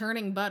going to be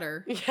churning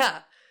butter. Yeah.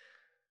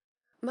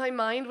 My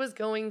mind was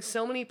going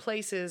so many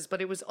places,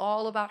 but it was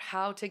all about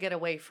how to get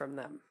away from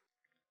them.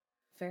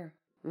 Fair.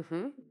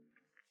 Mm-hmm.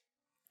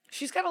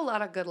 She's got a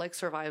lot of good,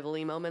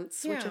 survival-y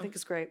moments, which I think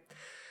is great.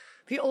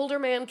 The older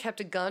man kept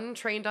a gun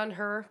trained on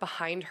her,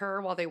 behind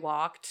her while they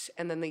walked,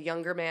 and then the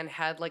younger man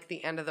had,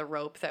 the end of the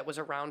rope that was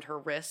around her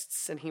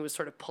wrists, and he was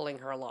sort of pulling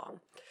her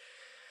along.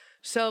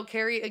 So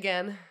Kari,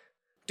 again,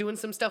 doing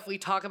some stuff we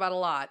talk about a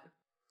lot,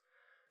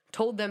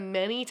 told them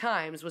many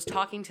times, was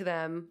talking to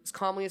them as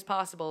calmly as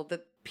possible,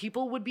 that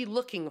people would be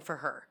looking for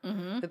her,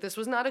 that this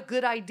was not a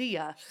good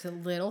idea. She's a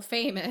little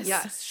famous.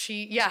 Yes,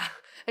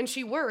 and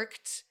she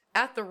worked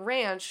at the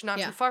ranch not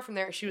too far from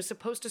there. She was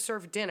supposed to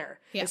serve dinner.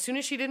 Yeah. As soon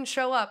as she didn't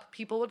show up,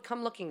 people would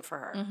come looking for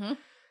her.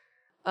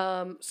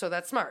 So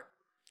that's smart.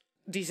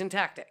 Decent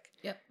tactic.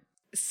 Yep.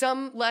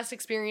 Some less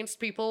experienced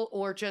people,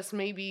 or just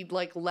maybe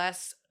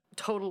less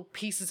total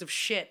pieces of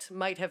shit,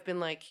 might have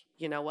been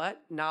you know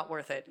what? Not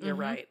worth it. You're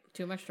right.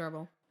 Too much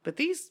trouble. But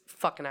these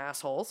fucking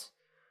assholes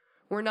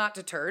were not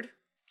deterred.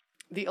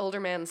 The older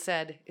man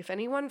said, if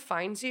anyone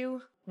finds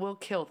you, we'll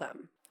kill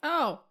them.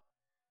 Oh.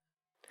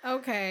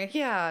 Okay.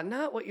 Yeah,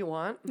 not what you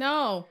want.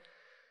 No.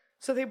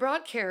 So they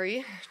brought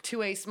Kari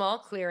to a small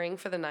clearing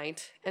for the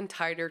night and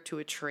tied her to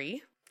a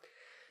tree.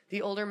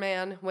 The older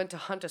man went to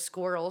hunt a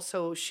squirrel,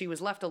 so she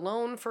was left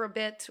alone for a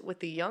bit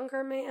with the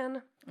younger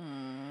man.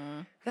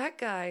 That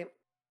guy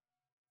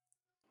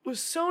was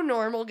so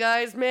normal,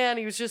 guys. Man,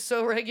 he was just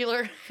so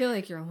regular. I feel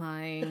like you're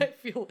lying. I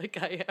feel like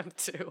I am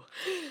too.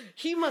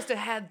 He must have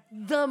had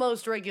the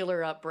most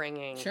regular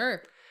upbringing.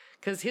 Sure.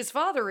 Because his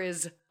father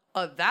is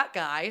that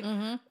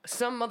guy,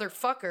 some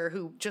motherfucker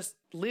who just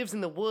lives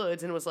in the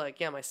woods and was like,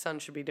 yeah, my son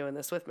should be doing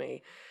this with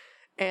me.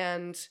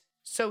 And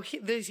so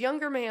this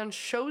younger man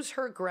shows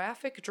her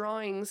graphic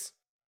drawings,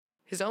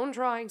 his own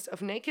drawings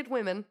of naked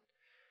women.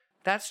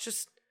 That's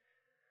just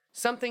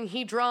something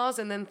he draws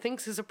and then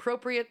thinks is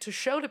appropriate to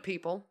show to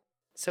people.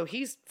 So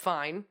he's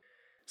fine.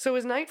 So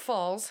as night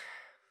falls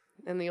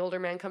and the older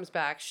man comes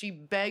back, she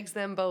begs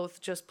them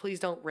both, just please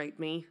don't rape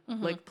me.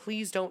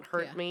 Please don't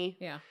hurt me.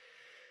 Yeah.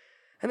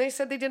 And they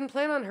said they didn't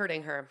plan on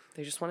hurting her.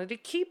 They just wanted to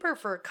keep her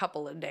for a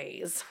couple of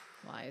days.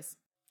 Lies.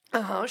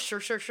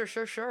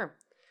 Sure.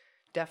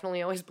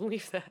 Definitely always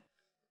believe that.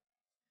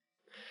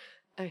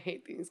 I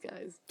hate these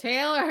guys.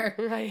 Taylor!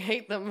 I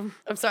hate them.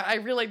 I'm sorry, I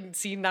really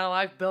see now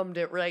I've bummed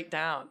it right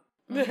down.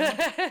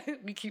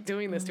 We keep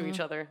doing this to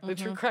each other. The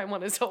true crime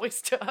one is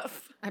always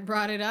tough. I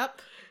brought it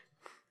up.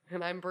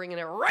 And I'm bringing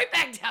it right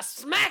back down,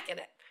 smacking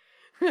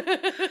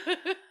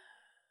it.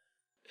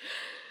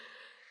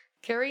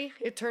 Kari,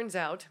 it turns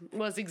out,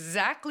 was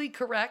exactly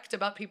correct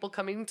about people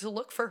coming to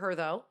look for her,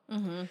 though.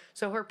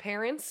 So her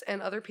parents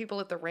and other people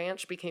at the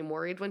ranch became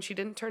worried when she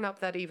didn't turn up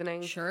that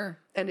evening. Sure.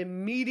 And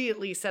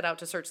immediately set out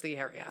to search the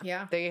area.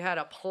 Yeah. They had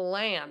a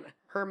plan.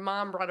 Her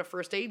mom brought a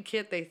first aid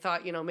kit. They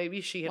thought, maybe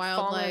she had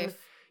fallen.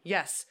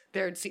 Yes.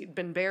 There had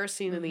been bears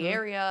seen in the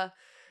area.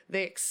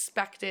 They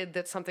expected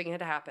that something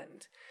had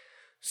happened.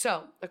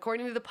 So,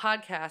 according to the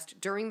podcast,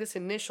 during this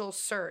initial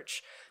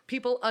search,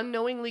 people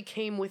unknowingly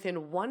came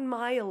within 1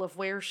 mile of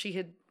where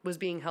she was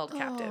being held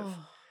captive.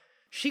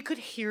 She could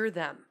hear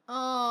them.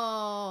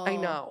 Oh. I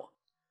know.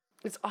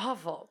 It's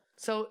awful.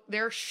 So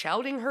they're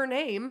shouting her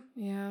name.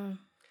 Yeah.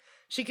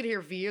 She could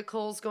hear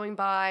vehicles going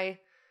by,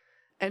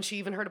 and she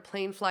even heard a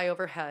plane fly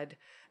overhead.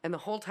 And the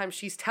whole time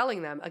she's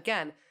telling them,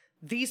 again,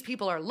 these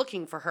people are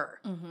looking for her.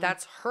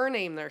 That's her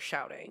name they're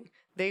shouting.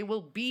 They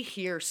will be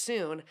here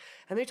soon.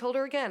 And they told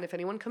her again, if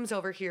anyone comes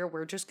over here,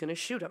 we're just going to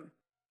shoot them.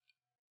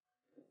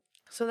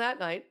 So that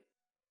night,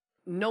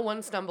 no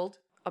one stumbled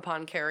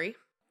upon Kari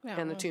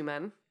and the two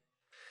men.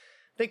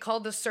 They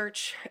called the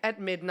search at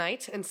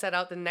midnight and set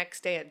out the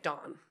next day at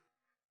dawn.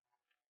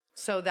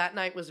 So that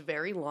night was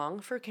very long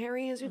for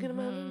Kari, as you can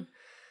imagine.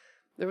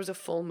 There was a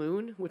full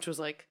moon, which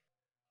was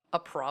a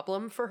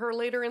problem for her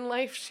later in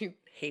life. She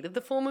hated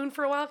the full moon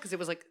for a while because it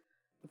was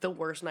the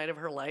worst night of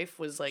her life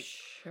was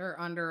sure,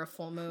 under a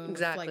full moon.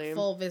 Exactly. With,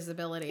 full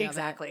visibility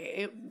exactly. of it.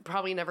 It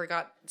probably never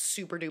got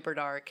super duper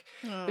dark.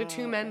 The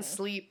two men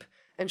sleep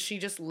and she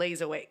just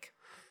lays awake.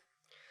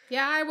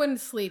 Yeah, I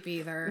wouldn't sleep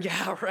either.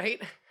 Yeah, right?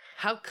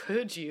 How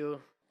could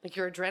you?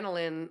 Your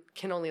adrenaline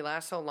can only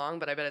last so long,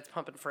 but I bet it's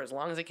pumping for as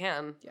long as it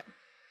can. Yeah.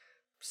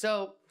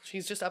 So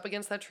she's just up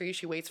against that tree.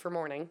 She waits for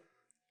morning.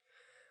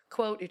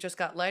 Quote, it just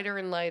got lighter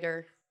and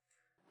lighter,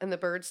 and the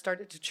birds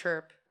started to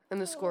chirp, and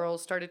the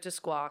squirrels started to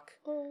squawk.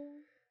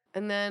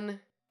 And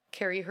then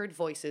Kari heard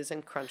voices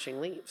and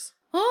crunching leaves.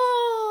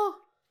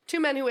 Two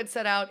men who had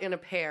set out in a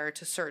pair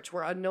to search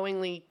were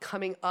unknowingly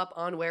coming up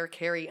on where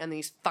Kari and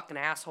these fucking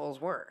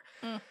assholes were.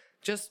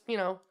 Just,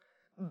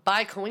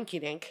 by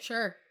coinkydink.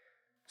 Sure.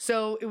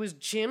 So it was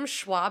Jim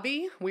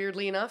Schwabe,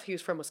 weirdly enough. He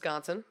was from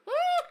Wisconsin.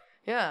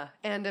 Yeah.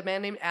 And a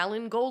man named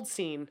Alan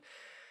Goldstein.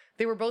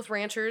 They were both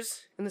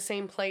ranchers in the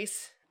same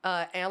place.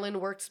 Alan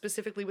worked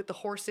specifically with the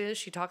horses.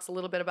 She talks a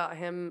little bit about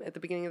him at the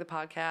beginning of the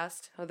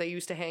podcast, how they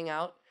used to hang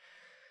out.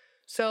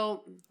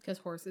 So, because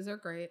horses are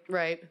great.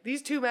 Right.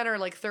 These two men are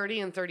like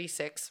 30 and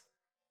 36.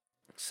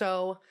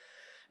 So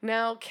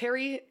now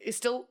Kari is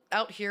still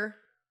out here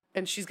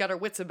and she's got her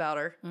wits about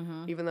her,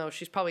 even though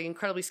she's probably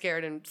incredibly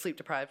scared and sleep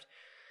deprived.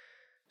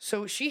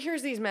 So she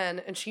hears these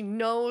men and she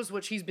knows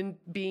what she's been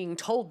being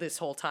told this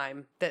whole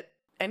time, that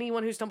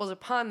anyone who stumbles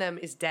upon them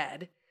is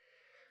dead.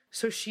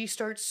 So she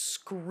starts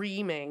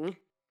screaming,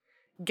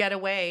 get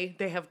away,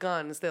 they have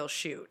guns, they'll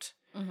shoot.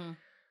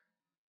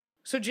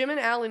 So Jim and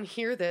Alan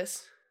hear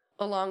this,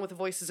 along with the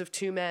voices of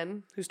two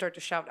men who start to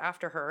shout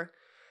after her,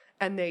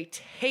 and they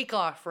take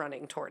off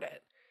running toward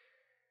it.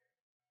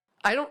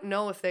 I don't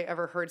know if they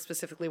ever heard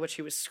specifically what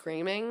she was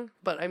screaming,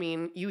 but I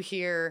mean, you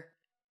hear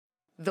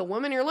the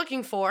woman you're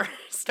looking for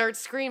start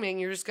screaming,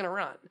 you're just going to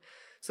run.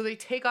 So they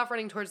take off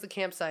running towards the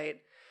campsite,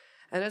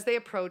 and as they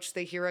approach,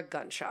 they hear a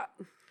gunshot.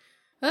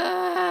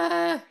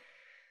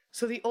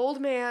 So the old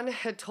man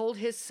had told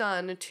his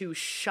son to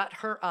shut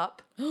her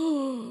up.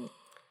 And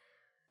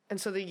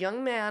so the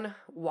young man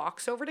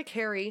walks over to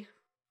Kari,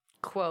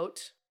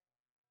 quote,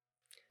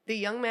 the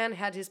young man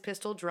had his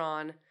pistol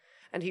drawn,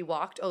 and he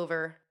walked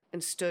over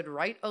and stood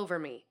right over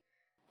me,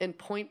 and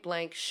point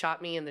blank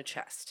shot me in the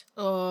chest.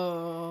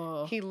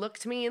 He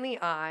looked me in the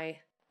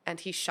eye, and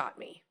he shot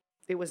me.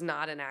 It was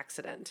not an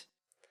accident.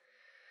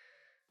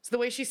 So the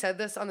way she said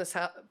this on this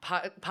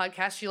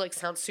podcast, she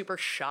sounds super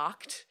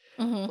shocked.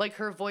 Like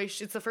her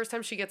voice, it's the first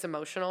time she gets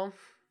emotional.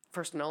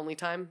 First and only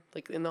time,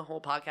 in the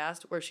whole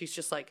podcast, where she's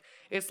just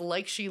it's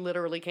like she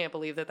literally can't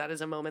believe that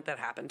is a moment that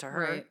happened to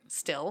her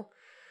still.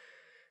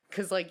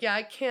 Because,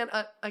 I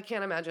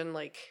can't imagine,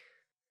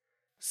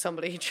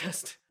 somebody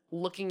just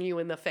looking you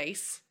in the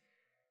face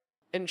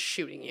and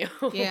shooting you.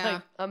 Yeah.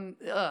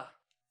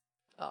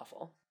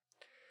 Awful.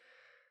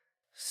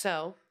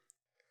 So,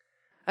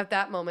 at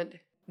that moment,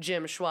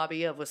 Jim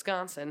Schwabe of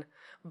Wisconsin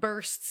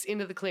bursts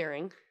into the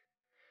clearing.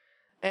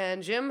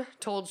 And Jim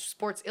told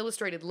Sports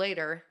Illustrated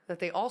later that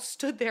they all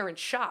stood there in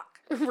shock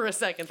for a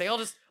second. They all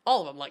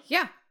of them,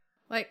 yeah.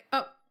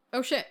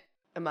 Oh shit.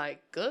 Am I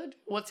good?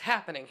 What's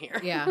happening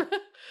here? Yeah.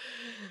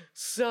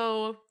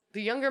 So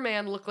the younger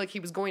man looked like he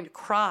was going to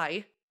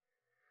cry.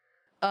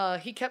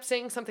 He kept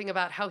saying something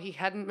about how he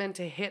hadn't meant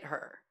to hit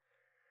her,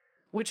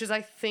 which is,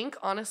 I think,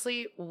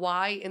 honestly,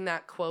 why in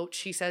that quote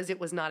she says it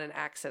was not an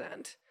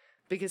accident.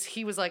 Because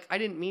he was like, I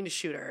didn't mean to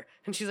shoot her.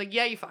 And she's like,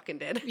 yeah, you fucking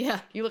did.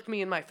 Yeah. You looked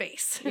me in my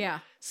face. Yeah.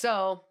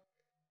 So,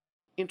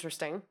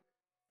 interesting.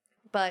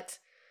 But,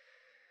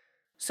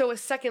 so a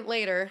second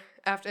later,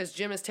 as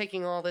Jim is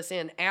taking all this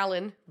in,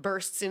 Alan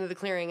bursts into the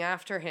clearing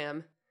after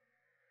him.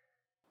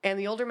 And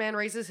the older man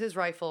raises his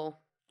rifle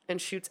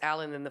and shoots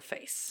Alan in the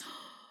face.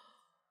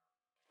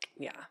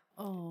 Yeah.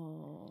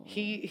 Oh.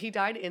 He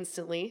died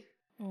instantly.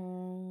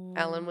 Oh.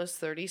 Alan was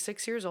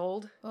 36 years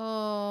old.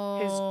 Oh.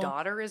 His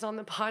daughter is on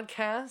the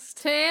podcast.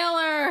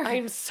 Taylor.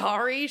 I'm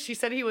sorry. She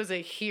said he was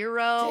a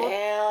hero.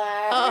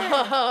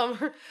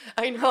 Taylor.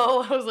 I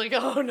know. I was like,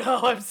 oh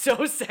no, I'm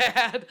so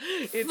sad.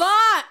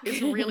 Fuck.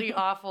 It's really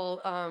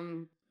awful.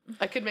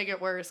 I could make it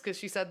worse because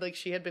she said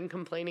she had been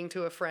complaining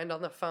to a friend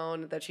on the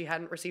phone that she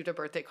hadn't received a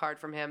birthday card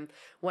from him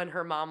when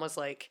her mom was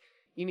like,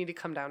 you need to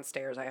come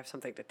downstairs. I have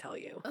something to tell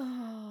you.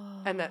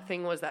 Oh. And that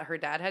thing was that her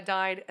dad had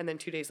died, and then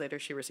 2 days later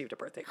she received a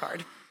birthday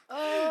card.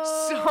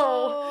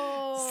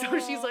 Oh. So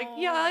she's like,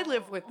 yeah, I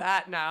live with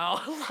that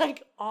now.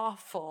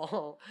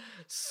 Awful.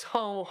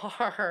 So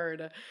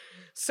hard.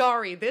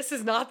 Sorry, this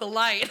is not the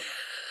light.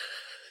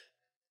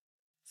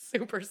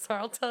 Super sorry.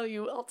 I'll tell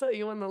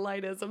you when the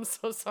light is. I'm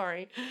so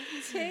sorry.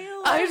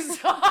 Taylor. I'm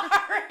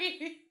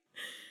sorry.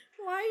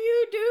 Why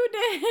you do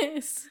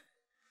this?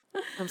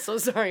 I'm so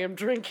sorry. I'm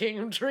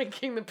drinking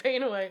the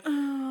pain away.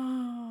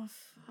 Oh,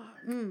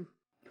 fuck.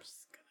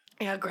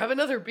 Yeah, grab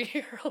another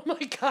beer. Oh my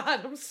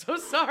God, I'm so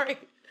sorry.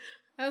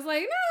 I was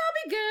like, no, I'll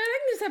be good. I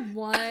can just have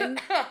one.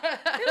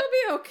 It'll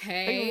be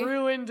okay. I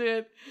ruined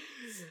it.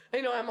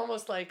 I know, I'm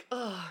almost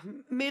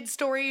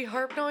mid-story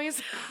harp noise.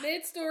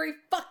 Mid-story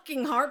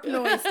fucking harp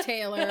noise,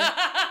 Taylor.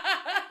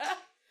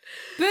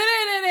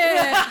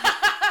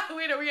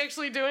 Wait, are we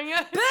actually doing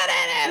it?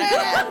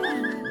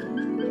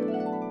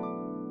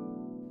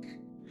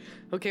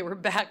 Okay, we're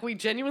back. We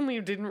genuinely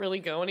didn't really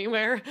go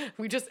anywhere.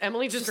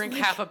 Emily just drank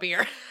half a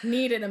beer.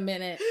 Needed a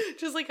minute.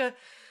 Just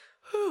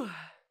whew.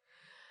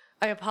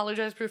 I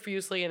apologized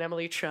profusely and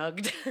Emily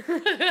chugged.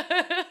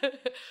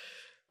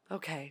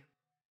 Okay.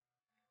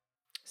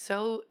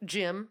 So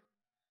Jim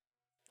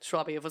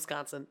Schwabie of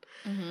Wisconsin.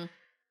 Mm-hmm.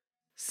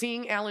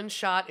 Seeing Alan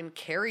shot and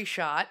Kari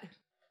shot,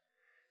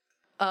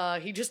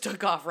 he just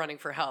took off running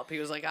for help. He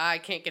was like, I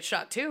can't get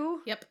shot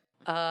too. Yep.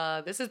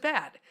 This is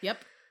bad.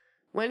 Yep.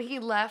 When he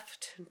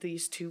left,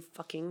 these two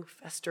fucking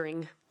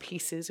festering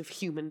pieces of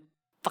human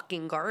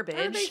fucking garbage.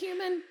 Are they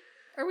human?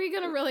 Are we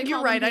going to really call You're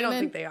them right, human? I don't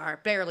think they are.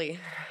 Barely.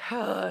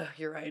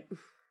 You're right.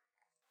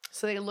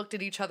 So they looked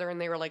at each other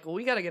and they were like, well,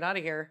 we gotta get out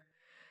of here.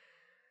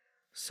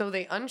 So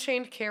they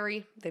unchained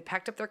Kari, they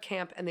packed up their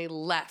camp, and they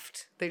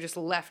left. They just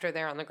left her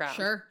there on the ground.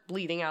 Sure.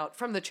 Bleeding out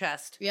from the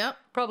chest. Yep.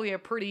 Probably a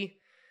pretty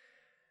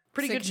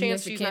good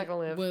chance she's not gonna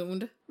live.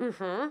 Wound.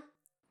 Mm-hmm.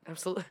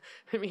 Absolutely.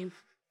 I mean,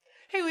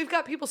 hey, we've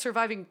got people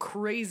surviving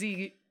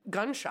crazy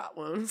gunshot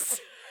wounds.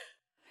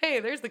 Hey,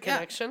 there's the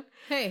connection.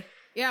 Yeah. Hey,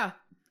 yeah.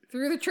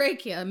 Through the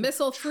trachea.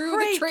 Missile through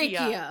the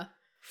trachea.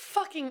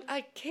 Fucking,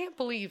 I can't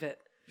believe it.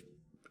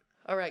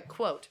 All right,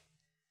 quote.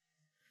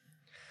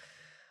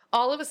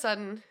 All of a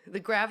sudden, the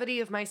gravity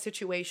of my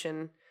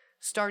situation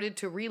started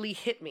to really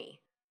hit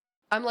me.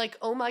 I'm like,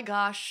 oh my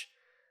gosh,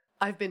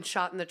 I've been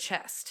shot in the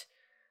chest.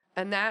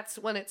 And that's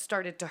when it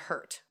started to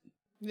hurt.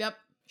 Yep.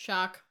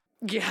 Shock.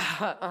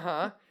 Yeah,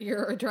 uh-huh.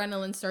 Your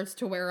adrenaline starts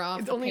to wear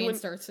off. The pain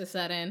starts to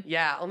set in.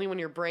 Yeah, only when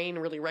your brain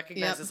really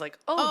recognizes like,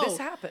 oh, this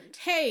happened.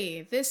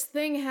 Hey, this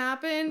thing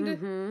happened.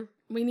 Mm-hmm.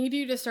 We need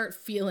you to start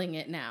feeling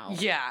it now.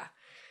 Yeah.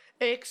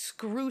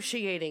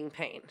 Excruciating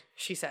pain,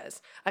 she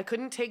says. I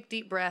couldn't take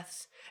deep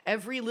breaths.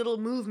 Every little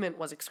movement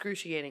was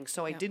excruciating,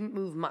 so I didn't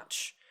move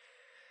much.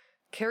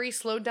 Kari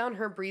slowed down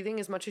her breathing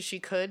as much as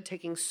she could,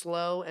 taking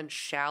slow and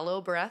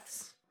shallow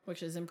breaths.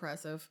 Which is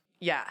impressive.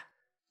 Yeah.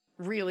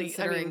 Really,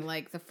 considering,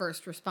 like, the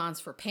first response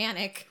for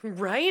panic.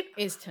 Right?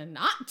 Is to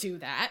not do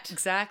that.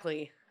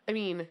 Exactly. I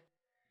mean,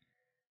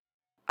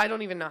 I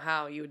don't even know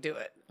how you would do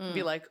it.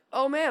 Be like,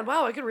 oh man,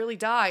 wow, I could really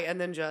die.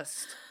 And then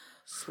just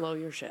slow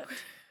your shit.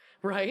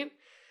 Right?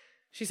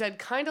 She said,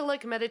 kind of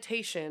like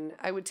meditation,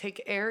 I would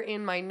take air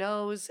in my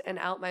nose and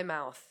out my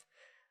mouth.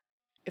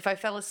 If I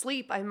fell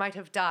asleep, I might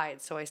have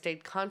died, so I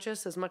stayed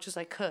conscious as much as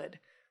I could.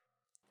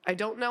 I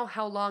don't know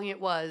how long it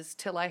was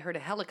till I heard a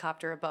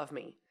helicopter above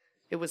me.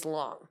 It was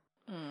long.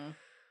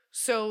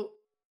 So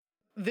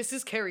this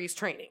is Kari's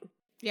training.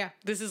 Yeah.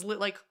 This is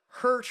like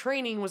her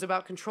training was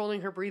about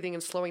controlling her breathing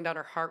and slowing down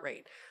her heart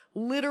rate.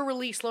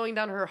 Literally slowing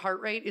down her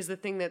heart rate is the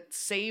thing that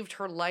saved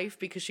her life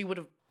because she would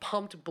have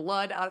pumped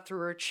blood out through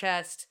her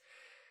chest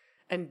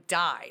and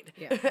died.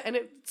 Yeah. And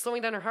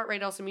slowing down her heart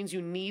rate also means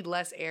you need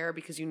less air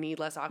because you need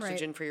less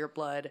oxygen for your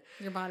blood.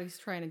 Your body's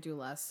trying to do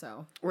less,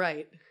 so.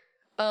 Right.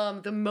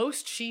 The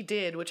most she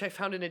did, which I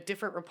found in a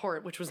different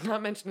report, which was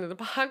not mentioned in the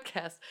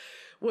podcast,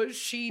 was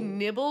she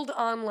nibbled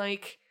on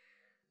like,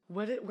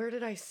 where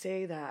did I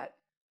say that?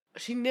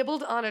 She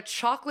nibbled on a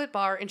chocolate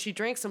bar and she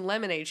drank some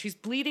lemonade. She's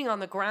bleeding on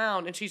the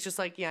ground and she's just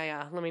like,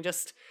 yeah, let me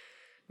just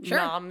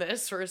nom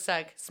this for a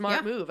sec.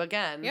 Smart move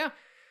again. Yeah.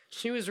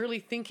 She was really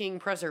thinking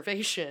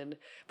preservation.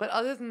 But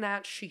other than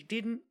that, she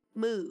didn't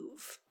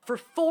move for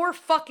 4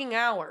 fucking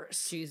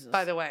hours. Jesus.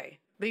 By the way,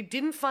 they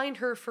didn't find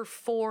her for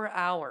 4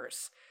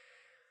 hours.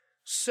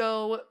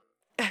 So,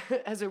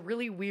 as a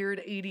really weird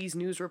 80s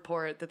news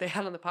report that they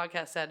had on the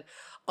podcast said,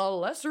 a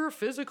lesser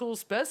physical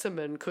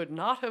specimen could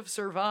not have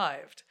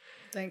survived.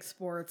 Thanks,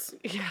 sports.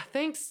 Yeah,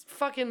 thanks,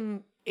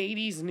 fucking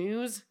 80s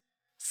news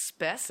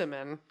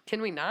specimen.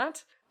 Can we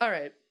not? All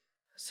right.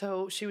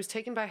 So, she was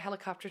taken by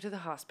helicopter to the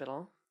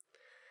hospital,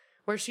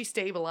 where she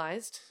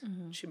stabilized.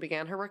 Mm-hmm. She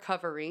began her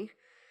recovery.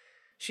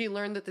 She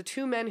learned that the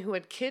 2 men who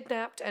had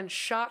kidnapped and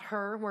shot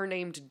her were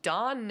named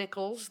Don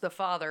Nichols, the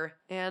father,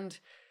 and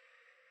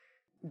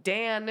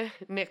Dan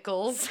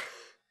Nichols.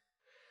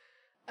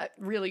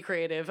 Really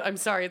creative. I'm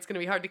sorry, it's going to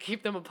be hard to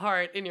keep them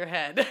apart in your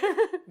head.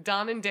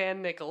 Don and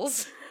Dan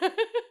Nichols.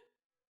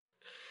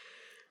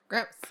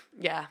 Gross.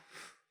 Yeah.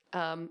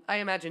 I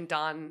imagine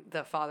Don,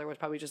 the father, was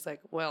probably just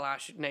like, well, I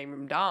should name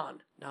him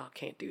Don. No,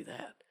 can't do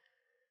that.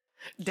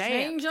 Dan.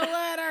 Change a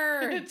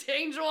letter.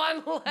 Change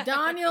one letter.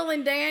 Daniel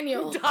and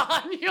Daniel.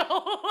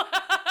 Daniel.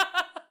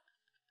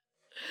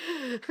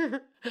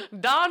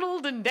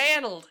 Donald and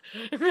Danald.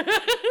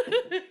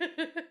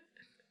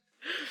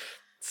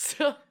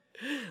 So,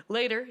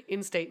 later,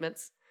 in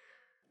statements,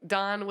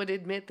 Don would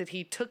admit that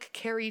he took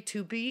Kari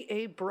to be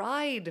a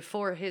bride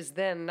for his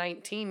then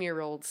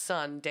 19-year-old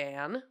son,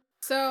 Dan.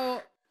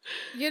 So,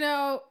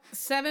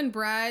 7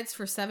 brides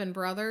for 7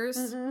 brothers.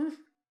 Mm-hmm.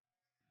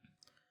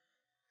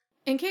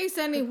 In case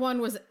anyone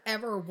was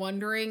ever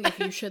wondering if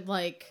you should,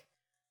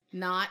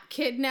 not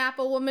kidnap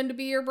a woman to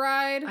be your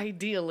bride.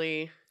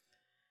 Ideally.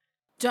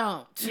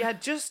 Don't. Yeah,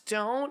 just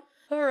don't.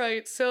 All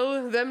right,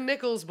 so them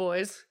Nichols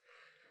boys,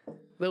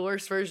 the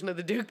worst version of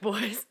the Duke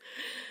boys,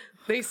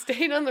 they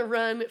stayed on the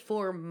run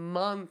for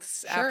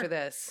months after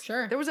this.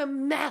 Sure. There was a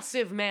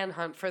massive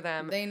manhunt for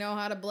them. They know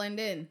how to blend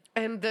in.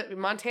 And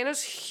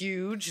Montana's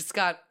huge. It's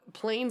got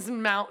plains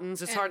and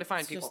mountains. It's hard to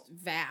find people. It's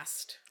just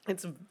vast.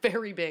 It's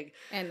very big.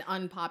 And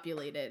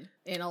unpopulated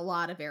in a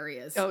lot of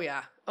areas. Oh,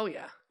 yeah.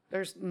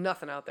 There's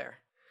nothing out there.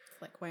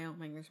 It's like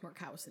Wyoming, there's more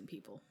cows than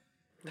people.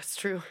 That's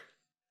true.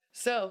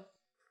 So,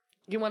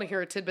 You want to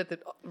hear a tidbit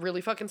that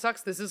really fucking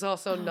sucks? This is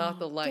also not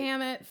the light.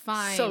 Damn it.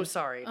 Fine. So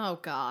sorry. Oh,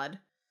 God.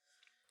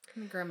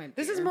 Let me grab my beer.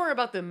 This is more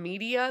about the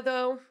media,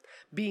 though,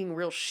 being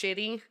real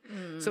shitty.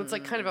 So it's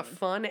like kind of a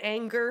fun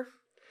anger.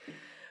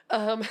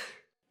 The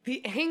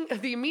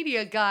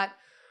media got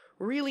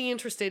really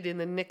interested in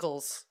the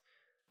Nichols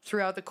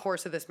throughout the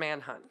course of this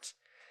manhunt.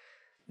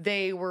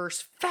 They were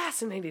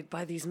fascinated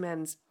by these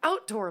men's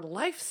outdoor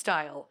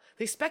lifestyle.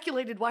 They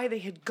speculated why they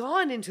had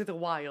gone into the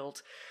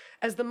wild.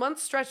 As the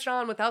months stretched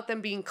on without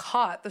them being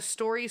caught, the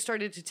story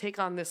started to take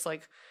on this,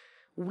 like,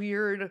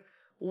 weird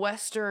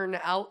Western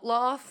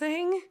outlaw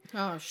thing.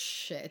 Oh,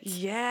 shit.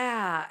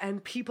 Yeah,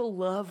 and people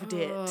loved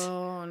it.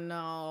 Oh,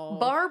 no.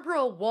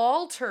 Barbara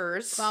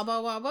Walters. Baba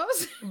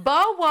Wabos?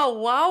 Bawa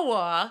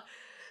Wawa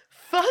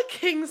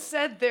fucking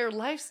said their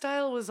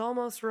lifestyle was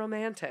almost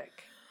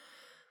romantic.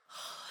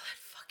 Oh, that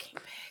fucking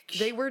bitch.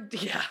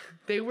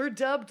 They were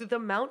dubbed the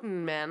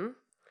Mountain Men.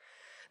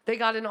 They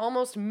got an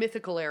almost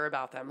mythical air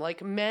about them,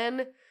 like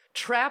men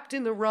trapped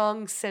in the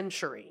wrong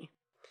century.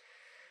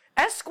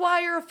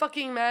 Esquire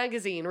fucking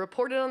magazine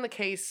reported on the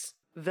case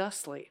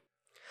thusly.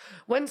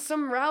 When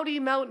some rowdy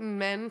mountain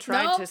men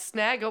tried to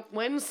snag a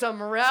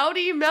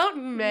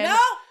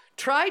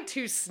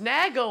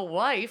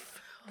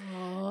wife,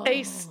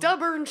 a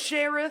stubborn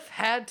sheriff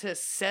had to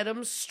set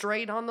him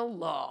straight on the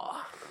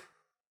law.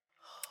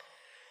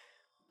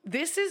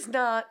 This is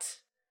not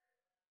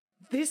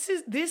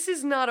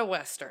a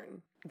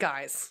Western,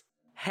 guys.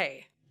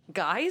 Hey,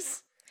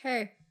 guys?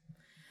 Hey.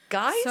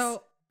 Guys?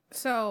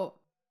 So,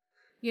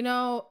 you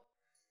know,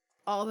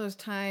 all those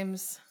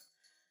times,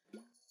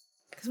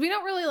 because we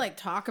don't really, like,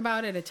 talk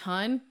about it a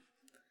ton.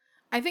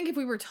 I think if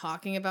we were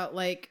talking about,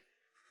 like,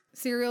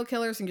 serial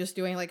killers and just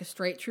doing, like, a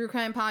straight true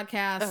crime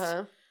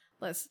podcast,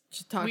 let's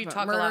just talk about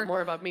talk murder. a lot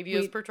more about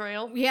media's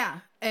portrayal.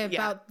 Yeah,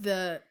 about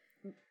the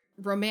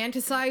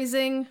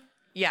romanticizing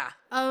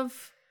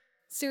of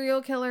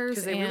serial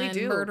killers and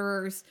really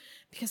murderers,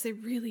 because they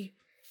really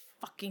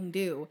fucking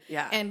do.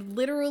 Yeah. And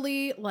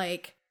literally,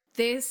 like,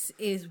 this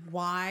is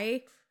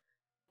why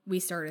we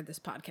started this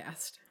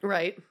podcast.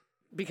 Right.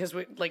 Because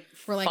we're like,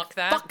 fuck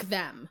that. Fuck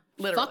them.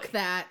 Literally. Fuck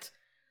that.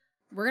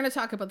 We're going to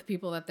talk about the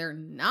people that they're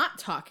not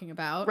talking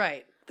about.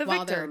 Right. The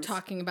while victims. they're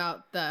talking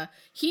about the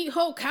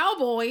heat-ho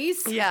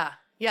cowboys. Yeah.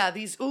 Yeah,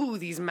 these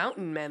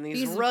mountain men,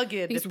 these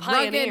rugged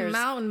pioneers. Rugged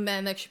mountain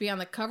men that should be on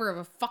the cover of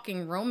a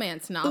fucking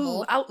romance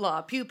novel. Ooh,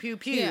 outlaw, pew, pew,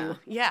 pew.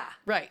 Yeah,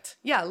 right.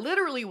 Yeah,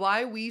 literally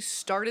why we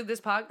started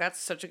this podcast. That's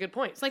such a good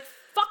point. It's like,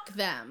 fuck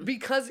them.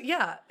 Because,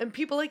 and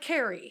people like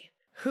Kari,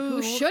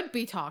 who should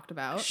be talked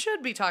about.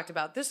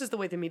 This is the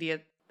way the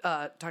media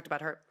talked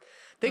about her.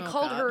 They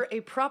called her a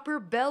proper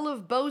belle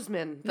of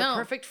Bozeman, the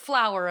perfect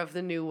flower of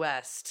the New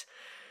West.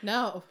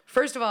 No.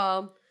 First of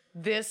all,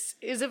 this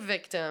is a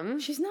victim.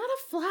 She's not a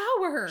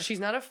flower.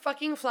 She's not a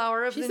fucking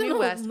flower of the New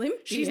West.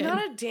 She's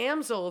not a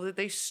damsel that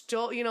they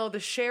stole, the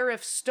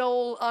sheriff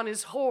stole on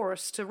his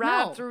horse to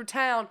ride through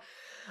town.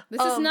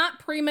 This is not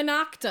prima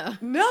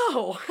nocta.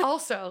 No.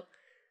 Also,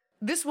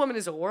 this woman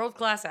is a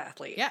world-class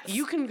athlete. Yes.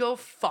 You can go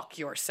fuck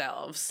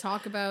yourselves.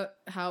 Talk about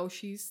how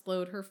she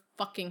slowed her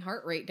fucking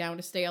heart rate down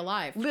to stay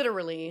alive.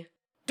 Literally.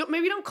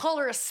 Maybe don't call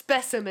her a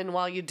specimen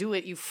while you do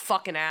it, you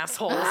fucking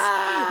assholes.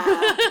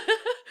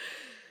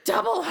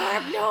 Double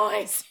harp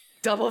noise.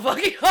 Double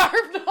fucking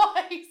harp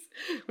noise.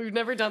 We've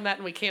never done that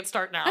and we can't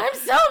start now. I'm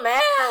so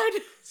mad.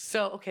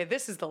 So, okay,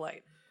 this is the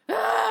light.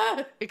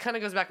 It kind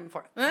of goes back and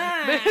forth.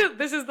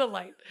 This is the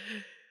light.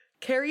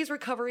 Kari's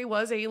recovery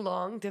was a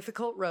long,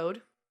 difficult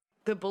road.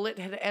 The bullet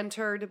had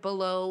entered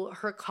below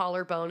her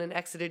collarbone and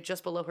exited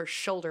just below her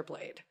shoulder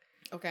blade.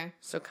 Okay.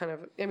 So kind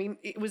of,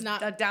 it was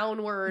not a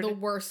downward. The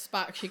worst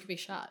spot she could be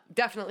shot.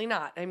 Definitely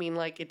not.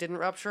 It didn't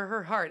rupture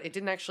her heart. It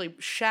didn't actually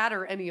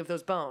shatter any of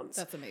those bones.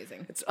 That's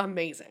amazing. It's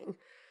amazing.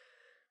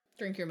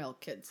 Drink your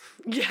milk, kids.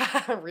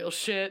 Yeah, real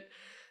shit.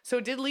 So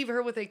it did leave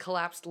her with a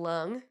collapsed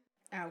lung.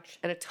 Ouch.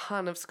 And a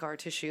ton of scar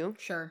tissue.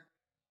 Sure.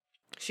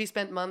 She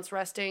spent months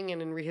resting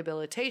and in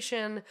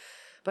rehabilitation,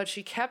 but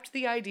she kept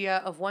the idea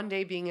of one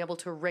day being able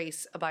to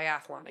race a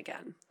biathlon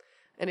again.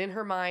 And in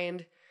her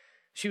mind,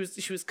 she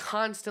was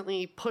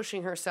constantly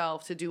pushing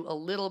herself to do a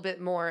little bit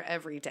more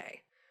every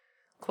day.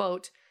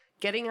 Quote,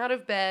 getting out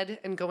of bed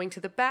and going to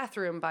the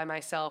bathroom by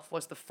myself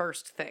was the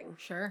first thing.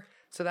 Sure.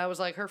 So that was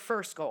like her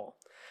first goal.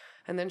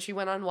 And then she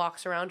went on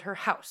walks around her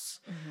house.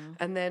 Mm-hmm.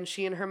 And then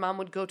she and her mom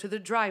would go to the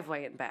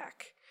driveway and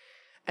back.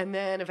 And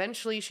then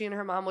eventually she and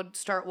her mom would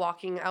start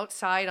walking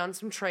outside on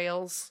some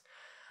trails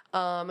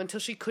until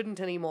she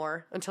couldn't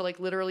anymore, until like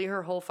literally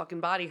her whole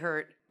fucking body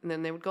hurt. And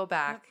then they would go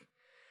back.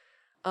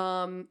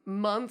 Yep.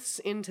 Months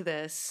into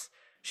this,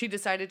 she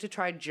decided to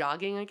try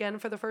jogging again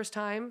for the first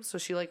time. So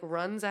she like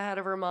runs ahead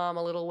of her mom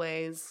a little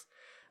ways.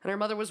 And her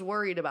mother was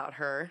worried about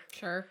her.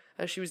 Sure.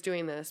 As she was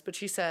doing this. But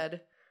she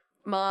said,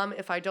 Mom,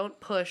 if I don't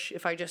push,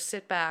 if I just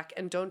sit back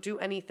and don't do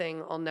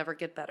anything, I'll never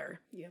get better.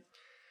 Yep.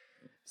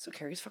 So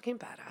Kari's fucking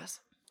badass.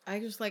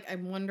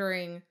 I'm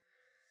wondering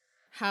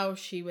how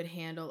she would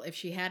handle if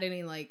she had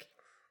any like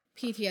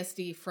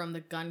PTSD from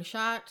the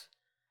gunshot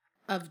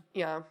of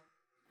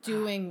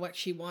doing what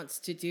she wants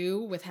to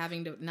do with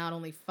having to not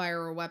only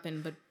fire a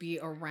weapon, but be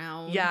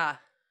around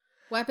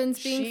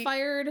weapons being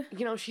fired.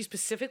 You know, she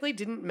specifically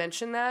didn't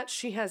mention that.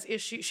 She had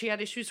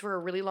issues for a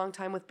really long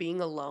time with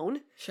being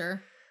alone.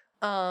 Sure.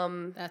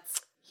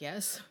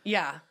 Yes.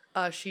 Yeah.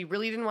 She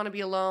really didn't want to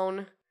be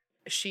alone.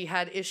 She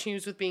had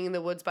issues with being in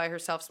the woods by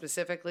herself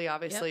specifically.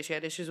 Obviously, She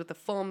had issues with the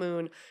full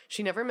moon.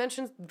 She never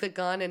mentioned the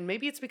gun, and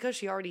maybe it's because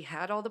she already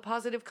had all the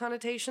positive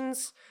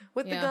connotations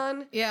with the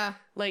gun. Yeah.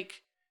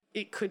 Like,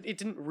 it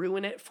didn't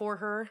ruin it for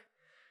her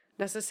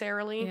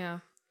necessarily. Yeah.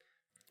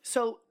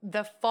 So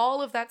the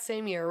fall of that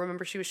same year,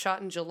 remember she was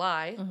shot in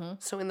July. Mm-hmm.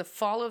 So in the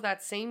fall of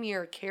that same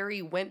year,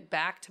 Kari went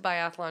back to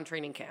biathlon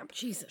training camp.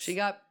 Jesus. She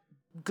got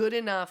good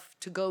enough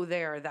to go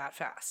there that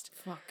fast.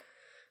 Fuck.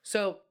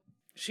 So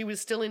she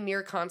was still in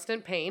near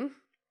constant pain.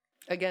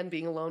 Again,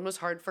 being alone was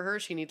hard for her.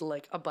 She needed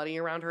like a buddy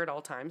around her at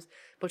all times,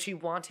 but she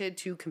wanted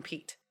to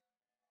compete.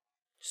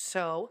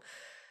 So,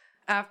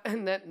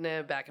 and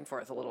then back and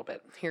forth a little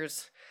bit.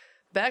 Here's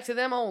back to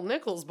them old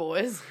Nichols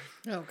boys.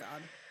 Oh,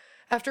 God.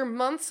 After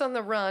months on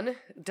the run,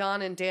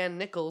 Don and Dan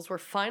Nichols were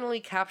finally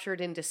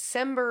captured in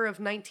December of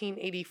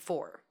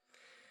 1984.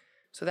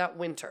 So that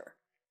winter.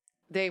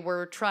 They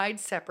were tried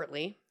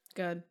separately.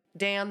 Good.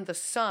 Dan, the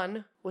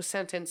son, was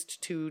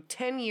sentenced to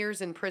 10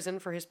 years in prison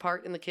for his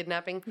part in the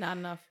kidnapping. Not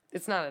enough.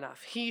 It's not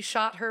enough. He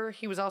shot her.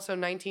 He was also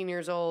 19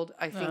 years old.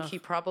 I think he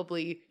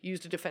probably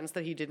used a defense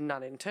that he did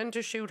not intend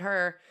to shoot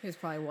her. He was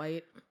probably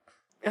white.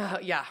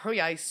 Yeah. Oh,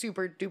 yeah. He's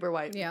super duper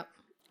white. Yep.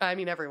 I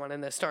mean, everyone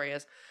in this story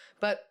is.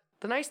 But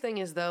the nice thing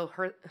is, though,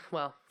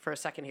 for a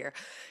second here,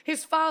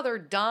 his father,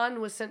 Don,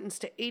 was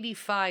sentenced to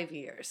 85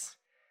 years.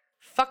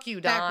 Fuck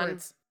you, Don.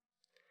 Backwards.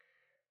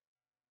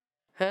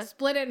 Huh?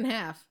 Split it in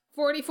half.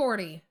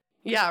 40-40.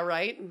 Yeah,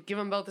 right? Give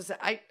them both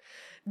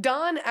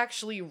Don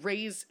actually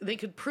they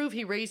could prove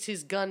he raised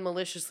his gun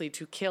maliciously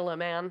to kill a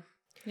man.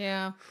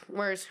 Yeah.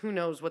 Whereas who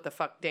knows what the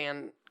fuck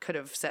Dan could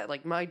have said.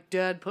 Like, my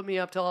dad put me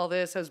up to all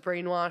this. I was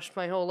brainwashed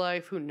my whole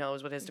life. Who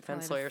knows what his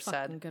defense lawyer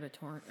said. Good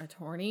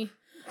attorney.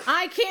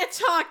 I can't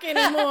talk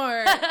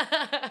anymore.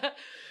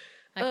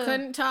 I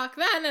couldn't talk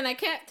then, and I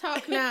can't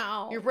talk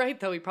now. You're right,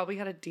 though. He probably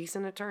had a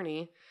decent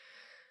attorney.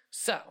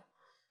 So,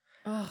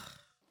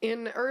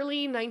 in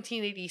early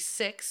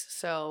 1986,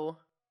 so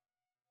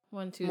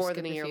more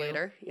than a year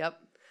later,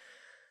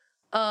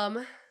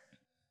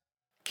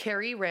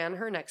 Kari ran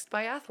her next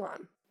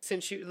biathlon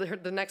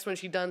the next one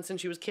she'd done since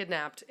she was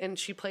kidnapped, and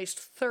she placed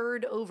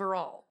 3rd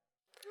overall.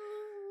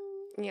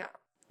 Yeah.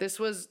 This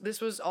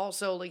was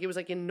also, like, it was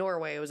like in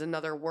Norway. It was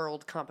another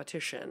world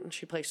competition.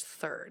 She placed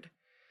 3rd.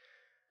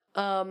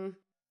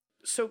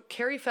 So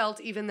Kari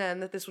felt even then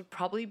that this would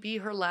probably be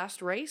her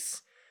last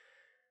race.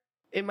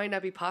 It might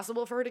not be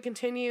possible for her to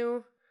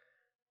continue.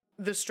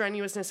 The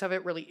strenuousness of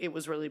it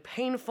was really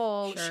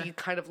painful. Sure. She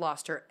kind of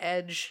lost her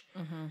edge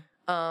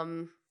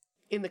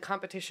in the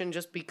competition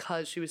just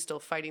because she was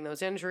still fighting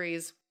those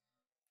injuries.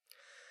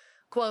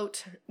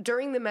 Quote,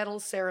 during the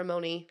medal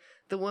ceremony,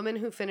 the woman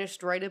who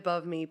finished right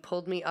above me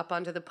pulled me up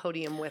onto the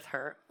podium with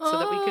her so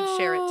that we could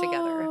share it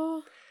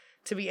together.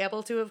 To be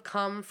able to have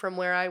come from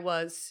where I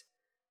was,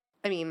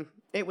 I mean,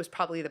 it was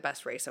probably the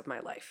best race of my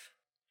life.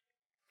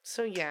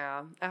 So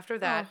yeah, after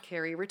that,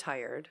 Kari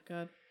retired.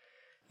 Good.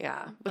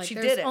 Yeah, but she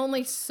did it. There's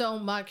only so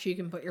much you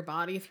can put your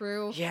body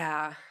through.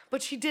 Yeah,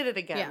 but she did it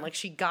again. Yeah. Like,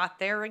 she got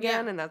there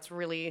again, and that's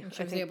really... And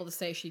she was able to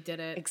say she did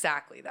it.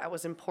 Exactly. That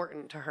was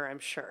important to her, I'm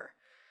sure.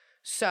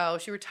 So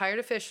she retired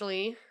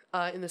officially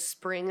in the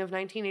spring of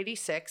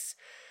 1986,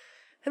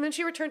 and then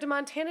she returned to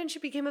Montana and she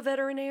became a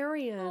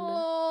veterinarian.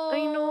 Oh.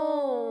 I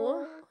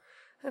know.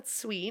 That's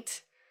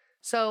sweet.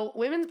 So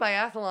women's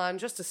biathlon,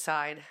 just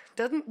aside,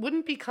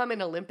 wouldn't become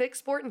an Olympic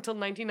sport until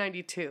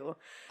 1992.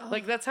 Oh.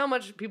 Like, that's how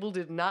much people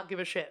did not give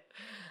a shit.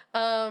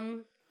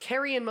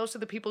 Kari and most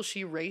of the people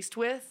she raced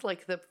with,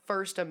 like the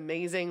first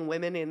amazing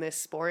women in this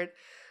sport,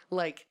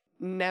 like,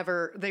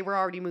 they were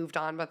already moved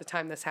on by the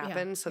time this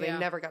happened, so they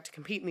never got to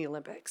compete in the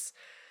Olympics.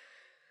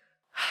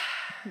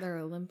 They're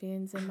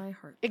Olympians in my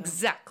heart, though.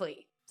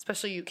 Exactly.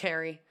 Especially you,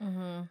 Kari.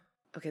 Mm-hmm.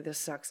 Okay, this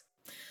sucks.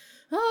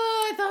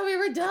 Oh, I thought we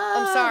were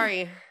done. I'm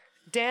sorry.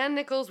 Dan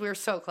Nichols, we were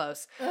so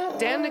close.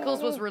 Dan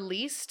Nichols was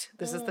released,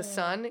 this is the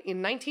son,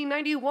 in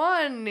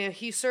 1991.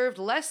 He served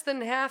less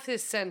than half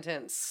his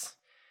sentence.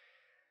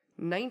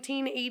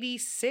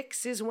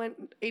 1986 is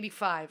when,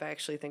 85 I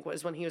actually think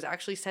was when he was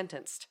actually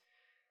sentenced.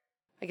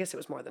 I guess it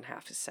was more than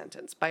half his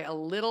sentence, by a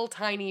little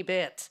tiny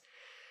bit.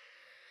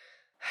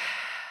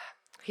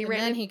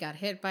 Then he got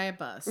hit by a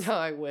bus. Oh,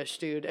 I wish,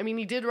 dude. I mean,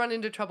 he did run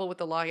into trouble with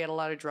the law. He had a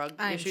lot of drug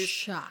issues. I'm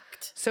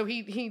shocked. So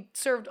he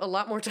served a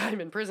lot more time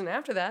in prison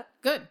after that.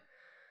 Good.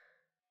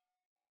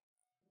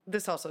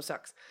 This also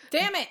sucks.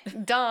 Damn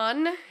it!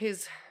 Don,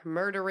 his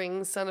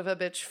murdering son of a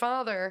bitch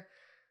father,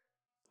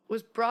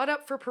 was brought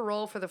up for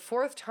parole for the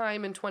 4th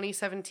time in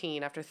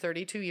 2017 after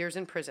 32 years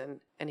in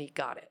prison, and he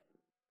got it.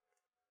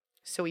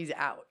 So he's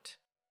out.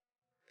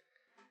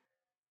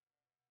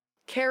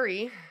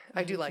 Kari,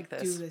 I do like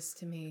this. Do this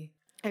to me.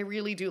 I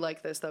really do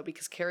like this, though,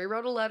 because Kari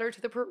wrote a letter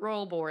to the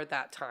parole board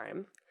that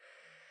time.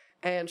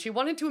 And she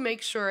wanted to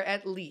make sure,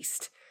 at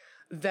least,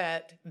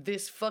 that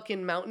this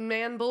fucking mountain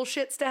man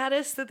bullshit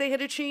status that they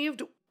had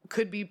achieved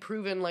could be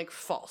proven, like,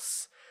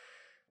 false.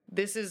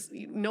 This is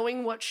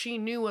knowing what she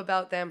knew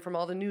about them from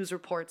all the news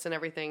reports and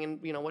everything, and,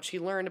 you know, what she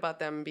learned about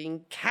them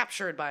being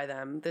captured by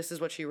them. This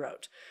is what she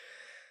wrote.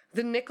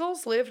 The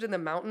Nichols lived in the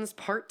mountains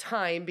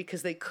part-time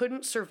because they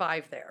couldn't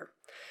survive there.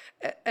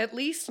 At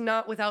least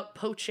not without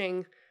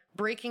poaching,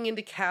 breaking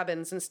into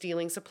cabins and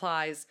stealing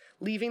supplies,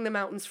 leaving the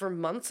mountains for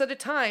months at a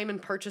time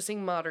and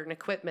purchasing modern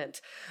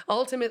equipment.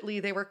 Ultimately,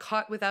 they were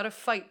caught without a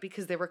fight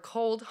because they were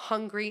cold,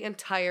 hungry, and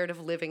tired of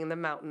living in the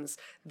mountains.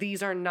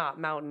 These are not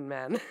mountain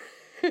men.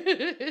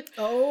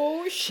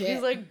 Oh, shit.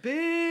 He's like,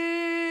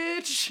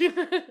 bitch.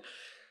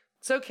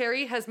 So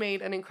Kari has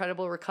made an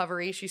incredible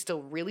recovery. She's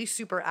still really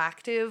super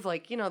active.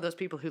 Like, you know, those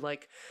people who,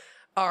 like,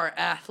 are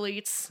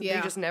athletes. Yeah.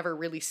 They just never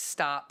really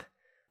stop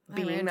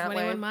being I ran that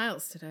 21 way.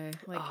 miles today.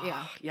 Like,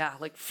 yeah. Yeah,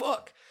 like,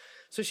 fuck.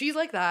 So she's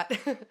like that.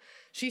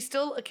 She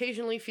still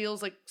occasionally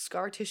feels like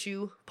scar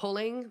tissue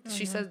pulling. Mm-hmm.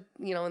 She said,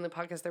 you know, in the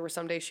podcast, there were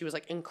some days she was,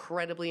 like,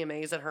 incredibly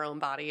amazed at her own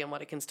body and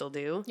what it can still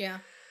do. Yeah.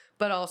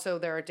 But also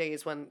there are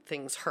days when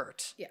things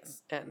hurt.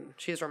 Yes. And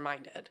she's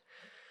reminded.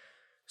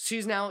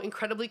 She's now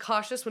incredibly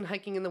cautious when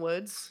hiking in the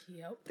woods.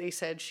 Yep. They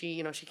said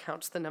she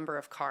counts the number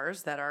of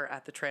cars that are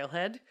at the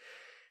trailhead.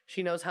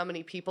 She knows how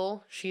many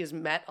people she has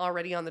met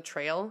already on the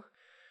trail.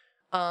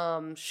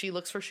 She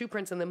looks for shoe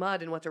prints in the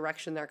mud and what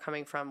direction they're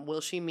coming from.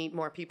 Will she meet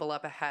more people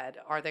up ahead?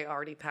 Are they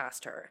already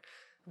past her?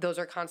 Those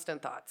are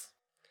constant thoughts.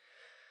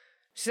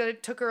 She said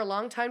it took her a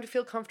long time to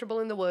feel comfortable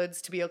in the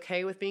woods, to be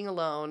okay with being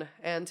alone,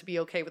 and to be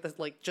okay with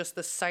just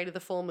the sight of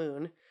the full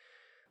moon.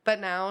 But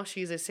now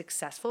she's a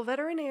successful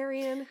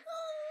veterinarian.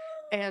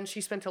 And she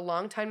spent a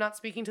long time not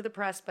speaking to the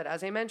press, but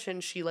as I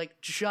mentioned, she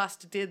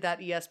just did that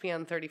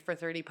ESPN 30 for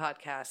 30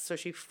 podcast, so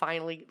she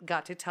finally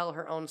got to tell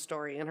her own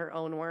story in her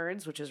own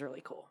words, which is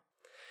really cool.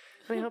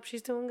 And I hope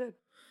she's doing good.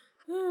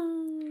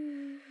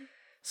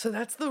 So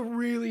that's the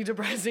really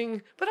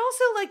depressing, but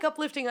also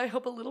uplifting, I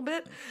hope a little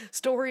bit,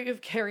 story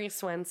of Kari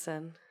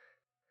Swenson.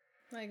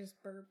 I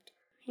just burped.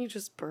 You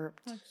just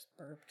burped. I just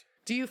burped.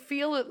 Do you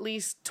feel at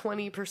least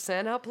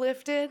 20%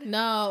 uplifted?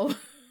 No.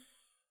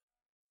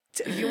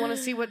 Do you want to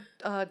see what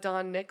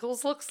Don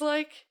Nichols looks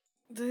like?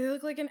 Do he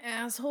look like an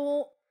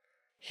asshole?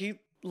 He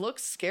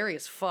looks scary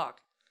as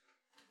fuck.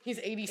 He's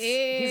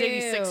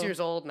 86 years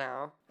old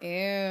now.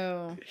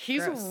 Ew.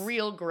 He's gross.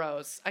 real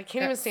gross. I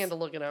can't even stand to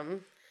look at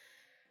him.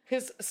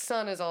 His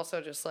son is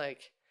also just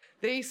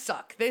they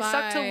suck. They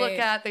suck to look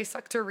at. They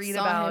suck to read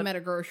about. Saw him at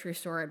a grocery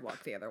store, I'd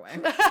walk the other way.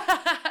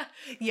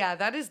 Yeah,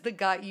 that is the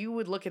guy. You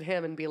would look at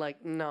him and be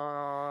like,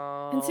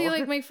 no. And see,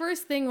 my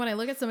first thing when I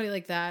look at somebody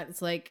like that,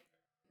 it's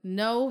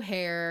no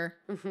hair.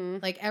 Mm-hmm.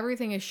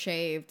 Everything is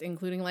shaved,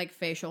 including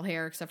facial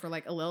hair, except for a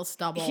little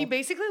stubble. He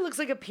basically looks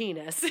like a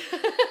penis.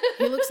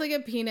 He looks like a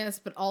penis,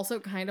 but also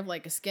kind of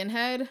like a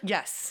skinhead.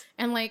 Yes.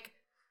 And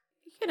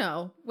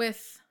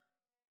with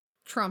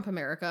Trump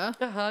America.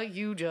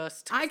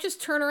 I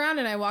just turn around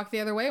and I walk the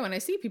other way when I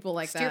see people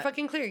like that. Steer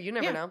fucking clear. You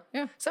never know.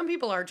 Yeah. Some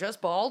people are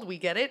just bald. We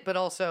get it, but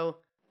also,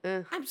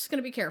 I'm just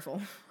gonna be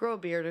careful. Grow a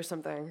beard or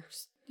something.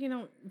 Just,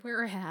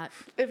 wear a hat.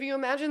 If you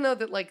imagine though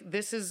that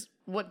this is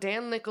what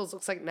Dan Nichols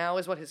looks like now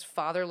is what his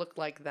father looked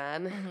like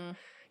then. Mm-hmm.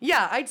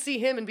 Yeah, I'd see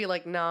him and be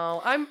like,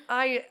 no,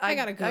 I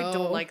gotta go. I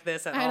don't like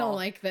this at all. I don't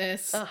like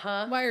this.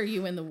 Uh-huh. Why are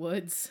you in the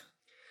woods?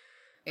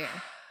 Yeah.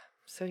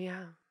 So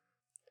yeah.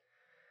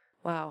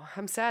 Wow,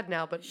 I'm sad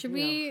now, but should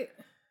we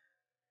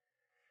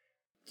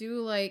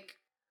do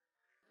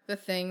the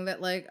thing that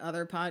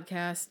other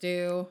podcasts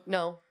do?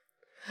 No.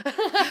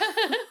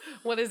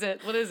 What is it?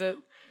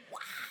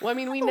 Well, I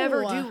mean, we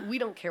never do. We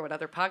don't care what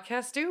other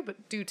podcasts do,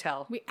 but do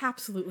tell. We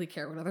absolutely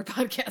care what other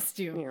podcasts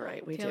do. You're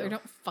right. We Taylor, do.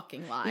 Don't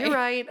fucking lie. You're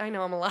right. I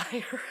know I'm a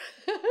liar.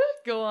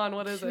 Go on.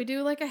 What is it? Should we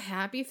do a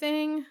happy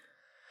thing?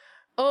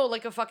 Oh,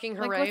 like a fucking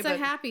hooray. What's a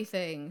happy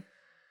thing?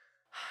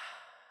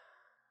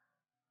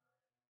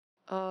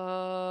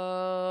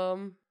 I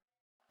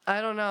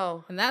don't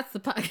know. And that's the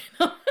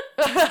podcast.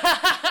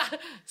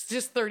 It's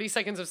just 30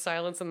 seconds of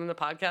silence and then the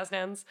podcast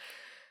ends.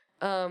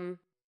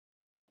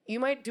 You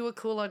might do a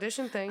cool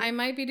audition thing. I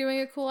might be doing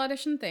a cool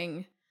audition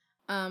thing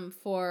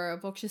for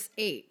Jacka'n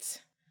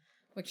It,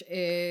 which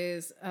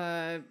is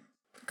a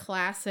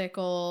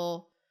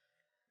classical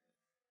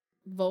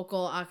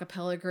vocal a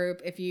cappella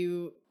group. If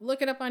you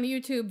look it up on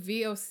YouTube,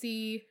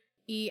 VOCES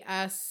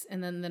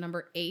and then the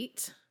number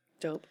 8.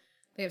 Dope.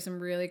 They have some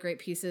really great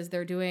pieces.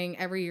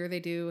 Every year they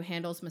do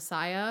Handel's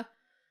Messiah.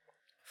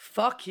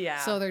 Fuck yeah.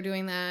 So they're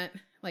doing that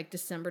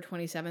December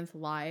 27th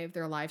live.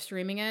 They're live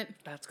streaming it.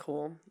 That's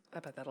cool. I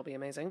bet that'll be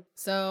amazing.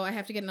 So I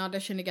have to get an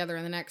audition together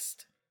in the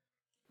next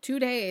 2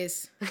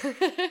 days.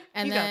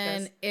 And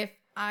then if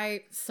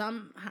I'm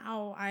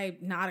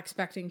not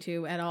expecting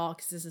to at all,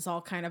 because this is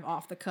all kind of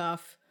off the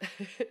cuff.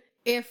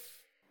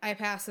 If I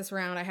pass this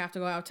round, I have to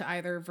go out to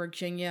either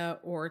Virginia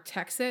or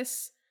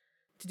Texas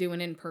to do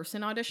an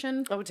in-person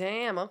audition. Oh,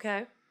 damn.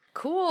 Okay.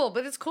 Cool.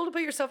 But it's cool to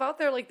put yourself out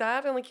there like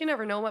that. And you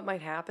never know what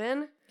might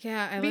happen.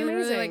 Yeah, I Be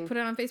literally amazing. like put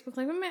it on Facebook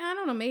like, I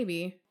don't know,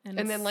 maybe. And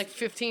then like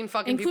 15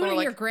 fucking including people are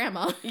like, your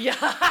grandma. yeah.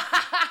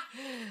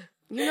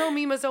 You know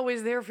Mima's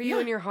always there for you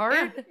in your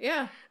heart.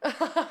 Yeah.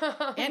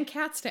 And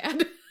Cat's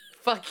dad.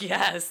 Fuck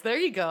yes. There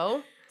you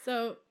go.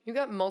 So You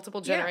got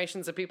multiple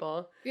generations of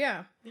people.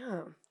 yeah.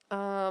 Yeah.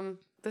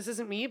 This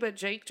isn't me, but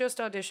Jake just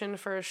auditioned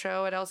for a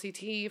show at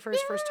LCT for his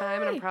first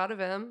time, and I'm proud of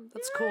him.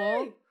 That's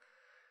cool.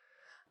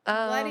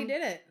 I'm glad he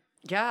did it.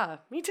 Yeah,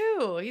 me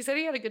too. He said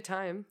he had a good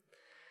time.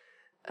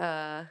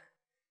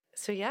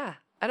 So yeah,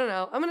 I don't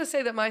know. I'm gonna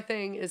say that my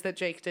thing is that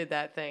Jake did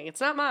that thing.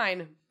 It's not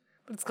mine,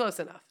 but it's close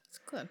enough. It's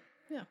good.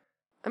 Yeah.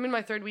 I'm in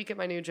my 3rd week at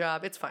my new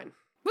job. It's fine.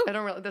 Woo. I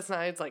don't really. That's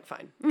not. It's like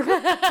fine.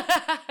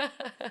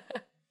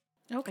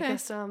 Okay. I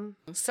guess.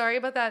 Sorry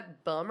about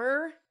that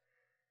bummer.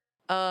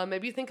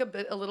 Maybe think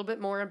a little bit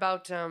more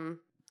about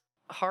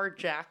Hard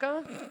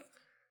Jacka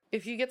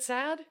if you get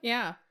sad,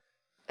 Yeah.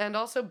 and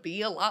also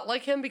be a lot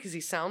like him because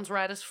he sounds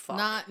rad as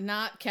fuck.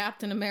 Not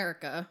Captain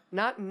America.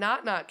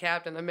 Not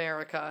Captain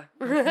America.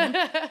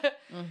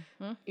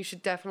 You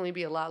should definitely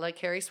be a lot like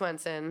Kari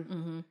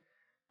Swenson,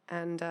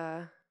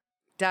 and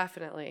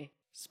definitely,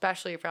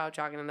 especially if you're out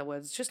jogging in the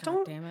woods,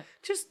 Damn it.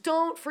 just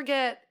don't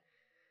forget.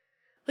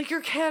 Like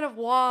your can of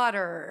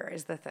water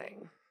is the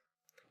thing.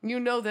 You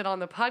know that on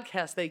the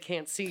podcast they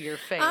can't see your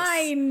face.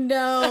 I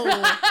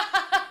know.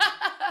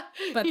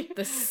 But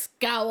the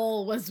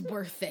scowl was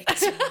worth it.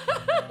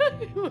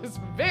 It was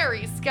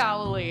very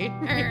scowly.